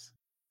Elwes.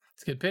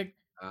 It's a good pick.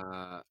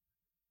 Uh,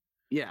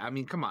 yeah, I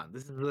mean, come on,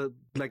 this is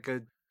like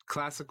a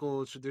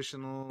classical,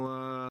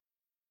 traditional,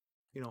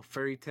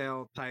 fairy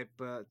tale type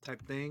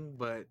thing,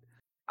 but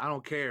I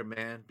don't care,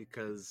 man,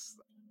 because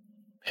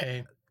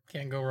Hey,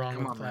 can't go wrong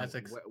come with on, man,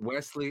 classics.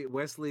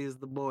 Wesley is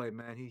the boy,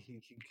 man.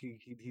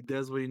 He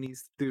does what he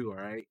needs to do. All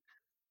right,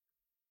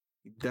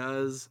 he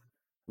does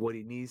what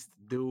he needs to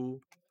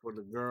do for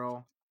the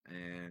girl,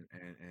 and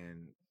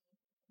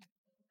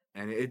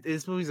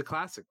this movie's a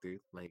classic, dude.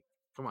 Like,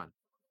 come on,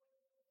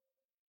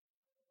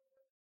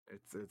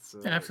 it's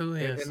It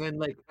absolutely and is.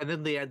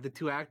 then they had the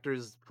two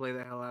actors play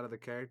the hell out of the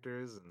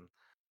characters, and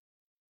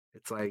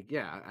it's like,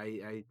 yeah,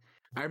 I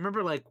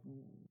remember like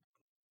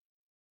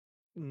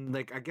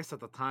I guess at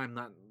the time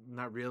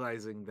not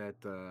realizing that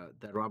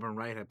Robin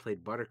Wright had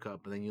played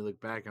Buttercup, and then you look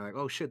back and like,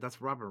 oh shit,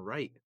 that's Robin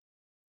Wright.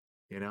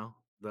 You know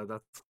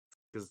that's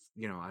because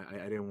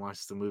I didn't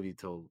watch the movie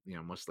till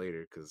much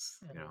later because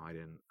Mhm. I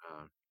didn't.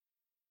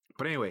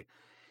 But anyway,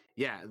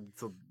 yeah.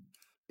 So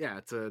yeah,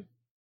 it's a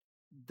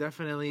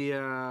definitely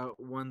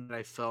one that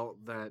I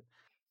felt that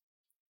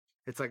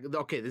it's like,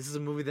 okay, this is a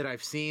movie that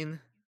I've seen.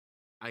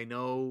 I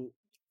know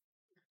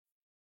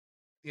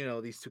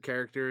these two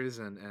characters,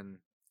 and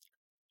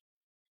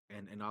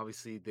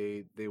obviously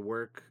they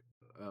work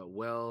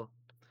well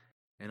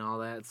and all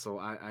that. So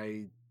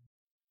I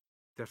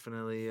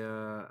definitely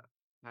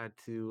had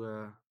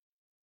to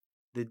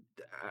did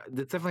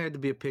that definitely had to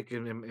be a pick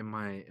in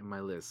my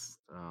list.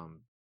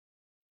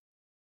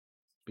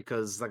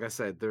 Because like I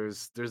said,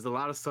 there's a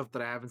lot of stuff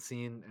that I haven't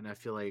seen, and I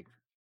feel like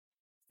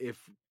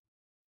if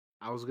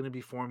I was gonna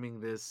be forming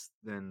this,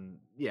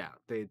 then yeah,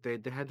 they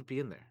had to be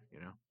in there,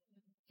 you know.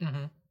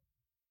 Mhm.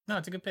 No,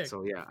 it's a good pick.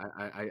 So yeah,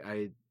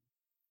 I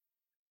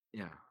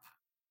yeah,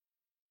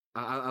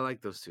 I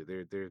like those two.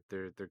 They're good.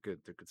 They're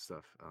good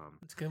stuff.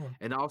 It's a good one.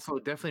 And also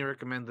definitely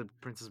recommend the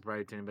Princess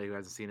Bride to anybody who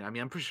hasn't seen it. I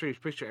mean, I'm pretty sure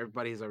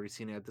everybody has already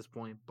seen it at this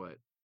point, but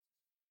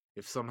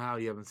if somehow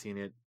you haven't seen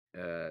it,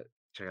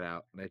 check it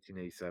out.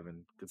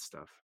 1987, good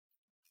stuff.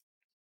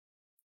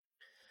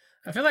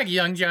 I feel like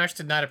young Josh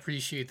did not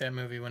appreciate that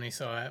movie when he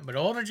saw it, but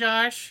older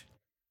Josh,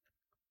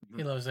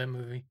 he Mhm. loves that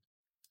movie.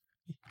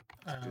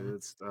 It's Um,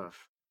 good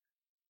stuff.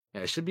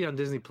 Yeah, it should be on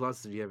Disney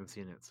Plus if you haven't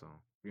seen it. So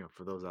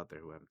for those out there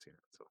who haven't seen it,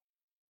 so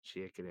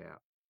check it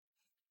out.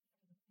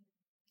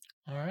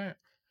 all right.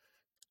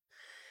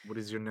 What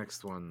is your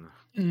next one?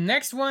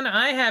 Next one,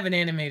 I have an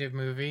animated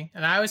movie,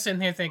 and I was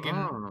sitting here thinking,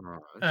 Oh,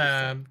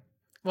 interesting. um,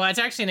 well, it's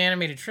actually an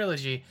animated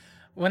trilogy.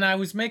 When I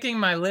was making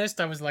my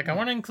list, I was like, I Mm,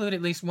 want to include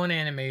at least one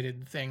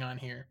animated thing on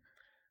here,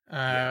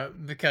 yeah.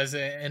 because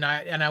and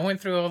I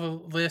went through all the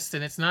list,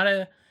 and it's not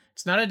a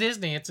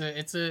Disney, it's a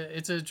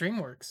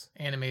DreamWorks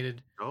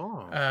animated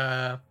Oh.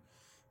 uh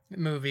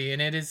movie,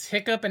 and it is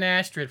Hiccup and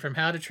Astrid from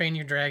How to Train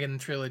Your Dragon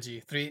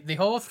trilogy. The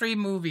whole three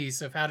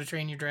movies of How to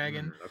Train Your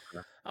Dragon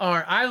Okay.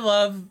 are I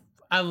love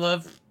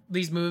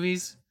these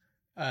movies.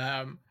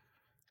 Um,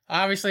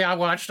 Obviously, I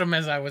watched them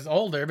as I was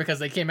older because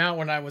they came out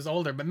when I was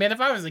older. But man,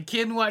 if I was a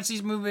kid and watched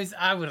these movies,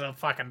 I would have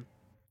fucking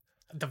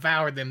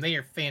devoured them. They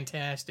are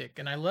fantastic,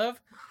 and I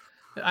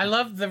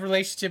love the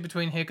relationship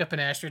between Hiccup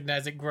and Astrid, and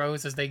as it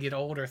grows as they get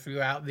older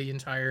throughout the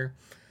entire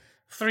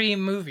three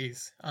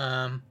movies.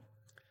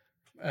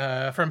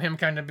 From him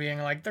kind of being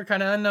like they're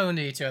kind of unknown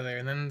to each other,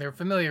 and then they're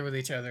familiar with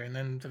each other, and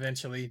then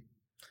eventually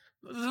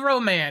the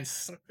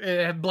romance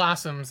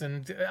blossoms.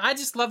 And I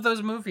just love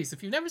those movies.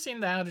 If you've never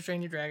seen the How to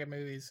Train Your Dragon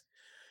movies,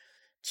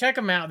 check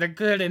them out. They're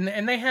good,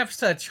 and they have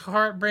such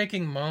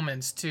heartbreaking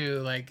moments too,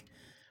 like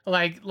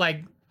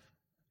like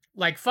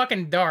like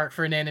fucking dark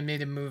for an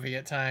animated movie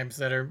at times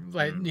that are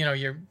like Mm,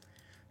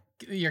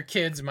 your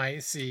kids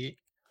might see.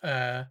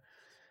 Uh,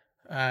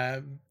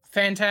 uh,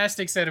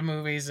 Fantastic set of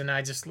movies, and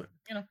I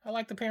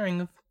like the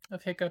pairing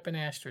of Hiccup and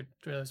Astrid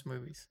for those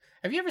movies.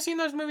 Have you ever seen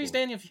those movies, cool.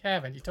 Danny? If you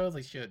haven't, you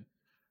totally should.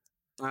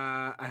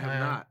 I have Uh,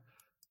 not.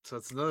 So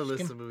it's another you list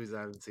can, of movies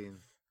I haven't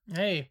seen.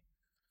 hey,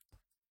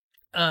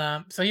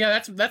 so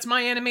yeah, that's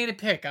my animated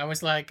pick. I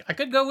was like, I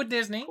could go with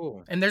Disney,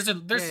 Cool. and there's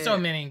Yeah, so yeah,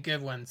 yeah. many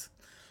good ones.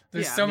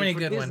 There's Yeah, I so mean many for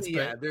good ones, Disney,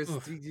 but yeah, there's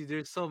oof.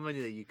 there's so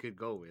many that you could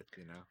go with.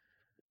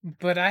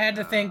 But I had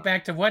to think Uh,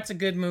 back to what's a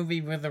good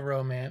movie with a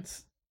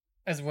romance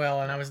as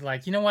well, and I yeah. was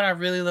like, you know what I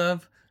really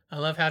love? I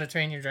love How to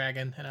Train Your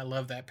Dragon, and I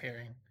love that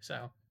pairing.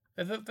 So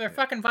they're Yeah.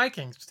 fucking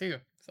Vikings too.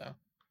 So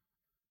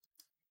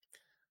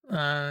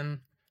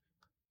um,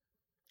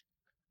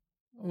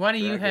 what do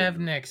you have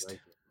Dragon. next,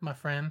 Like my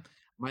friend?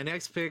 my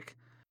next pick,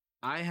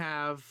 I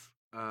have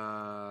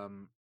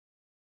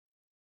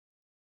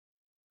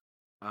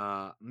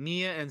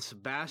Mia and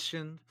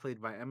Sebastian,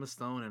 played by Emma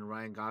Stone and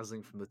Ryan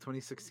Gosling from the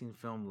 2016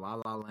 film La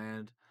La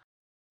Land.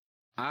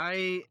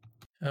 I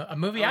A I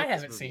movie I like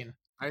this haven't movie. seen.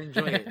 I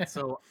enjoy it.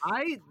 So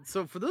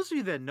for those of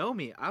you that know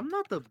me, I'm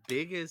not the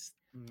biggest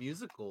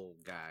musical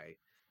guy,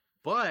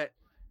 but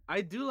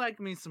I do like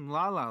me some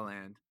La La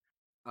Land.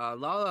 La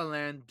La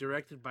Land,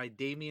 directed by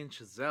Damien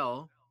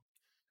Chazelle,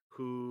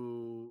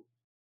 who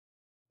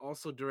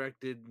also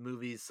directed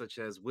movies such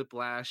as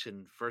Whiplash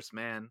and First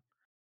Man.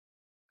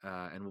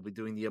 And we'll be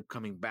doing the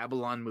upcoming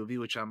Babylon movie,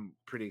 which I'm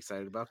pretty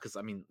excited about because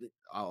I mean,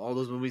 all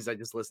those movies I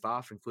just list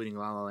off, including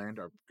La La Land,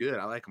 are good.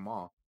 I like them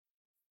all.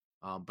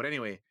 But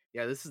anyway,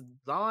 yeah, this is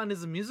La La Land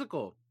is a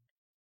musical,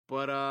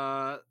 but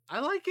I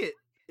like it.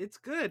 It's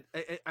good.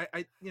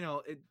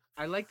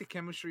 I like the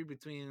chemistry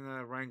between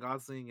Ryan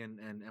Gosling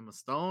and Emma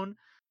Stone,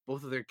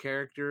 both of their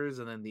characters,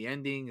 and then the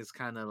ending is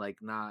kind of like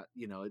not,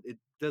 it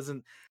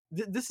doesn't.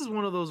 This is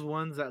one of those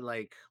ones that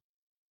like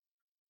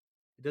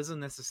it doesn't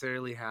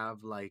necessarily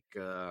have like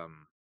the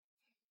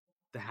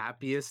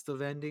happiest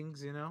of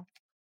endings.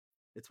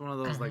 It's one of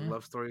those like Hmm.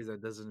 love stories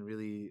that doesn't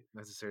really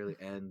necessarily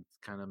end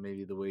kind of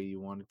maybe the way you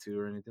want it to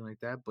or anything like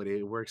that, but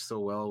it works so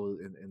well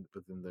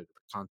within the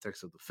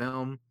context of the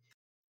film.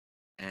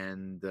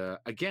 And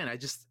again,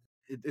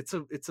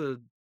 it's a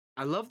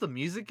I love the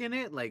music in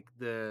it. Like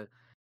the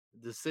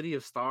City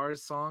of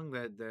Stars song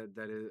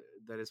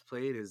that is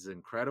played is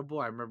incredible.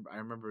 I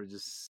remember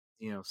just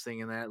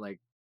singing that like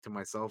to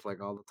myself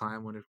like all the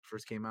time when it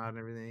first came out and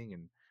everything,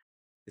 and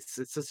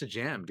it's such a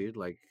jam, dude.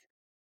 Like,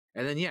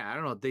 and then yeah, I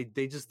don't know,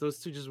 they just those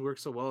two just work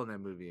so well in that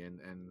movie, and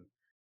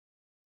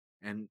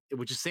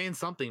which is saying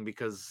something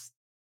because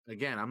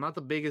again, I'm not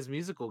the biggest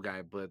musical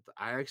guy, but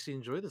I actually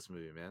enjoy this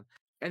movie, man.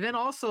 And then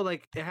also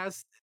like it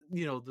has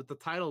the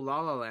title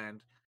La La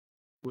Land,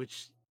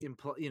 which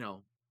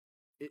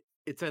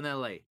it's in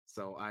LA.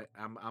 So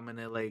I'm an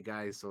LA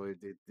guy, so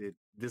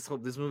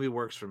this movie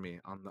works for me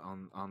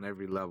on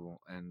every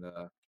level. And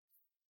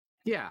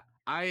yeah,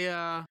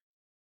 I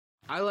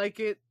like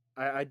it.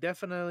 I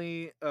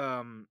definitely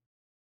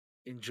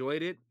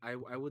enjoyed it. I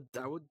would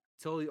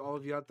tell all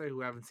of you out there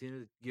who haven't seen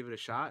it, give it a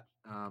shot.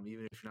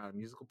 Even if you're not a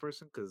musical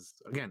person, because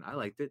again, I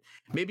liked it.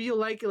 Maybe you'll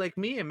like it like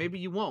me, and maybe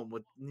you won't.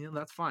 But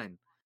that's fine.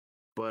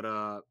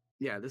 But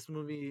yeah, this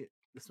movie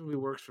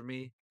works for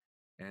me,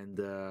 and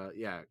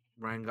yeah,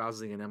 Ryan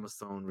Gosling and Emma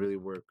Stone really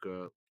work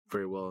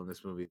very well in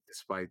this movie,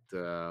 despite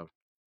the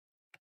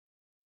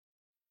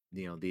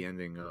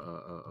ending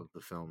of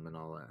the film and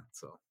all that.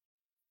 So,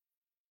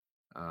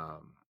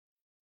 um,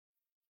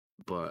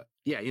 but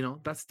yeah,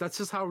 that's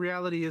just how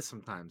reality is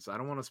sometimes. I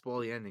don't want to spoil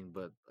the ending,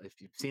 but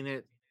if you've seen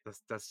it,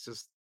 that's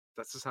just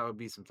how it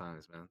be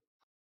sometimes, man.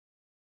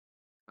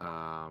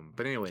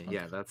 But anyway,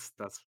 yeah, that's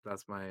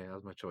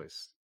my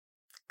choice.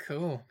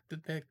 Cool.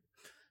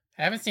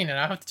 I haven't seen it.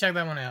 I'll have to check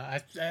that one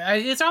out.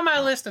 It's on my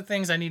Oh, list of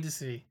things I need to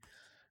see.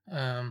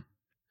 Um,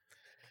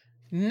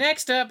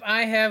 Next up,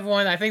 I have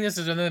one. I think this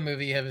is another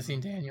movie you haven't seen,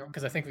 Daniel,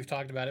 because I think we've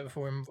talked about it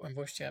before in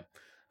voice chat.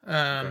 okay.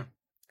 Um,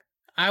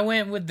 I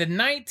went with the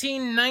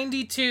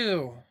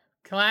 1992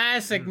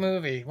 classic Mm.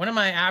 movie, one of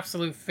my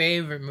absolute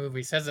favorite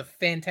movies. Has a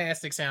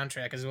fantastic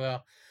soundtrack as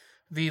well.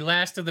 The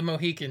Last of the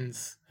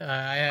Mohicans.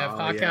 I have Oh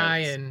Hawkeye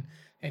yes,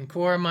 and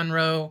Cora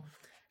Monroe.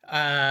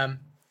 Um,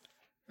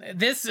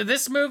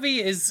 this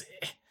movie is,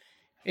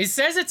 it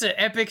says it's an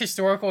epic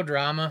historical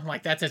drama,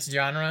 like that's its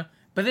genre,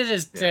 but it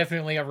is yeah,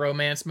 definitely a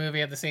romance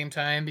movie at the same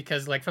time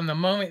because like from the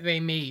moment they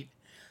meet,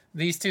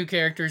 these two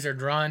characters are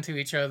drawn to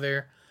each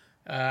other,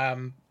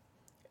 um,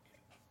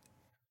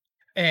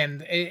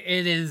 and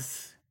it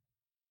is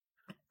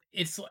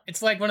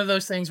it's like one of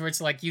those things where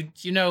it's like you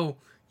know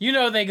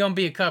they gonna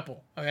be a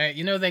couple, all right?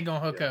 You know they gonna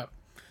hook yeah, up.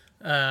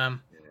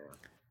 Um, yeah,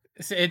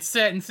 it's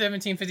set in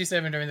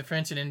 1757 during the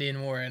French and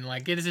Indian War, and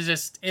like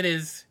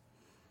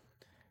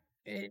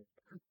it,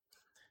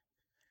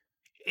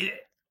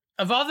 it,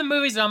 of all the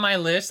movies on my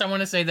list, I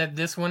want to say that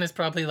this one is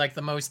probably like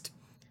the most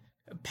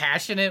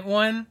passionate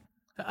one.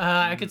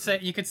 I could mm, say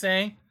you could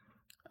say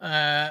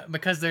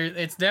because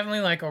it's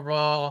definitely like a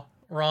raw,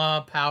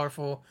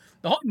 powerful.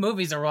 The whole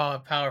movie's a raw,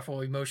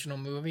 powerful, emotional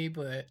movie,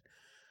 but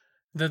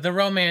the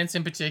romance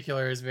in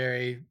particular is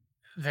very,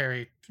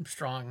 very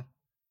strong.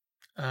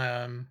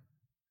 Um,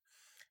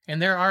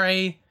 and there are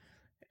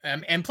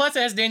and plus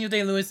it has Daniel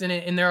Day Lewis in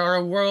it, and there are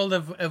a world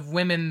of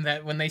women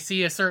that when they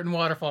see a certain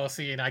waterfall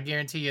scene, I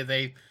guarantee you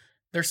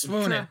they're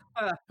swooning.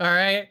 All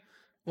right,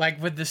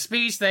 like with the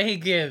speech that he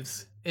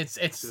gives, Do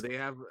it's they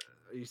have?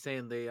 Are you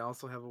saying they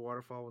also have a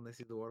waterfall when they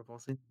see the waterfall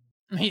scene?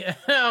 yeah,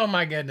 oh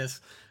my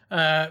goodness,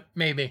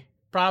 maybe,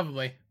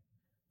 probably,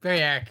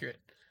 very accurate.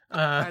 I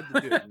Uh, had to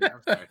do it, man.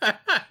 I'm sorry.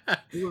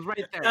 It was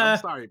right there. I'm uh,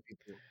 sorry,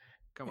 people.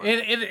 Come on.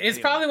 It's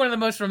Anyway, probably one of the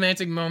most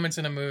romantic moments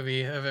in a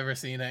movie I've ever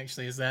seen.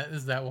 Actually, is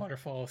that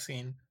waterfall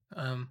scene.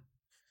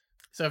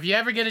 So if you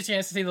ever get a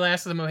chance to see The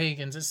Last of the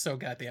Mohicans, it's so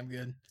goddamn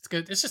good. It's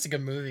good. It's just a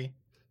good movie,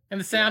 and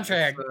the yeah,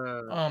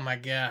 soundtrack. Oh my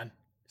god,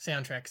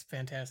 soundtrack's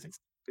fantastic.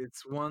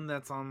 it's one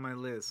that's on my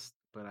list,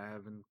 but I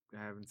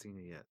haven't seen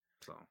it yet.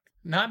 So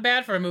Not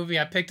bad for a movie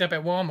I picked up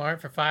at Walmart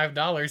for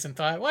 $5 and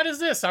thought, "What is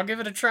this? I'll give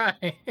it a try."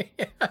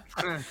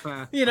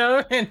 You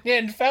know,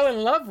 and fell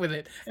in love with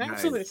it.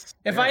 Absolutely. nice.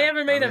 If I Yeah, ever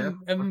I made mean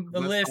a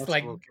that's list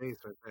like possible case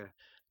right there.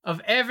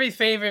 of every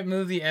favorite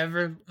movie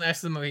ever,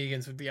 Last of the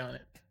Mohicans would be on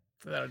it,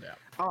 without a doubt.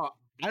 Oh,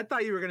 I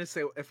thought you were gonna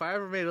say if I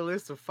ever made a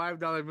list of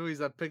 $5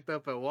 movies I picked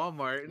up at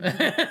Walmart.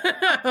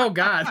 Oh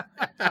God,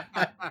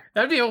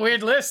 that'd be a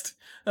weird list.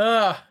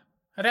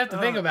 I'd have to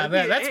think about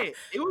that. That's Hey,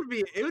 it would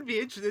be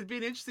interesting. It'd be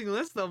an interesting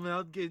list though,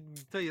 man.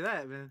 Tell you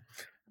that, man.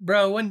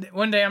 bro.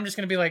 One day I'm just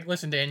gonna be like,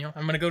 listen, Daniel,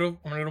 I'm gonna go to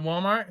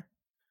Walmart.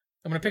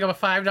 I'm gonna pick up a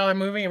 $5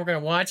 movie and we're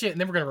gonna watch it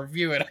and then we're gonna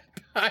review it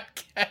on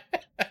podcast.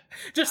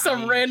 Just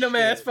some random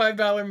ass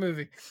 $5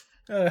 movie.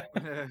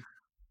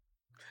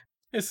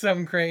 It's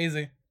something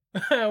crazy.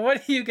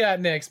 What do you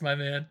got next, my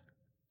man?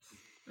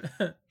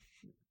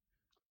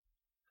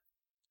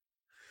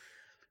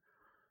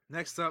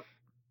 Next up,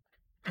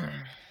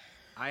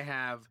 I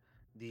have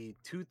the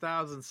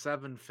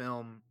 2007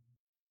 film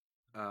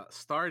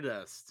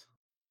Stardust.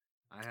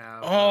 I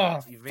have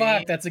Oh fuck,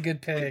 Yvain, that's a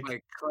good played pick,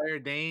 by Claire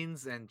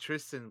Danes, and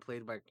Tristan,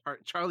 played by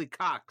Charlie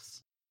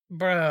Cox.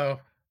 bro.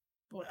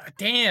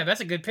 Damn,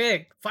 that's a good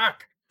pick.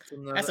 Fuck,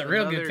 that's a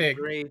real good pick.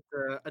 Great,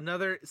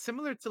 another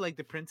similar to like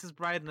The Princess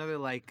Bride, another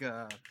like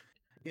kind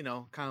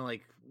of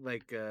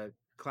like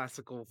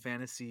classical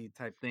fantasy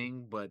type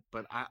thing. But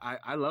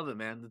I love it,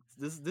 man.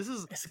 This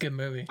is It's a good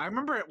movie. I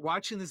remember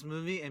watching this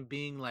movie and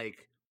being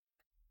like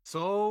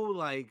so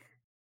like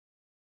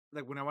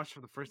when I watched it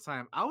for the first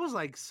time, I was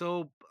like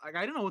so like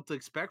I didn't know what to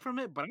expect from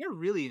it, but I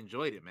really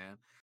enjoyed it, man.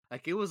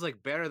 Like it was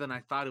like better than I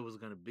thought it was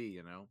gonna be,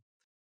 you know.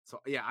 So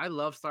yeah, I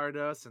love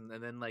Stardust, and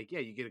then like yeah,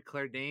 you get a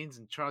Claire Danes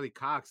and Charlie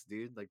Cox,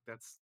 dude. Like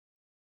it's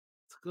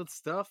good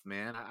stuff,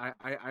 man.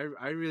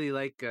 I really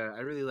like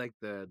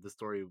the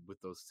story with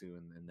those two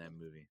in that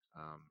movie.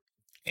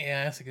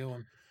 Yeah, that's a good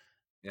one.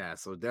 Yeah,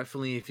 so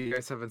definitely if you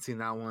guys haven't seen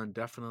that one,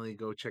 definitely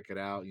go check it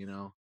out. You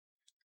know,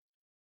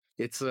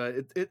 it's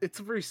a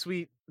very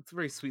sweet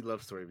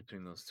love story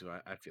between those two.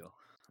 I feel.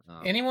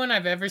 Anyone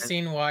I've ever And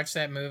seen watch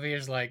that movie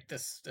is like,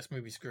 this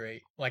movie's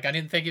great. Like I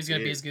didn't think it was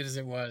gonna be it, as good as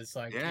it was.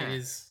 Like it yeah,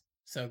 is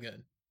so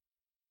good.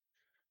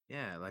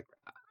 yeah,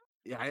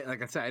 yeah,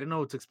 like I said, I didn't know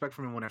what to expect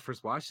from it when I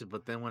first watched it,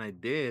 but then when I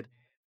did,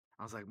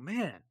 I was like,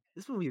 man,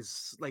 this movie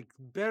is like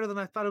better than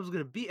I thought it was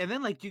gonna be. And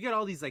then like you get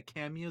all these like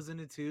cameos in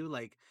it too.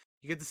 Like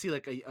you get to see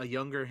like a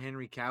younger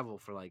Henry Cavill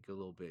for like a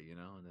little bit, you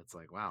know, and it's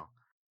like wow.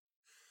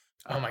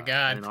 Oh my And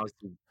god, then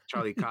obviously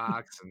Charlie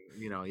Cox,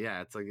 and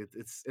yeah, it's like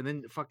it's and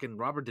then fucking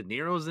Robert De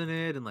Niro's in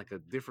it in like a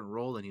different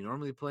role than he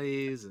normally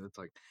plays, and it's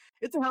like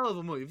it's a hell of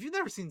a movie. If you've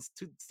never seen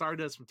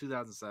Stardust from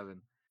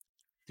 2007,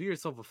 do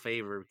yourself a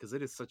favor because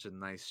it is such a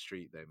nice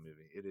treat. That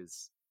movie, it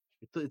is.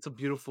 It's a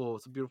beautiful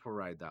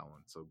ride, that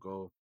one. So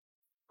go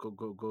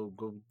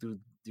do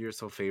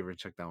yourself a favor and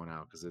check that one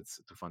out because it's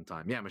a fun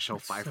time. Yeah, Michelle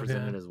it's so Pfeiffer's in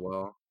it good. as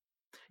well.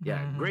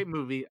 Yeah, Hmm. great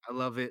movie. I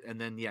love it. And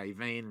then yeah,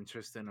 Yvain and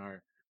Tristan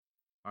are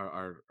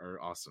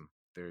awesome.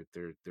 They're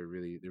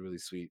really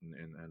sweet God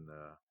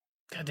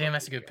and damn, love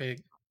that's a good together.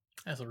 pick.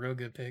 That's a real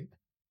good pick.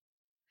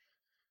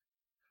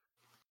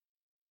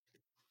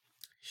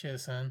 Shit,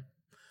 son.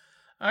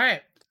 All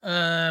right.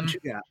 What you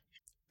got?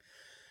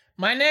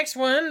 My next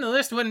one, the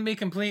list wouldn't be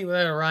complete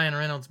without a Ryan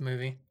Reynolds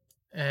movie,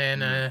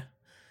 and Mm,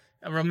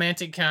 a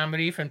romantic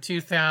comedy from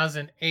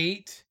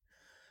 2008.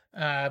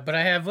 But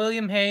I have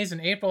William Hayes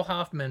and April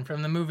Hoffman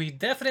from the movie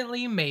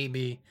Definitely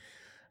Maybe.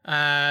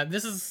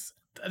 This is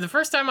the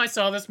first time I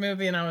saw this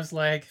movie, and I was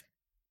like,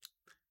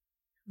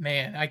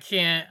 man,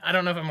 I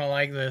don't know if I'm gonna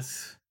like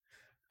this.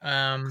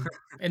 And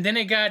then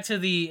it got to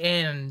the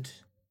end,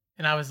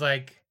 and I was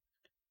like,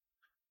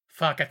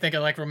 fuck, I think I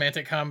like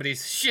romantic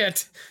comedies.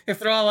 Shit, if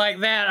they're all like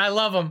that, I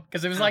love them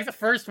because it was like the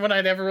first one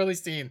I'd ever really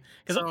seen.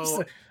 Because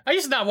so I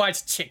used to not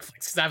watch chick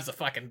flicks because I was a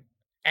fucking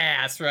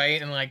ass,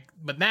 right? And like,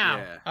 but now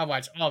yeah. I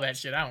watch all that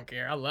shit. I don't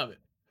care. I love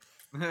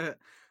it.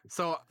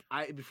 So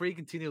I before you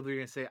continue what you're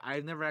gonna say,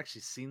 I've never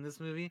actually seen this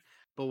movie,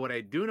 but what I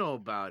do know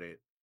about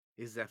it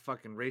is that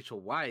fucking Rachel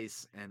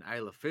Weisz and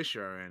Isla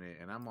Fisher are in it,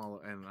 and I'm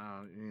all and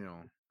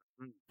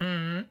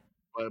Hmm.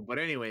 but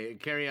anyway,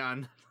 carry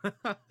on.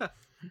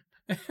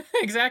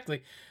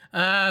 Exactly.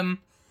 Um,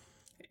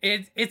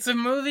 it's a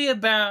movie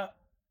about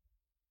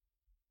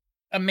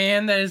a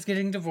man that is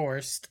getting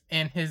divorced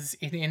and his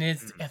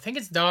Mm, I think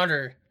his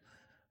daughter.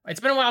 It's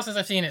been a while since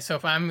I've seen it, so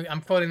if I'm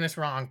quoting this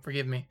wrong,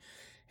 forgive me.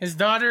 His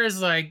daughter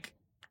is like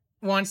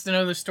wants to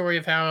know the story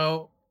of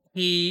how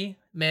he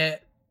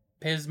met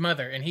his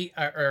mother and he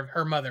or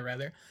her mother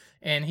rather,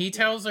 and he yeah,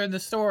 tells her the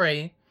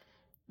story,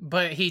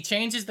 but he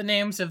changes the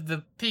names of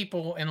the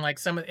people and like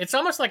it's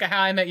almost like a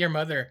How I Met Your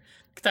Mother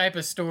type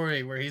of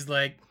story where he's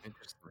like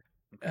interesting.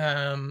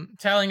 Okay.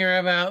 telling her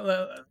about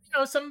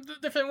some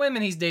different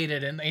women he's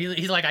dated, and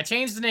he's like, I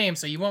changed the name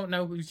so you won't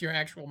know who's your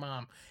actual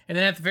mom. And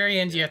then at the very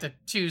end, you Yeah. have to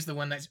choose the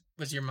one that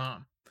was your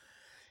mom,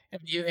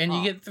 and you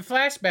Oh. get the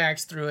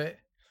flashbacks through it.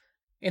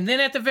 And then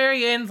at the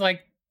very end,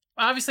 like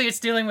obviously it's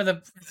dealing with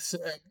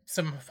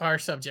some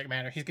harsh subject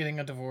matter. He's getting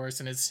a divorce,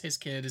 and his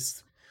kid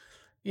is,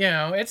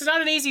 it's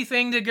not an easy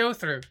thing to go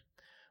through.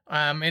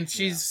 And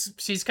Yeah.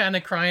 she's kind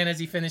of crying as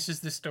he finishes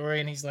the story,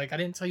 and he's like, I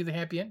didn't tell you the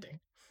happy ending.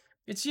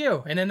 It's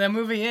you. And then the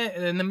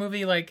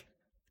movie like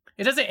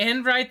it doesn't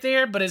end right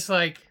there, but it's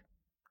like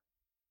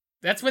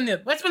that's when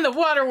the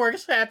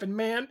waterworks happen,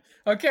 man.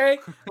 Okay,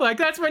 like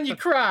that's when you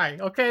cry.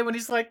 Okay, when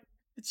he's like,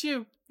 it's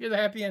you. You're the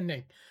happy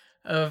ending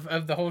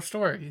of the whole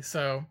story.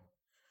 So,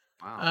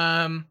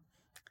 Wow. um,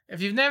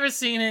 if you've never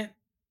seen it,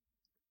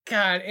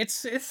 God,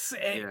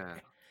 Yeah.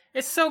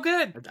 it's so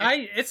good. I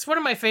think It's one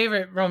of my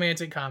favorite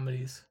romantic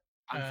comedies.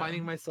 I'm finding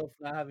Um, myself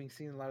not having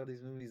seen a lot of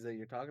these movies that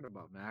you're talking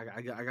about, man.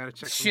 I gotta check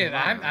some of Shit,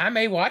 them out, man. I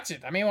may watch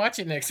it. I may watch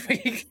it next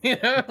week.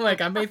 Like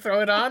I may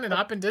throw it on and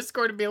hop in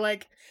Discord and be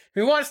like,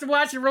 "Who wants to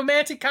watch a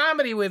romantic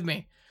comedy with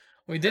me?"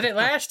 We did it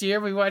last year.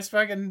 We watched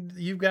fucking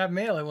You've Got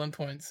Mail at one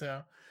point.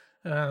 So,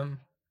 um,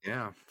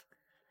 Yeah.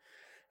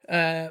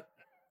 uh,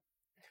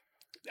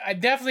 I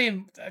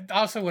definitely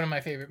also one of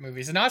my favorite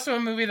movies, and also a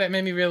movie that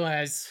made me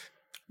realize,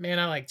 man,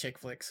 I like chick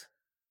flicks.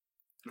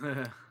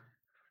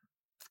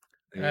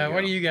 There you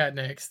What do go. you got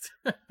next?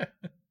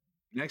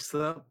 Next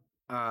up,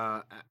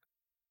 I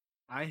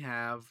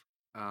have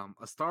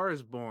A Star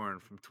Is Born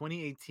from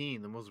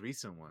 2018, the most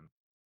recent one.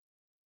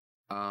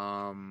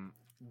 Um,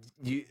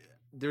 you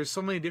there's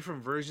so many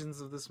different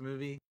versions of this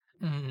movie.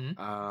 Hmm.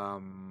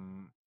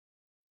 Um,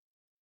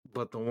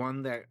 but the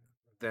one that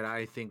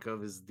I think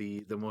of is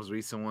the most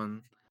recent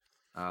one,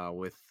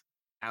 with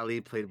Ali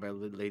played by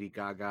Lady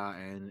Gaga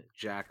and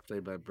Jack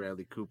played by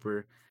Bradley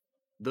Cooper.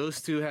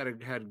 Those two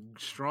had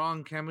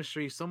strong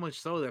chemistry, so much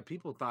so that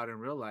people thought in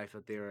real life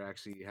that they were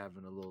actually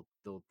having a little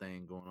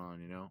thing going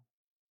on, you know.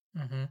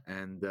 Hmm.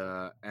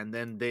 And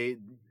then they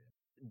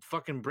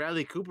fucking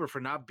Bradley Cooper for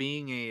not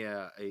being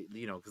a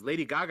because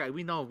Lady Gaga,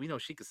 we know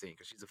she could sing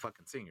because she's a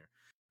fucking singer,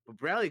 but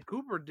Bradley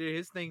Cooper did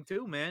his thing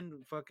too, man.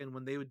 Fucking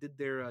when they did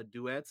their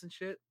duets and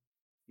shit,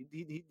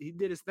 he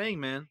did his thing,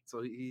 man.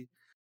 So he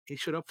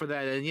showed up for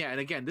that, and yeah, and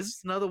again, this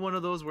is another one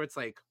of those where it's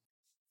like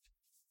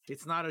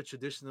it's not a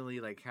traditionally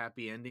like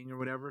happy ending or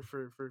whatever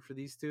for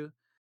these two,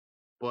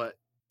 but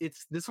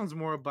it's this one's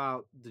more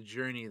about the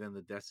journey than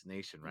the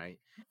destination, right?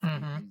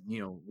 Hmm.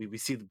 We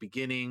see the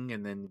beginning,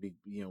 and then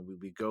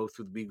we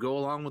go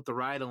along with the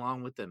ride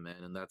along with them,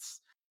 man, and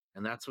that's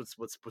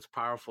what's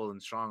powerful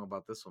and strong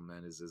about this one,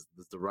 man, is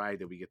the ride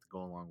that we get to go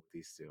along with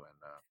these two. And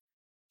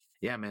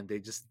yeah, man,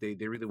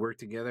 they really work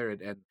together,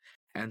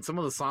 and some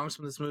of the songs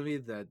from this movie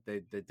that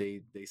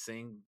they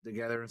sing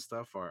together and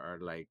stuff are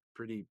like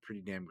pretty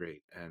damn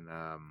great. And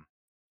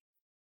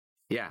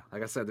yeah,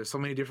 like I said, there's so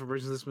many different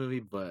versions of this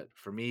movie, but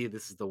for me,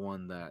 this is the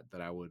one that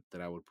I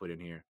would put in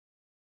here.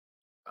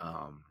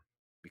 Um,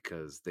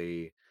 because they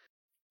It's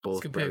a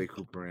both good Bradley pick.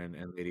 Cooper and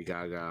Lady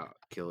Gaga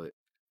kill it,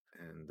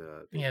 and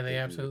they Yeah, they they do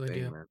their absolutely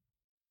thing, do. man.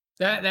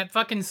 That Yeah, that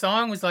fucking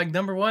song was like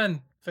number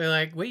one for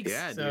like weeks.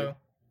 yeah, dude. So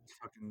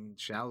Fucking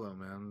shallow,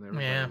 man.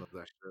 Everybody yeah, loved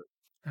that shit.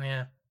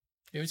 yeah,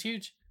 it was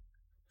huge.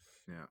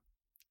 Yeah.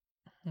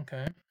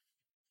 Okay.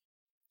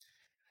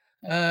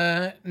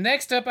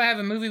 Next up, I have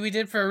a movie we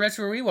did for a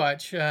retro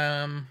rewatch.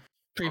 Oh,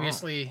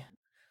 Previously,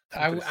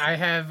 I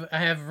interesting.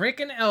 have Rick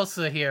and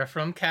Elsa here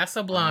from Uh,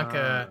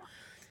 Casablanca.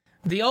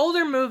 The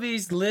older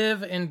movies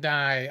live and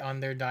die on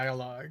their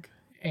dialogue,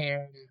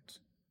 and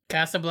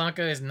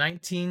Casablanca is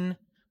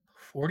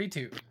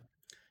 1942,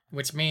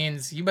 which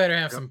means you better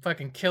have yep. some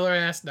fucking killer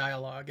ass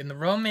dialogue. And the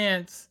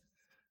romance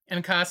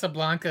in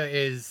Casablanca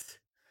is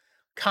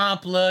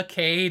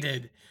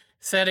complicated,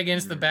 set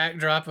against the Mm.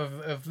 backdrop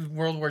of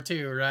World War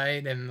II,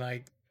 right? And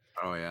like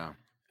Oh yeah.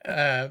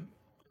 uh,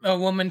 a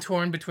woman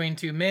torn between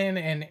two men,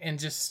 and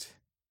just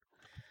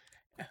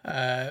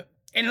uh,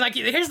 and like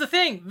here's the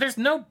thing: there's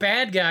no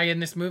bad guy in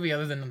this movie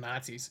other than the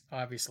Nazis,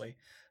 obviously.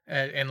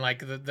 And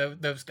like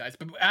those guys,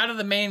 but out of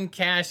the main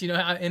cast,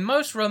 how in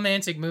most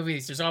romantic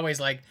movies, there's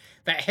always like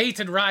that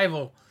hated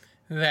rival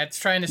that's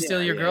trying to steal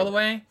Yeah, your yeah, girl yeah.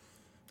 away.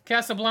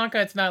 Casablanca,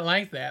 it's not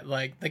like that.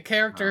 Like the No.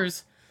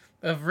 characters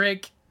of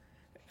Rick,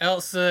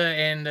 Elsa,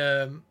 and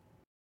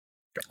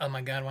oh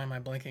my god, why am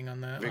I blanking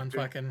on Victor.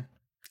 fucking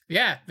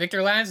yeah,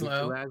 Victor Victor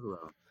Laszlo Laszlo.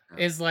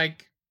 Yeah. is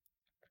like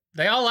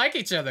they all like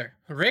each other.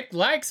 Rick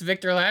likes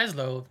Victor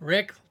Laszlo.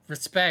 Rick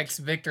respects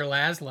Victor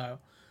Laszlo,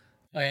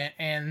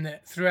 and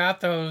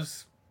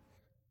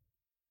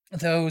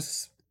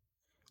those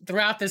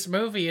throughout this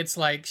movie, it's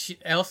like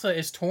Elsa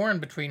is torn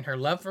between her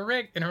love for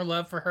Rick and her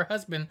love for her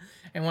husband,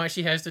 and what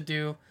she has to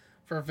do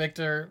for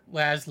Victor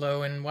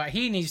Laszlo and what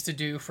he needs to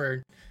do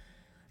for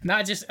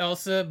not just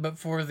Elsa but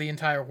for the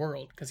entire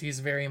world because he's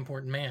a very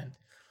important man.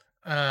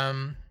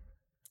 Um,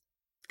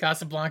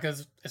 Casablanca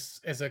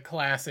is a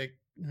classic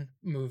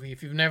movie.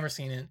 If you've never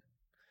seen it,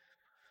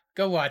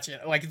 go watch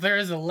it. Like there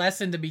is a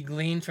lesson to be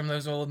gleaned from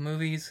those old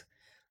movies,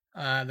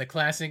 the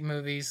classic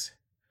movies.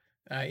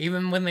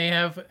 Even when they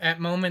have at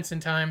moments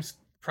and times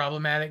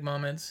problematic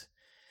moments,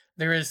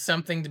 there is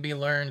something to be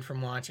learned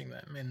from watching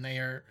them,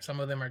 and some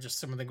of them are just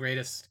some of the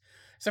greatest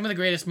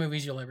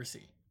movies you'll ever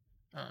see.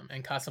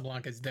 And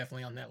Casablanca is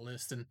definitely on that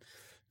list, and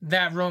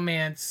that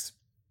romance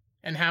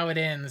and how it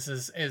ends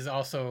is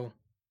also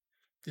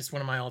just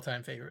one of my all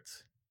time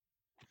favorites.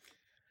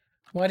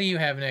 What do you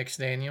have next,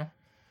 Daniel?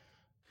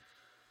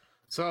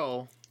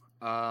 So,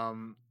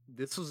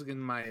 this was in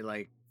my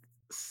like.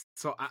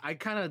 So I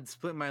kind of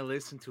split my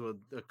list into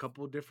a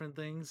couple different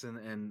things,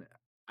 and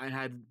I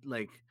had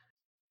like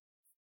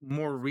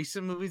more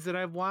recent movies that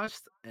I've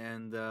watched,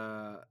 and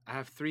I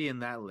have three in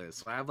that list.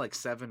 So I have like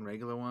seven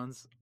regular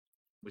ones,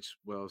 which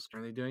what I was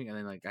currently doing, and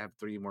then like I have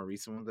three more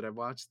recent ones that I've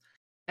watched.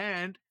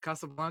 And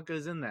Casablanca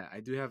is in that. I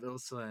do have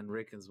Ilsa and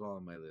Rick as well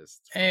on my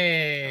list from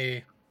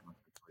Hey. Casablanca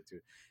 22.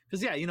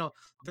 Because yeah, you know,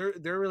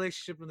 their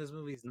relationship in this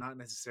movie is not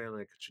necessarily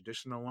like a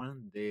traditional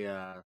one. They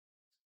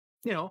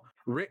you know,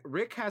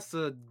 Rick has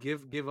to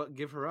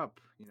give her up,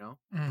 you know.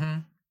 Mm-hmm.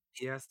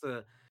 He has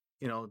to,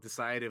 you know,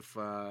 decide if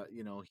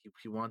you know,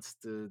 he wants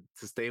to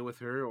stay with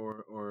her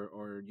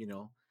or you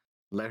know,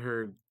 let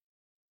her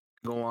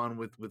go on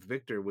with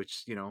Victor,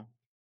 which, you know,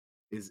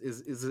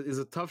 is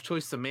a tough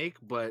choice to make,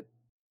 but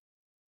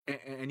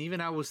and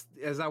even I was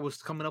as I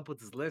was coming up with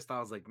this list, I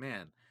was like,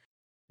 man,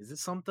 is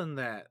this something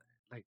that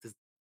like this,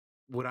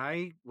 would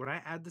I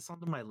add this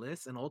onto my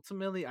list? And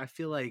ultimately, I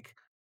feel like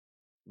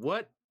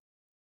what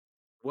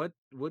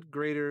what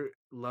greater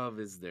love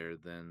is there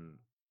than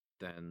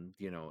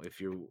you know if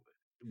you're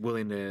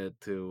willing to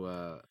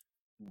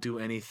do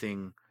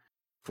anything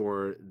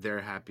for their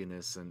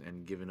happiness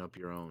and giving up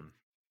your own,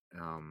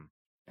 um,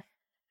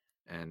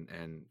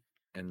 and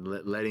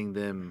letting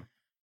them,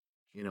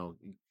 you know,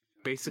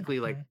 basically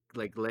like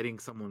letting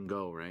someone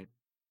go, right?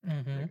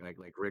 Mm-hmm. Like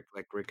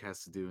Rick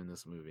has to do in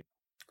this movie.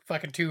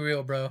 Fucking too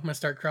real, bro. I'm gonna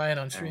start crying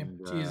on stream.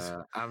 And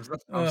Jeez. I'm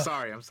Ugh.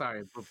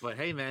 sorry, but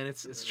hey, man,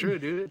 it's true,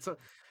 dude.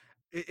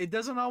 It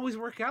doesn't always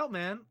work out,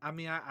 man. I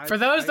mean, For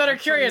those that are I've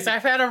curious, played.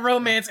 I've had a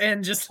romance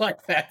end just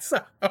like that.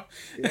 So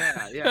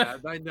Yeah,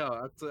 I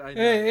know. I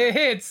know, it man.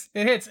 hits.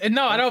 It hits. And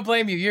no, I That's don't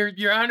blame you. You're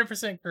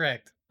 100%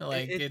 correct.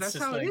 Like it's that's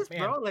just how it like, is, man.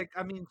 bro. Like,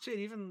 I mean, shit.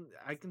 Even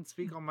I can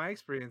speak on my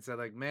experience that,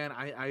 like, man,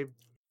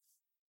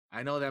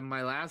 I know that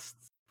my last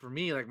for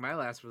me, like my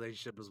last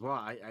relationship as well.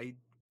 I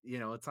you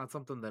know, it's not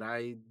something that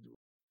I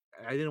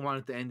didn't want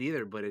it to end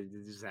either, but it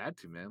just had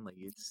to, man. Like,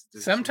 it's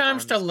just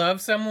Sometimes to sometimes,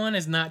 love someone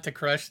is not to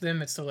crush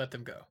them, it's to let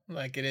them go.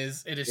 Like it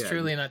is yeah,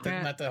 truly not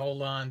to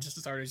hold on just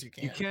as hard as you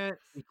can.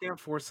 you can't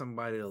force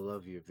somebody to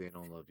love you if they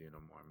don't love you no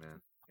more,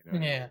 man. You know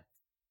what I Yeah, mean?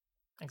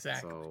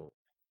 exactly. So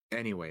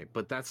anyway,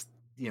 but that's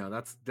you know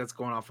that's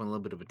going off on a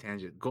little bit of a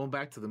tangent. Going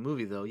back to the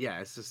movie though, yeah,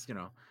 it's just you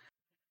know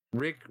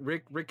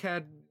Rick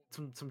had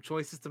some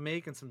choices to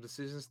make and some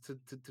decisions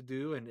to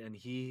do, and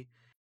he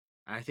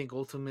I think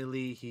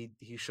ultimately he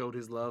showed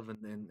his love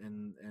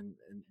and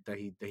that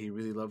he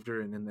really loved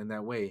her and in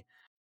that way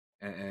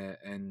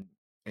and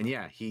and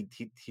yeah he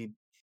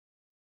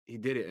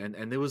did it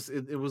and it was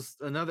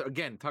another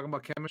again talking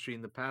about chemistry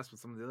in the past with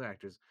some of the other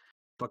actors,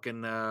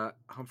 fucking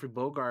Humphrey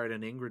Bogart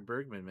and Ingrid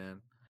Bergman,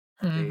 man.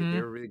 They Mm-hmm.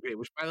 were really great.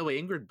 Which, by the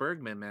way, Ingrid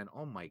Bergman, man,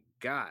 oh my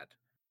god,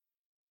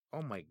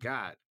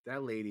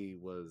 that lady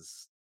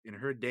was in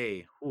her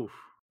day. Oof,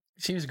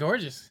 She was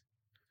gorgeous.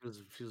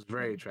 she was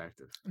very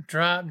attractive,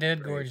 Drop dead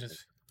very attractive.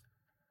 gorgeous.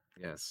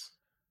 Yes,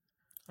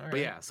 All but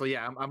right. yeah, so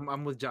yeah,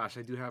 I'm with Josh.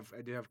 I do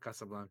have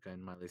Casablanca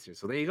in my list here.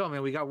 So there you go,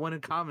 man. We got one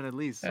in common at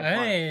least so far.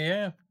 Hey,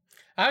 yeah.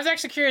 I was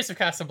actually curious if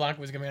Casablanca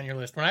was gonna be on your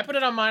list. When I put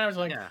it on mine, I was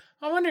like, Yeah,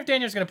 I wonder if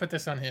Daniel's gonna put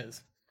this on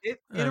his. it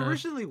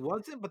originally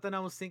wasn't, but then I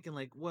was thinking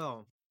like,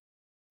 well,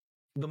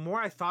 the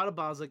more I thought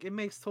about, it, I was like, it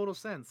makes total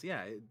sense.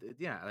 Yeah,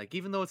 yeah. Like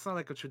even though it's not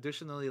like a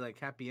traditionally like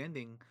happy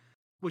ending,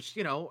 which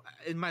you know,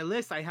 in my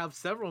list I have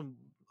several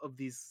of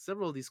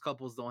these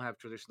couples don't have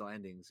traditional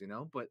endings. You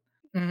know,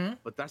 Mm-hmm.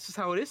 but that's just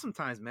how it is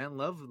sometimes, man.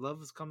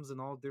 Comes in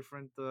all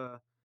different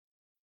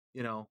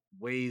you know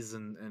ways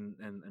and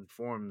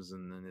forms,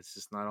 and then it's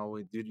just not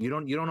always, dude. You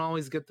don't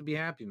always get to be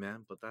happy,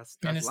 man. But And that's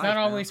it's not life,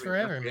 man. always That's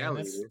forever, man.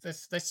 reality, dude.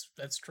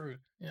 That's true.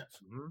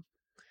 Yes. Mm-hmm.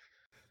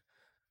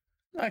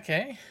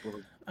 Okay.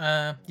 Well,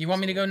 You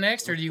want me to so go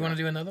next, or what do you you want got?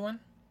 to do another one?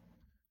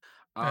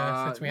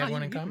 Since we No, have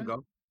one in you can common. go.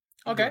 You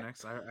can go Okay.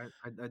 next.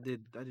 I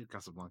did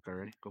Casablanca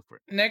already. Go for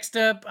it. Next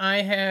up,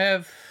 I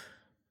have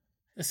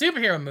a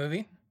superhero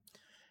movie,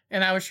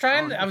 and Oh, I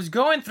nice. was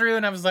going through,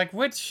 and I was like,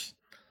 which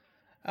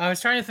I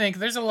was trying to think.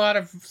 There's a lot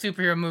of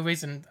superhero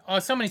movies, and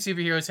so many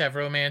superheroes have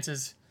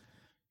romances,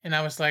 and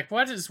I was like,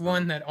 what is Uh,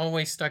 one that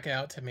always stuck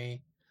out to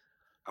me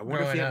I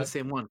wonder if growing we have the up?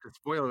 same one. 'Cause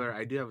spoiler alert,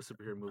 I do have a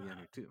superhero movie on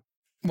here too.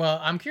 Well,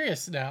 I'm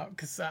curious now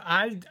because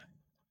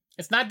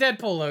it's not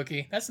Deadpool,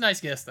 Loki. That's a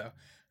nice guess though.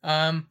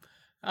 Um,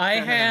 I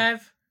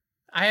have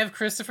I have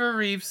Christopher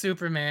Reeve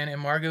Superman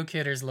and Margot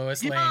Kidder's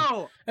Lois Lane.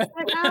 Yo,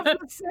 I have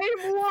the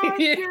same one,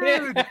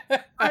 dude.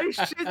 Yeah. I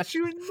shit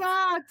you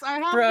not. I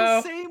have the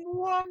Bro, same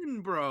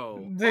one,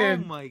 bro. Oh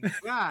dude, my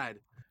god,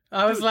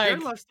 I was dude, their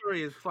like, love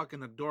story is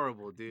fucking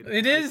adorable, dude.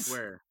 it I is.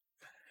 swear.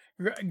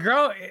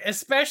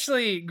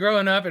 especially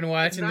growing up and And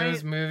watching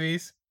those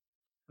movies.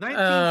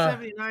 Uh,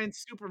 1979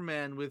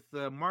 Superman with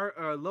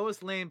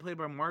Lois Lane played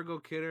by Margot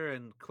Kidder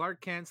and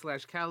Clark Kent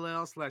slash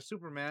Kal-El slash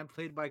Superman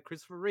played by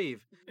Christopher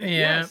Reeve. yeah,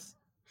 Yes,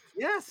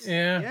 yes,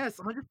 yeah, yes,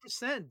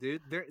 100%,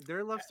 dude.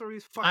 Their love story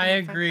is I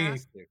fucking agree.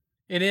 fantastic.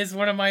 It is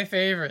one of my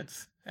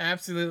favorites.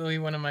 Absolutely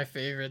one of my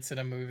favorites in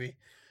a movie.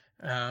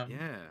 Um,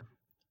 Yeah,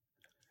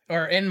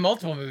 or in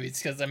multiple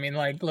movies, because I mean,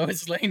 like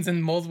Lois Lane's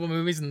in multiple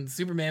movies, and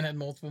Superman had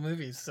multiple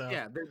movies. So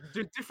yeah.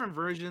 They're different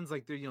versions.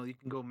 Like you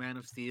can go Man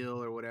of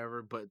Steel or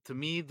whatever. But to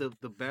me, the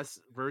best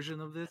version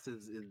of this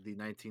is the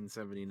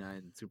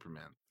 1979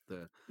 Superman.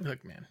 The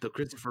look, man, the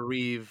Christopher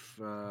Reeve,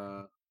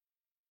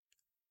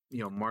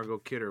 Margot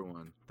Kidder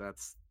one.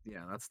 That's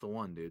the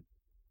one, dude.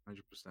 100%.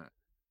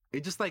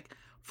 It just like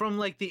from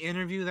like the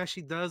interview that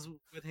she does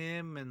with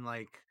him and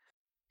like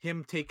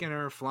him taking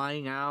her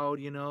flying out,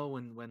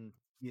 when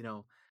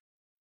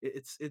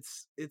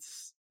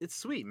it's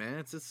sweet, man.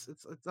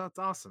 It's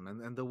awesome,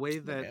 and the way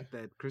look, that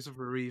man.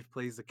 Christopher Reeve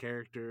plays the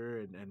character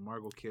and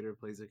Margot Kidder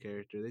plays the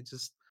character,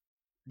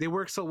 they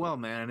work so well,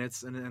 man.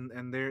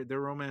 And their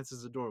romance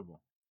is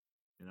adorable,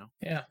 you know.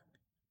 Yeah,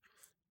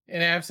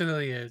 it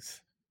absolutely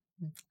is.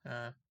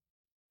 Uh,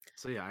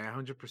 So yeah, I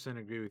 100%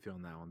 agree with you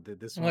on that one.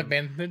 This Look, one,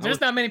 man, I was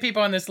there's not many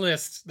people on this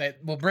list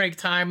that will break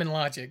time and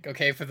logic.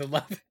 Okay, for the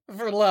love,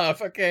 for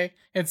love. Okay,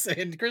 and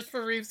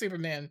Christopher Reeve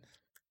Superman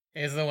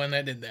is the one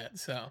that did that.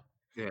 So,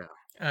 yeah.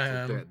 So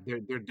um,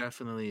 they're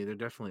definitely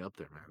up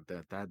there,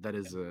 man. That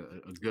is a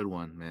good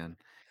one, man.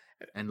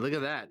 And look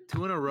at that,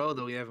 two in a row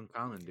that we have in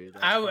common, dude.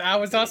 That's I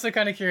fucking was great. also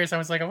kind of curious. I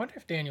was like, I wonder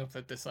if Daniel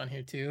put this on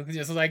here too,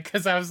 just like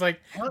because I was like,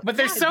 Hell, but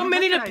there's yeah, so give that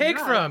many to guy. pick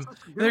Yeah, that's from. such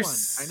a good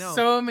There's one. I know.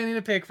 so many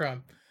to pick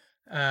from.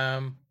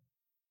 Um,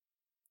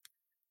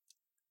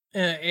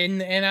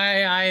 and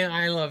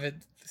I love it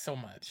so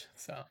much.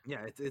 So, Yeah,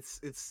 it's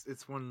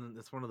one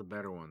of the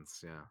better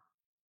ones.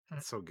 Yeah,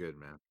 it's so good,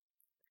 man.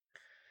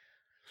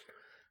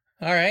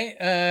 all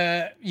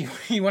right.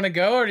 You want to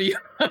go or do you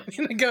want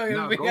me to go?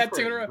 No, We go got for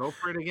two in a it. row. Go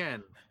for it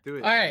again. Do All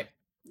it, right.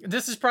 man.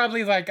 This is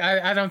probably like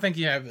I don't think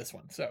you have this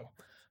one. So,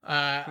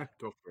 uh,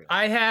 Go for it.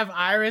 I have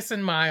Iris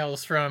and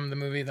Miles from the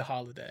movie The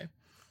Holiday.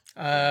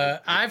 Yeah,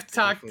 I I've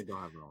definitely talked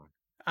don't have that one.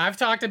 I've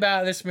talked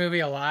about this movie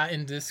a lot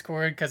in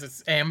Discord because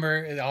it's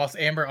Amber.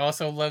 Amber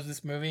also loves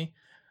this movie.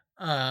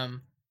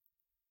 Um,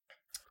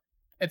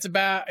 it's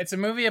a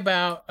movie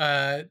about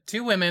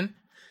two women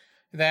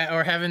that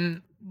are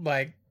having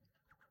like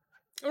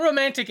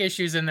romantic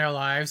issues in their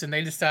lives, and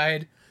they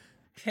decide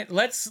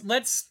let's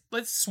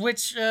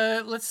switch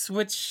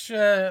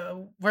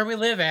where we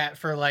live at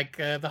for like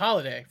the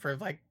holiday for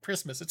like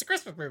Christmas. It's a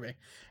Christmas movie.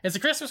 It's a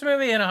Christmas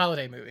movie and a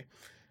holiday movie.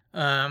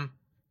 Um,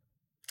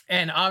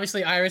 and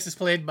obviously Iris is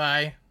played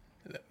by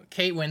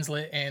Kate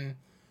Winslet, and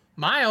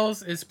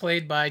Miles is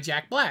played by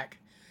Jack Black.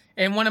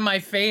 And one of my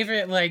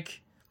favorite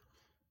like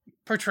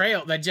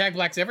portrayal that Jack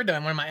Black's ever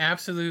done. One of my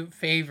absolute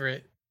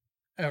favorite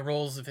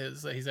roles of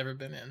his that he's ever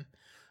been in.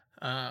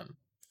 Um,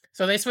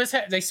 so they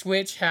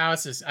switch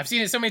houses. I've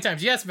seen it so many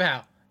times. Yes,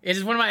 Val. It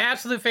is one of my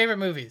absolute favorite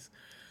movies.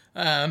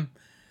 Um,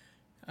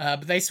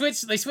 but they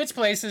switch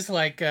places.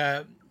 Like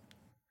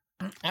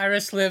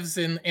Iris lives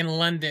in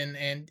London,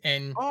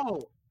 and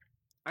Oh,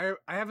 I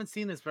haven't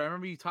seen this, but I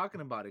remember you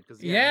talking about it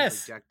because it has like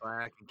yes, Jack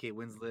Black and Kate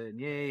Winslet,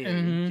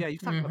 and yeah,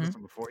 you've talked about mm-hmm, this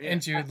one before. Yeah,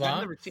 and Jude I've Law.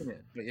 never seen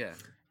it, but yeah.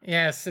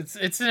 Yes,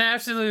 it's an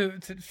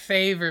absolute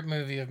favorite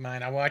movie of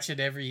mine. I watch it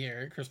every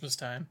year at Christmas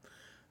time.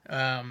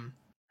 Um,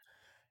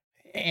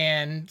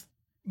 and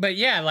but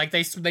yeah, like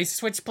they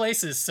switch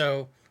places.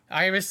 So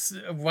Iris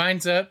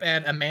winds up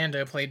at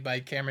Amanda, played by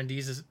Cameron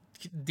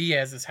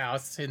Diaz's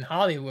house in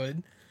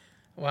Hollywood,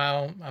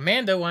 while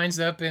Amanda winds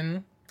up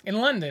in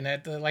London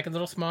at the like a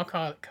little small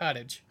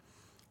cottage,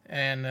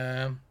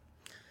 and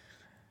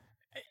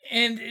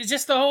it's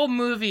just the whole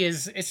movie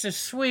it's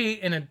just sweet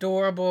and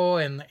adorable,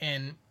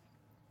 and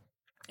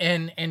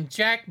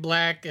Jack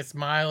Black as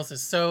Miles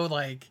is so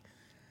like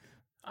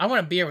I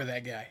want a beer with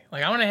that guy.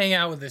 Like I want to hang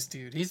out with this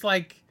dude. He's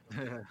like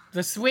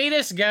the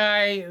sweetest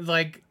guy,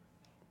 like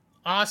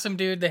awesome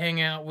dude to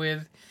hang out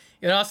with.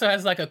 It also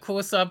has like a cool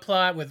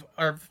subplot with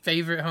our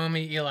favorite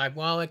homie Eli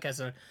Wallach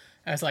as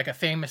like a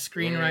famous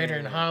screenwriter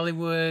in Yeah.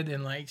 Hollywood,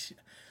 and like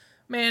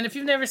man, if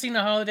you've never seen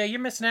The Holiday, you're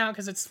missing out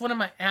because it's one of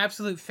my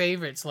absolute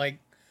favorites. Like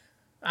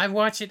I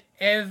watch it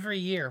every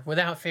year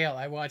without fail.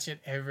 I watch it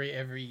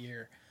every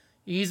year.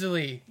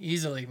 Easily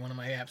one of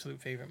my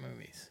absolute favorite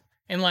movies.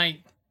 And like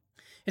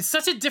it's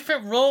such a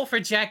different role for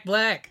Jack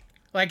Black.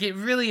 Like it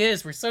really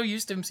is. We're so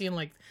used to him seeing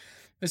like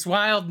this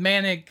wild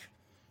manic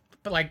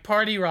but like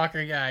party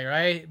rocker guy,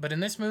 right? But in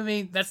this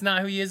movie, that's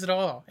not who he is at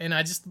all. And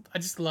I just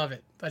love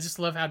it. I just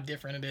love how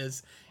different it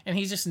is. And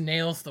he just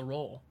nails the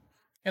role.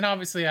 And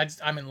obviously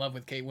I'm in love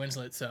with Kate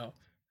Winslet, so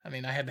I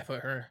mean I had to put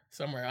her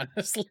somewhere on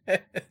this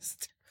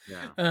list.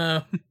 Yeah.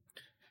 Um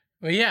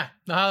but yeah,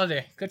 The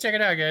Holiday. Go check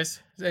it out, guys.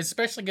 It's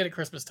especially good at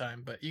Christmas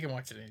time, but you can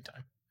watch it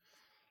anytime.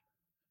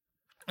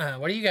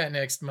 What do you got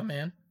next, my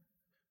man?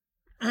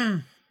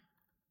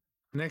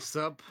 Next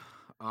up,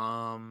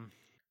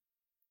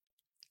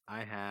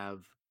 I have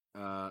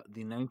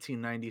the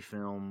 1990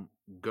 film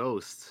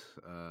Ghost.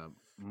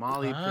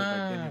 Molly played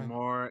by Demi Ah,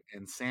 Moore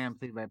and Sam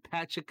played by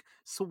Patrick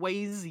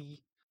Swayze.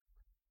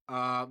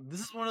 This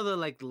is one of the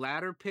like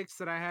latter picks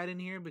that I had in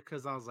here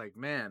because I was like,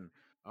 man,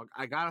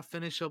 I gotta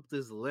finish up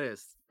this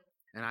list,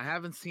 and I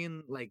haven't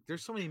seen like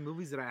there's so many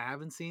movies that I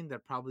haven't seen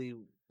that probably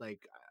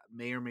like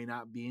may or may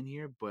not be in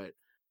here, but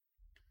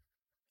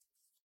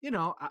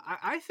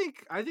I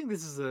think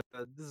this is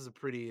a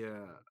pretty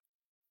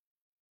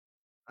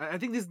I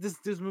think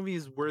this movie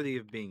is worthy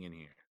of being in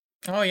here.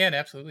 oh yeah, it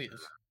absolutely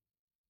is.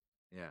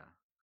 Yeah.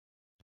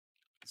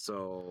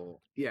 So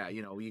yeah,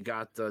 you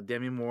got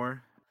Demi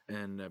Moore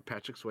and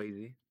Patrick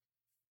Swayze.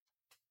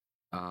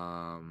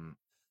 Um,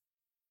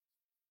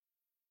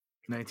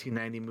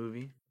 1990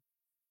 movie,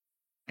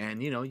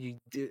 and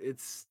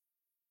it's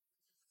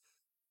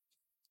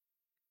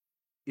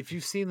if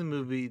you've seen the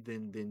movie,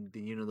 then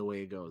you know the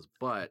way it goes.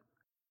 But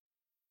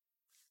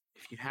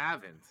if you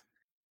haven't,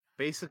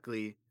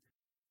 basically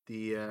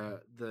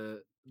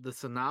the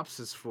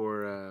synopsis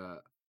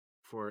for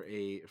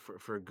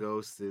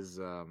Ghost is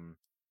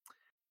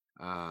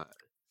uh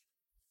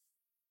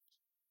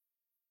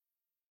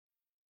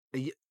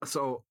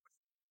so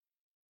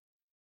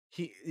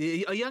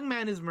a young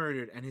man is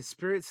murdered and his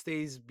spirit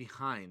stays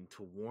behind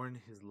to warn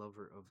his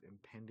lover of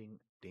impending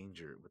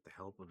danger with the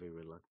help of a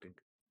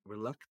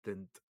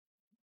reluctant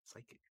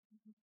psychic.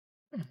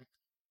 Mhm.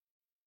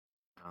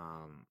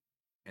 um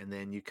and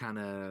then you kind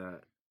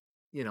of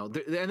and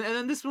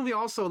then this movie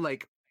also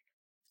like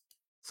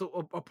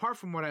so apart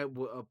from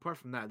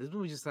that, this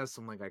movie just has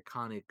some like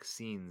iconic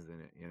scenes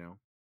in it,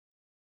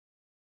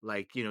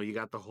 like you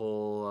got the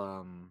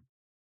whole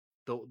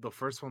the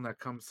first one that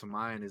comes to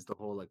mind is the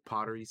whole like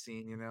pottery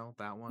scene,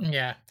 that one.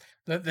 Yeah,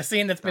 the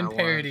scene that's been That one.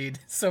 parodied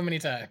so many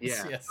times.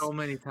 Yeah, Yes, so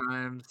many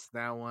times.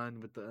 That one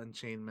with the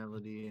Unchained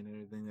Melody and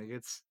everything. Like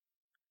it's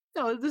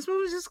no, this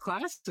movie's just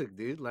classic,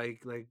 dude.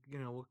 Like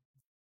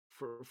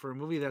for a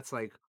movie that's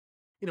like,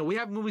 we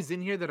have movies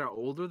in here that are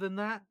older than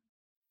that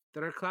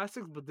are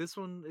classics, but this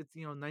one it's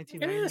it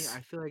 1990. is. I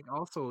feel like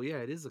also yeah,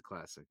 it is a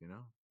classic. Dude,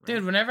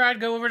 Right? whenever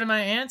I'd go over to my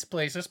aunt's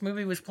place, this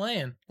movie was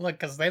playing. Look,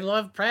 because they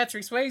love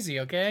Patrick Swayze,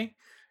 okay?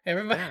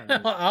 Everybody,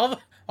 Yeah,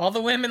 all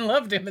the women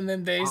loved him in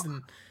them days, all,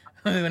 and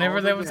all whenever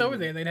the they was over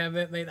women. there,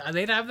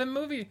 they'd have the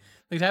movie,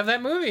 they'd have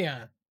that movie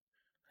on,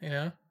 you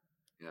know?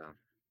 Yeah.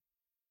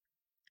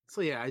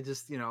 So yeah, I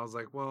just I was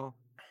like, well,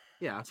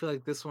 yeah, I feel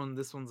like this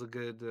one's a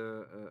good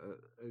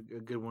a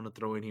good one to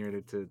throw in here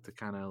to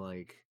kind of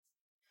like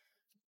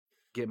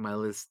get my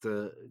list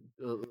a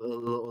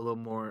little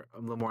more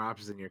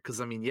options in here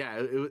because I mean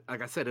yeah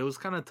like I said it was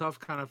kind of tough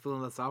kind of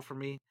filling this out for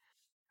me,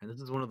 and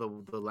this is one of one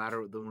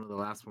of the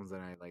last ones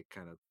that I like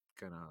kind of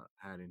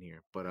had in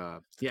here, but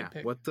It's a yeah, good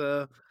pick. what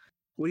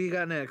do you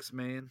got next,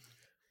 man?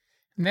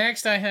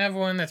 Next, I have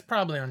one that's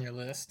probably on your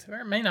list, or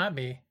it may not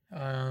be.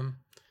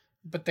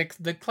 But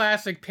the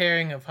classic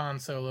pairing of Han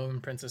Solo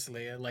and Princess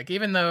Leia, like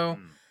even though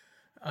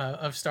Mm.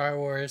 of Star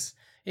Wars.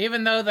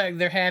 Even though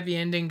their happy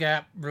ending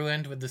got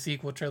ruined with the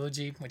sequel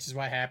trilogy, which is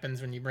what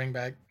happens when you bring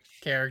back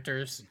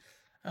characters.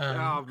 Oh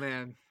Um,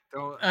 man,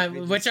 don't I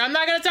which just I'm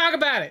not going to talk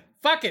about it.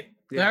 Fuck it.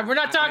 yeah We're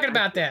not talking I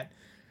about that.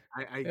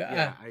 Uh,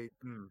 yeah I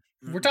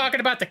we're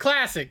talking about the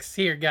classics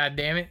here, God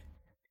damn it.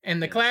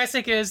 And the yes.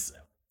 classic is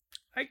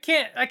I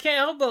can't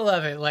help but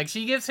love it. Like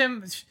she gives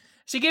him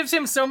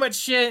so much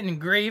shit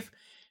and grief,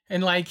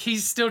 and like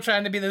he's still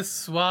trying to be this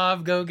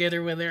suave go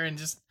getter with her, and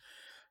just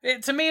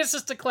to me it's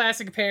just a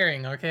classic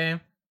pairing. Okay,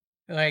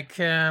 like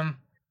and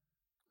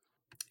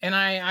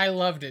I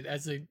loved it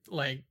as a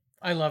like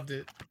I loved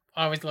it.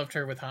 I always loved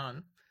her with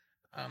Han.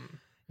 Um,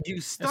 You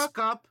it's, stuck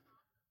up,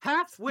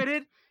 half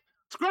witted,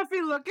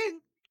 scruffy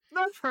looking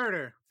nerf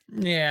herder.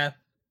 yeah,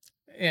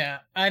 yeah,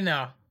 I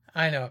know.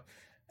 I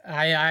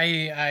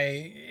I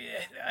I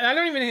I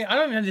don't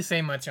even have to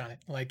say much on it.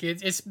 Like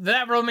it's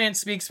that romance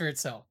speaks for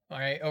itself. All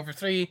right, over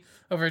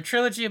a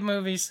trilogy of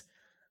movies.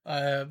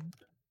 Uh,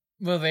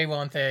 well, they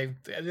won't. They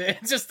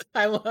it's just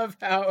I love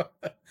how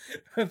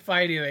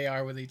fighty they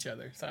are with each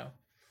other. So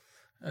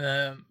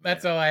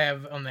that's Yeah. all I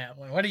have on that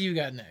one. What do you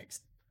got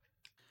next?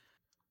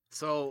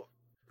 So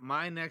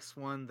my next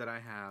one that I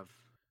have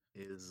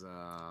is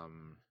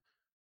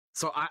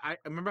so I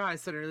remember how I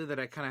said earlier that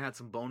I kind of had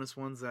some bonus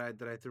ones that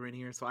I threw in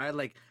here. So I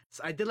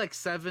did like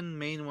 7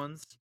 main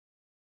ones,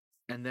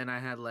 and then I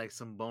had like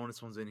some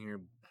bonus ones in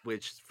here,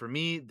 which for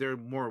me they're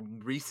more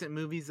recent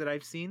movies that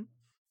I've seen.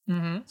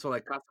 Mm-hmm. So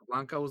like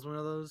Casablanca was one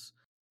of those.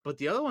 But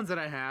the other ones that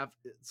I have,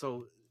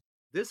 so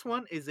this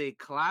one is a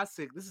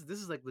classic. This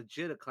is like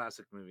legit a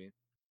classic movie.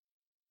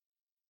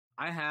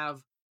 I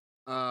have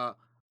uh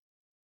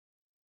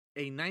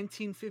a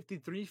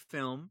 1953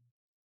 film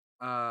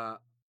uh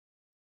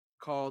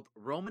called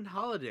Roman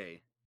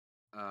Holiday,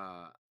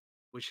 uh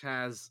which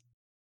has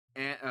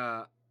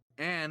uh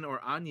Anne or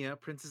Anya,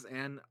 Princess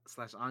Anne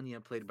slash Anya,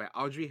 played by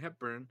Audrey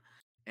Hepburn,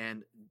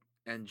 and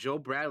Joe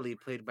Bradley,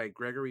 played by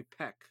Gregory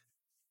Peck.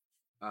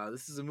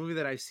 This is a movie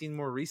that I've seen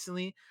more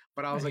recently,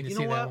 but I I was need like, to you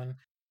know see that what? one.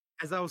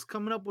 as I was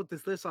coming up with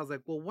this list, I was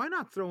like, well, why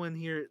not throw in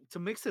here to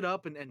mix it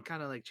up and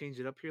kind of like change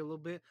it up here a little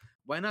bit?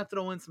 Why not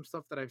throw in some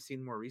stuff that I've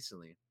seen more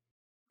recently?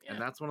 And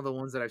Yeah. that's one of the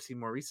ones that I've seen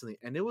more recently,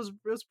 and it was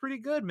pretty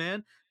good,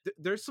 man.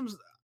 There's some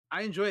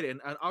I enjoyed it,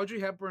 and Audrey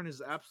Hepburn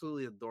is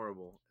absolutely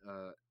adorable.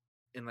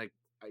 In like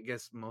I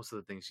guess most of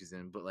the things she's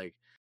in, but like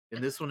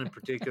in this one in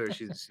particular,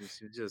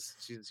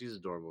 she's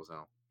adorable as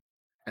hell.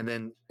 And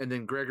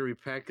then Gregory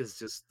Peck is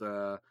just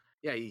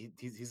yeah,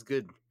 he's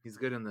good. He's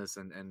good in this,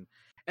 and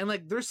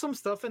like there's some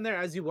stuff in there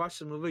as you watch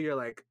the movie, you're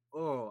like,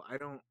 oh, I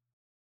don't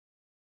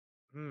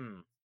hmm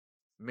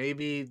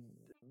maybe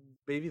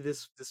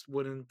this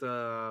wouldn't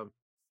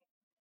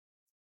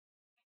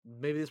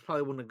maybe this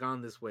probably wouldn't have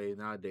gone this way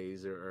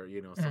nowadays, or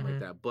something like Hmm.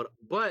 that.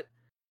 But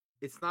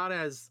it's not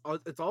as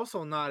it's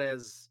also not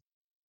as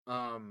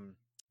um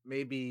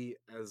maybe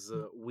as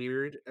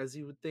weird as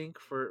you would think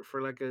for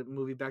like a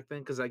movie back then,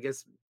 because I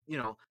guess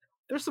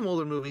there's some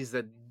older movies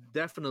that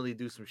definitely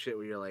do some shit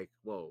where you're like,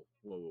 whoa.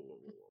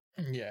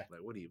 Yeah.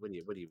 Like, what are you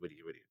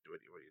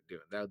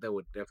doing? That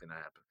would definitely not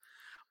happen.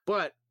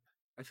 But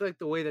I feel like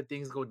the way that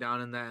things go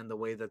down in that, and the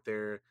way that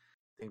their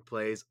thing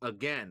plays,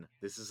 again,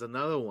 this is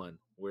another one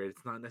where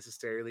it's not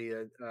necessarily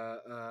a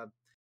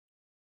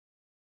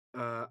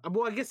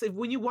well, I guess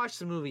when you watch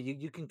the movie,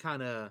 you can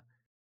kind of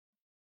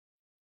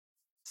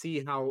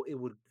see how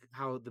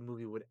the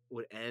movie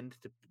would end,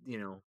 to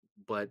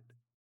but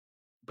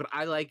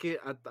I like it.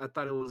 I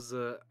thought it was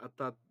I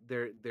thought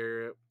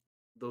their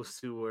those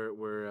two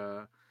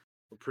were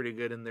pretty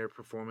good in their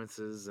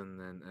performances, and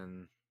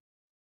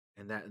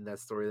that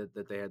story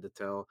that they had to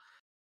tell.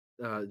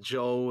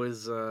 Joe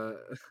is I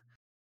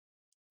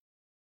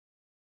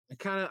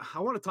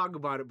want to talk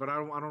about it, but I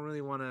don't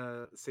really want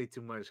to say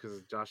too much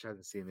because Josh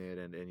hasn't seen it,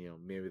 and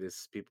maybe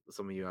there's people,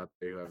 some of you out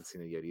there who haven't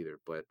seen it yet either.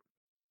 But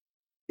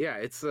yeah,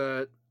 it's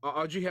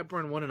Audrey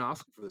Hepburn won an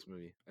Oscar for this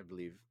movie, I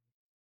believe.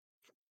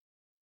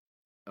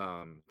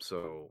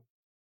 So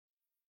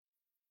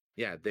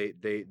yeah, they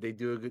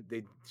do a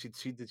good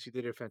she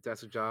did a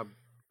fantastic job.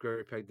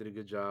 Gregory Peck did a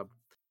good job,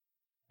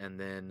 and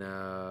then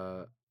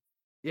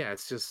yeah,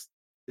 it's just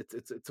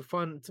it's a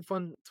fun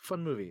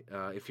movie.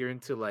 If you're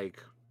into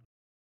like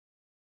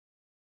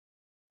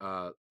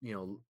uh you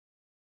know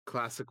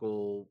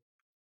classical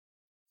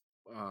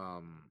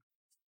um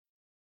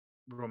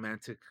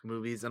romantic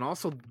movies, and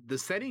also the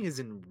setting is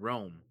in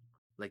Rome,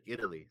 like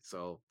Italy.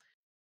 So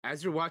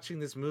as you're watching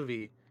this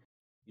movie,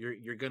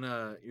 you're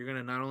gonna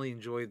not only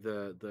enjoy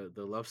the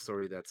love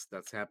story that's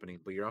happening,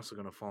 but you're also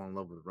gonna fall in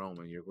love with Rome,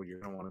 and you're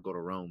gonna want to go to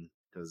Rome,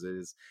 because it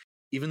is,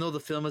 even though the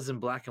film is in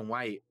black and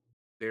white,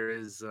 there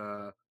is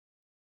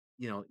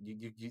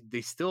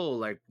they still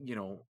like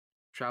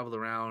travel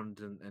around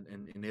and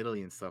in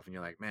Italy and stuff, and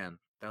you're like, man,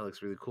 that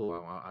looks really cool.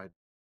 I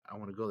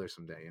want to go there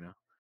someday,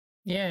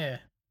 Yeah.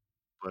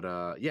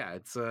 But yeah,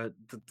 it's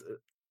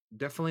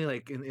definitely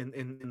like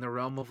in the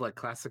realm of like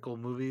classical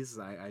movies.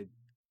 I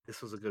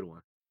This was a good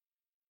one.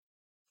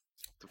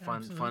 It's a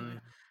Absolutely.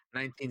 fun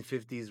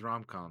 1950s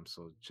rom com.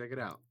 So check it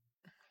out.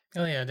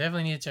 Oh yeah,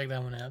 definitely need to check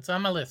that one out. It's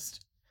on my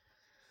list.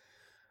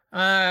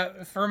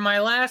 For my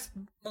last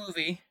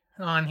movie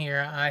on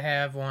here, I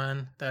have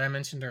one that I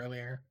mentioned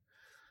earlier.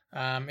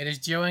 It is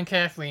Joe and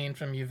Kathleen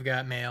from You've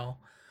Got Mail,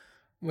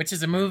 which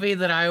is a Mm. movie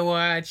that I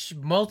watch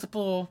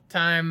multiple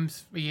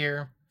times a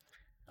year.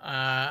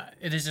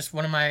 It is just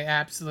one of my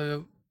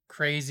absolute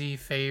crazy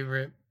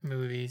favorite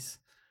movies.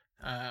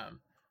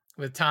 Um,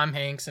 with Tom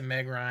Hanks and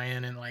Meg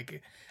Ryan,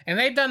 and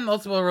they've done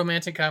multiple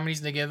romantic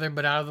comedies together,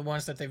 but out of the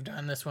ones that they've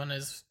done, this one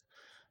is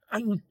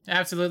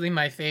absolutely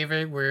my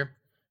favorite. Where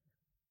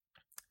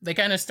they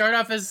kind of start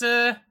off as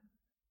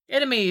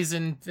enemies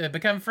and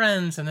become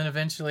friends, and then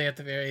eventually at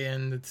the very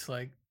end, it's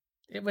like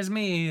it was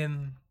me,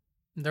 and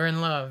they're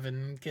in love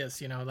and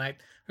kiss.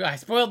 Like I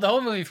spoiled the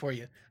whole movie for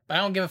you, but I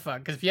don't give a fuck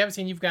because if you haven't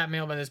seen You've Got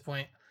Mail by this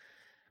point,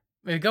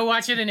 go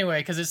watch it anyway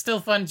because it's still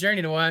a fun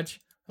journey to watch.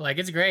 Like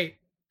it's great.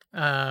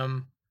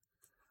 Um,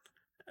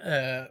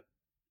 uh,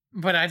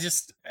 but I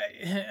just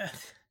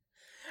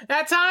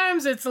at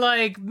times it's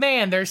like,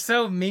 man, they're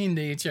so mean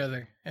to each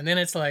other, and then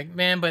it's like,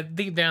 man, but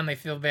deep down they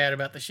feel bad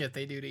about the shit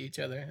they do to each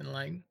other, and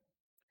like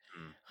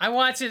Mm. I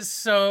watch it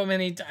so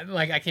many times.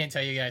 Like I can't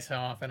tell you guys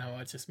how often I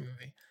watch this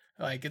movie.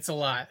 Like it's a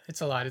lot.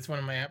 It's a lot. It's one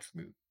of my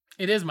absolute.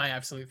 It is my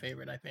absolute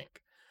favorite. I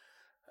think.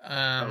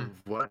 Of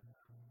what?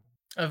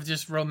 Of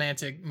just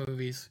romantic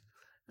movies.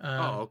 Oh,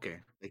 Um, okay.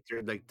 Like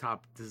you're like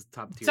top. This is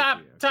top tier for top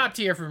you. Okay, top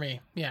tier for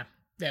me. Yeah,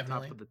 top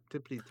definitely. of the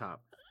tippity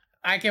top.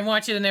 I can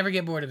watch it and never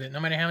get bored of it, no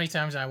matter how many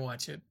times I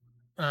watch it.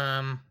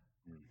 Um,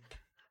 Mm.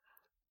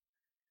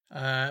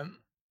 um,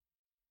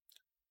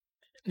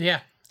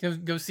 yeah,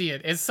 go see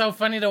it. It's so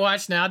funny to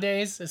watch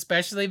nowadays,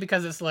 especially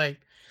because it's like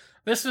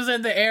this was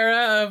in the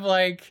era of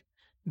like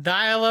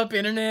dial-up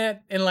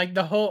internet, and like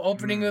the whole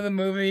opening of Mm. the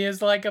movie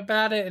is like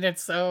about it, and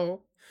it's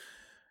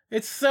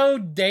so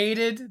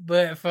dated,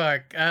 but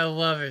fuck, I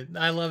love it.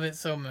 I love it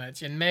so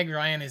much. And Meg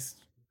Ryan is,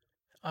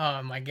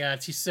 oh my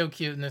god, she's so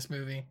cute in this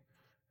movie.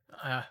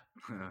 Uh,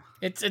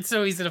 it's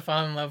so easy to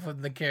fall in love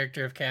with the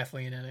character of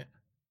Kathleen in it.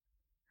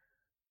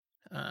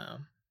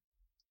 Um,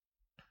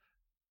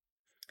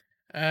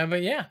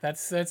 But yeah,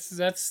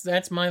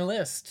 that's my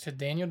list.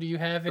 Daniel, do you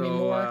have any So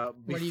more?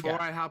 What do you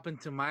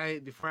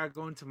got? before I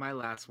go into my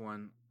last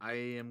one, I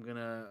am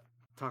gonna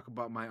talk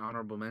about my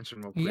honorable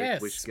mention real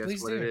quick. Which Yes, guess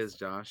please what it do. is,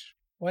 Josh?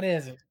 What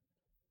is it?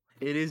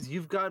 It is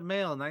You've Got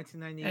Mail,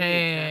 1998.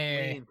 Hey.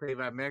 Kathleen, played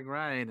by Meg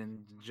Ryan,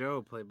 and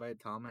Joe, played by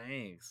Tom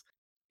Hanks.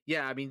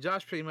 Yeah, I mean,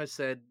 Josh pretty much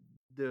said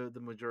the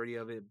majority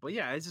of it, but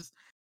yeah, it's just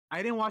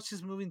I didn't watch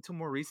this movie until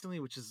more recently,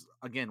 which is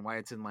again why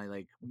it's in my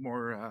like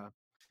more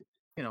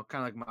kind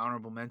of like my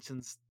honorable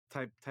mentions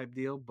type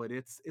deal. But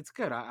it's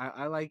good.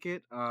 I like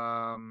it.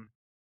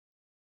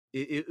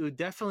 It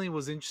definitely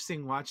was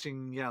interesting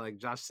watching. Yeah, like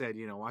Josh said,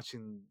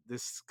 watching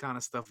this kind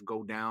of stuff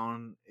go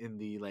down in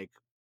the like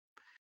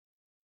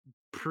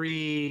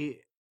pre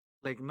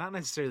like not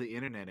necessarily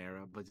internet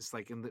era, but just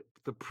like in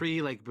the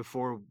pre like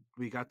before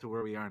we got to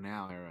where we are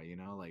now era,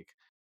 like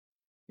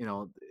you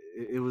know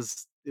it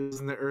was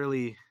in the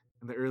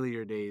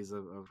earlier days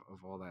of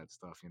all that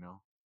stuff,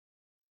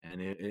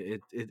 and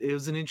it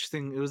was an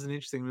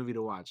interesting movie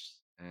to watch.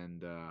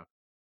 And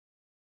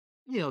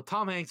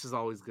Tom Hanks is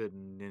always good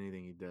in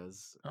anything he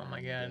does, Oh my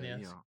and God,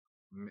 yes.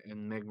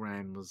 And Meg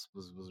Ryan was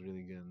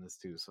really good in this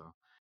too. So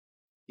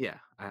yeah,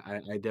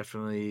 I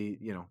definitely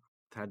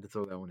had to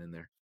throw that one in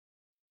there.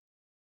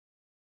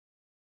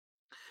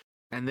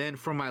 And then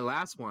for my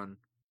last one,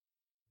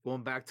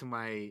 going back to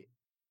my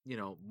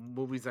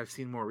movies I've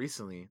seen more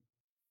recently,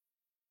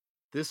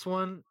 this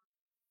one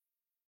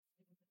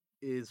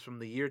is from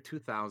the year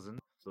 2000.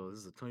 So this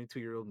is a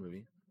 22-year-old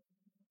movie,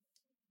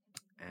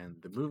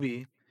 and the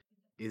movie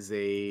is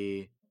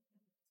a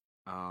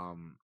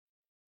um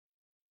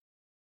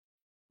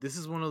this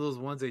is one of those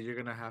ones that you're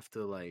gonna have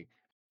to like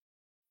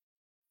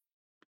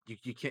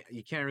you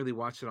can't really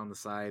watch it on the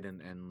side,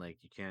 and like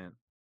you can't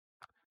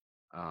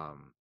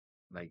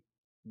like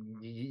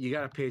you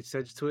gotta pay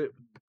attention to it,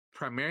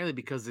 primarily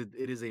because it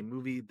is a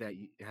movie that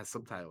has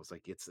subtitles.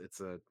 Like it's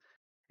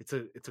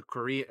a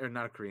Korean, or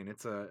not a Korean,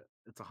 it's a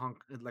Hong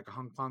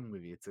Kong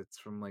movie. It's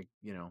from like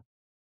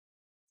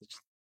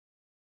it's,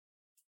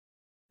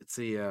 it's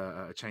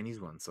a Chinese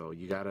one, so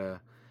you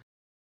gotta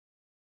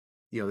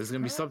there's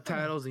gonna be Oh,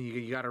 subtitles, and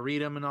you gotta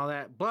read them and all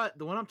that. But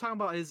the one I'm talking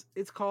about is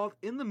it's called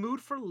In the Mood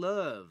for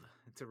Love.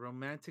 It's a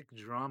romantic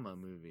drama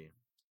movie,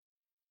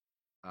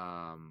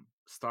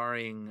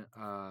 starring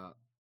uh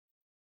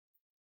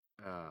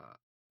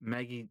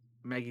Maggie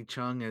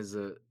Chung as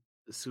a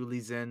Su Li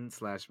Zhen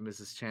slash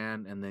Mrs.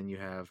 Chan, and then you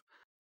have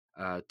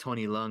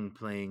Tony Leung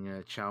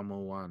playing Chow Mo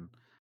Wan.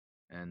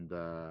 And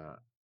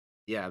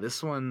yeah,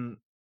 this one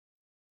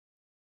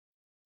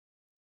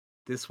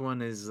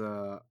is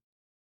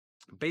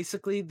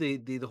basically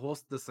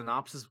the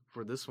synopsis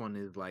for this one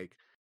is like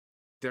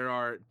there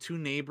are two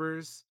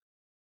neighbors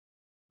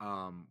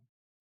um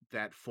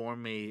that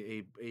form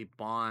a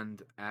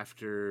bond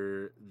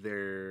after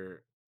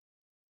their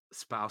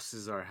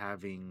spouses are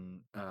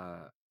having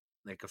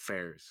like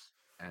affairs.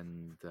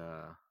 And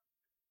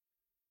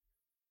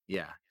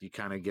yeah, you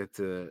kind of get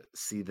to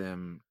see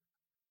them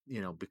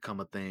become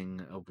a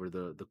thing over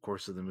the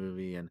course of the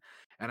movie. And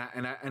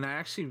I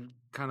actually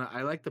kind of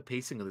I like the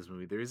pacing of this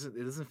movie.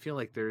 It doesn't feel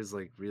like there's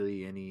like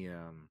really any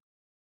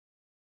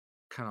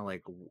kind of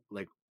like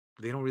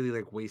they don't really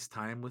like waste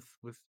time with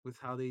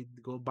how they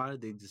go about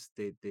it. They just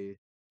they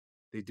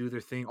do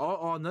their thing.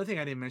 Another thing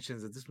I didn't mention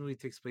is that this movie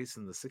takes place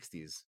in the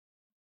 60s.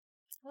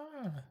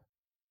 ah,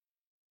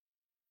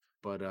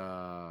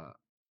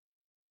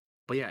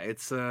 But yeah,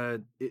 it's a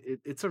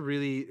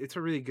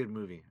really good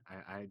movie.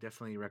 I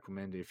definitely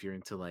recommend it if you're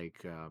into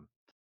like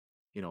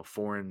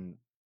foreign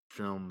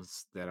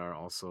films that are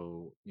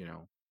also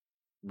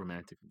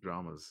romantic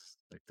dramas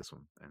like this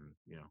one. And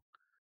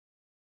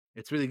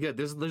it's really good.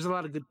 There's a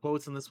lot of good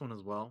quotes in this one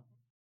as well.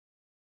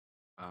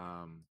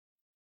 um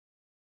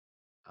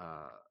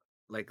uh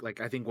like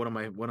I think one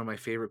of my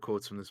favorite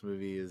quotes from this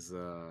movie is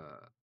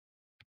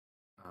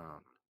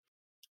um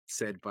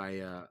said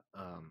by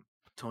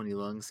Tony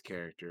Leung's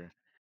character.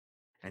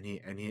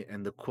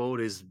 And the quote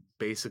is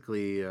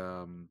basically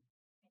um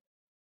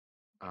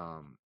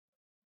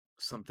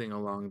something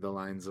along the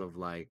lines of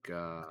like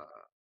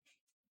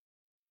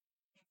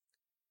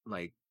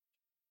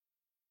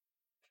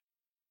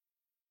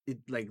it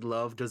like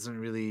love doesn't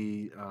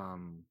really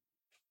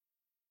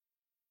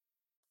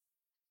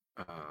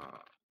uh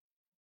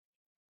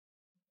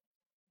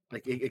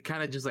like it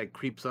kind of just like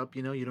creeps up.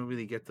 You don't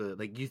really get the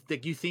you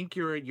think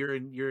you're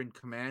in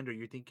command, or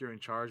you think you're in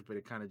charge, but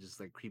it kind of just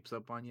like creeps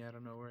up on you out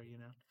of nowhere.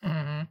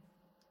 mm-hmm.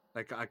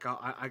 Like I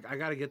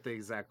gotta get the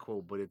exact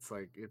quote, but it's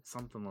like it's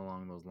something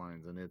along those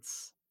lines. And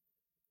it's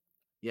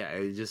yeah,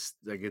 it just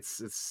like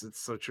it's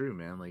so true,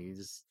 man. Like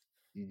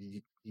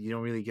you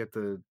don't really get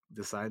to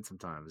decide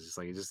sometimes. It's just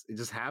like it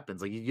just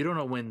happens. Like you don't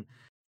know when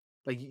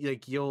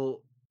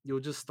you'll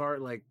just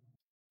start like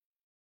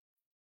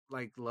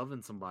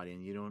loving somebody,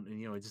 and you don't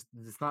and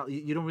it's not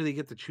you don't really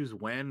get to choose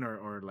when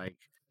or like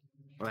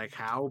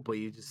how, but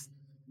it just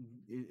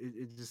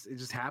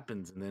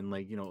happens. And then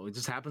it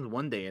just happens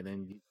one day, and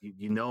then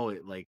you know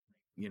it, like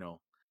you know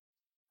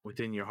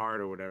within your heart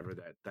or whatever,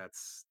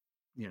 that's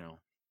you know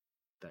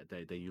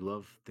that you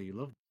love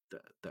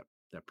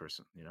that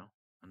person, you know.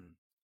 And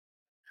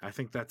I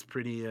think that's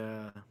pretty.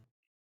 I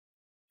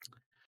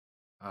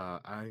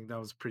think that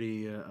was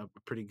pretty a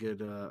pretty good.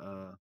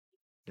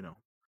 You know,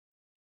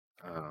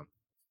 uh,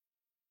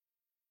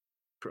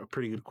 a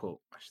pretty good quote,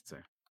 I should say.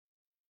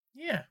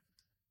 Yeah.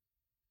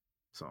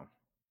 So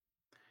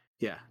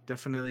yeah,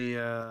 definitely,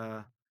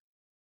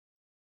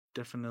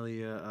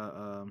 definitely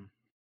a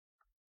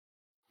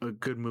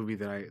good movie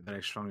that I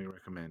strongly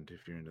recommend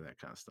if you're into that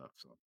kind of stuff.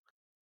 So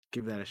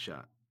give that a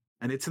shot.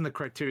 And it's in the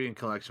Criterion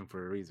Collection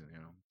for a reason, you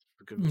know.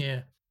 It's a good movie.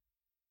 Yeah.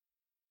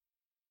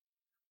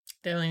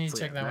 Definitely need So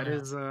to yeah, check that one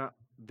out.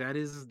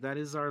 that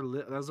is our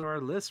those are our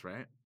list,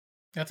 right?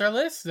 That's our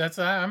list. That's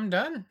I'm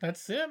done.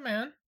 That's it,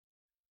 man.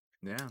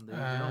 Yeah, there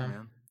you go, Um,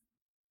 man.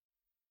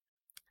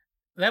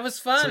 that was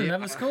So fun. yeah,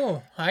 That was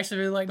cool. I actually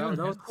really like doing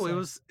that was that.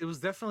 cool. So. It was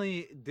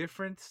definitely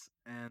different,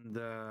 and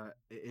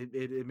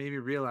it made me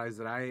realize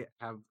that I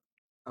have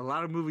a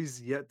lot of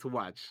movies yet to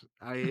watch.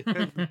 I'm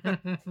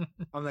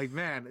like,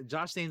 man,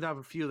 Josh named off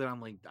a few that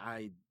I'm like,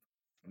 I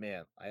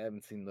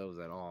haven't seen those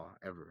at all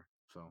ever.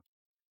 So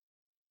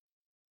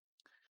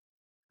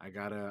I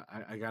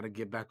gotta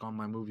get back on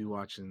my movie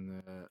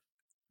watching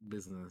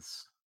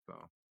business. So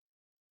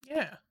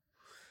Yeah.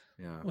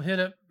 yeah, We'll hit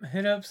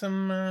up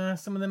some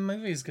of them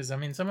movies because I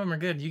mean some of them are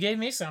good. You gave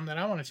me some that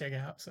I want to check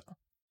out. So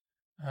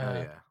hell uh,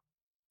 yeah,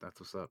 that's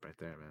what's up right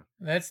there, man.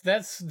 that's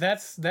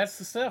the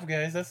stuff,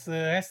 guys. That's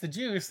the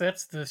juice.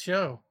 That's the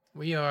show.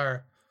 We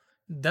are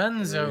There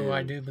donezo,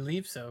 I is. do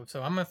believe so.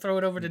 So I'm gonna throw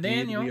it over to Indeed,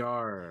 we Daniel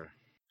are.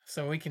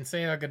 so we can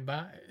say our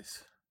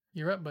goodbyes.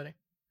 You're up, buddy.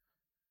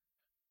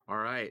 All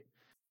right.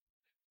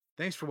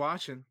 Thanks for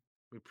watching.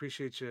 We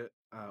appreciate you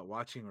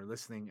watching or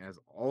listening as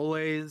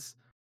always.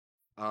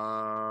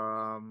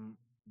 Um,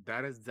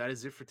 that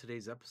is it for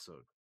today's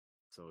episode.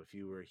 So if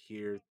you were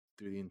here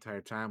through the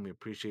entire time, we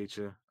appreciate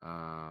you.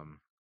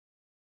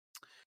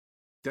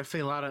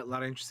 Definitely a lot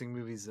of interesting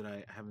movies that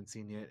I haven't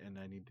seen yet and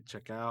I need to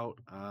check out.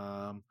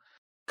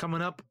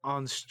 Coming up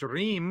on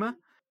stream,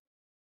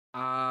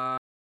 uh,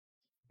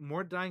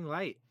 more Dying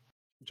Light.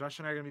 Josh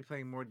and I are gonna be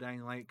playing more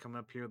Dying Light coming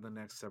up here in the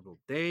next several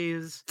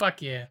days.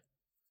 Fuck yeah.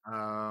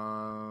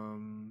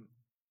 Um,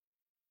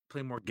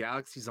 play more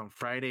Galaxies on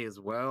Friday as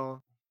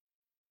well.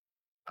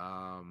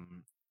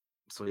 Um,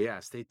 so yeah,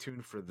 stay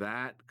tuned for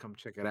that. Come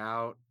check it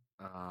out.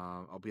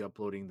 I'll be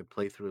uploading the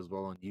playthrough as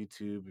well on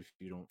YouTube if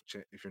you don't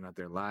if you're not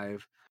there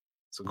live.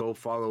 So go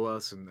follow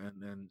us and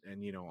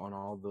you know on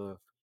all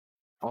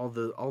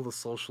the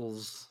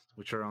socials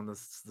which are on the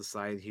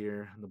side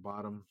here in the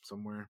bottom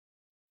somewhere.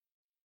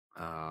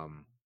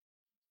 Um,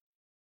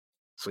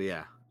 so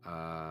yeah,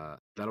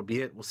 that'll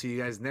be it. We'll see you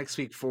guys next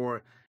week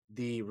for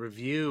the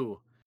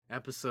review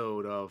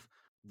episode of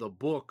the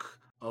book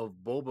of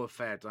Boba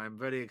Fett. I'm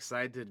very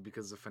excited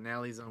because the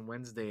finale's on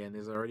Wednesday and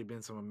there's already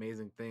been some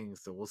amazing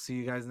things. So we'll see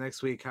you guys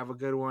next week. Have a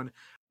good one.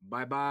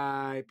 Bye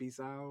bye. Peace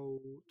out.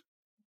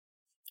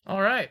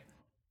 All right.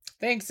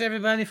 Thanks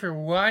everybody for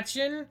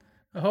watching.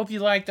 I hope you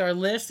liked our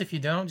list. If you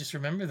don't, just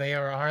remember they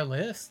are our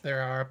list.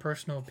 They're our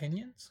personal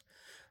opinions.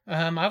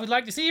 I would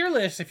like to see your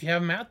list if you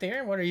have them out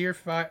there. What are your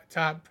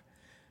top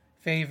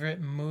favorite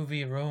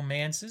movie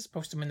romances?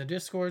 Post them in the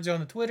Discords, on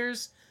the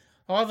Twitters,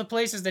 all the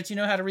places that you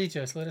know how to reach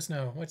us. Let us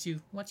know what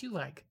you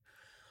like.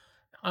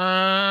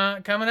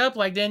 Coming up,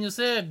 like Daniel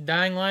said,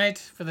 Dying Light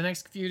for the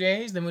next few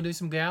days. Then we'll do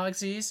some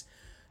Galaxies.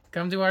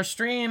 Come to our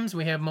streams.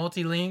 We have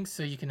multi links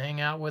so you can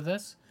hang out with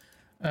us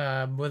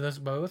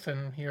both,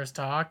 and hear us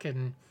talk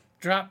and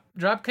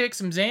drop kick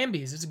some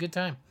zombies. It's a good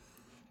time.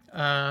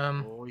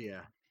 Oh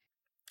yeah.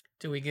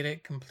 Till we get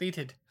it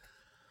completed.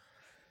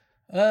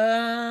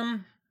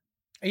 Um,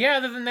 yeah.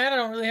 Other than that, I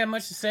don't really have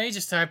much to say.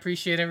 Just I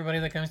appreciate everybody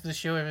that comes to the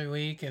show every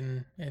week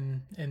and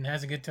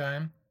has a good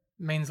time.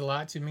 It means a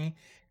lot to me.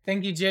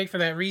 Thank you, Jake, for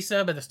that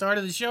resub at the start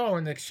of the show. I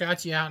wanted to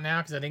shout you out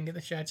now because I didn't get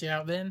to shout you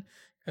out then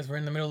because we're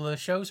in the middle of the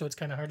show, so it's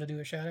kind of hard to do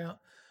a shout out.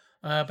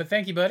 But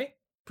thank you, buddy.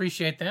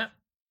 Appreciate that.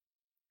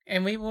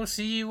 And we will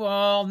see you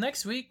all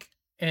next week.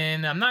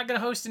 And I'm not going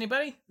to host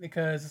anybody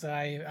because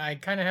I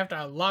kind of have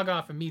to log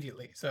off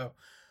immediately. So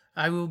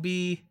I will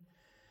be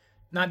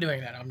not doing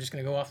that. I'm just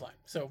going to go offline.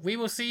 So we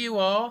will see you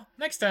all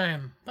next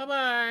time. Bye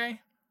bye.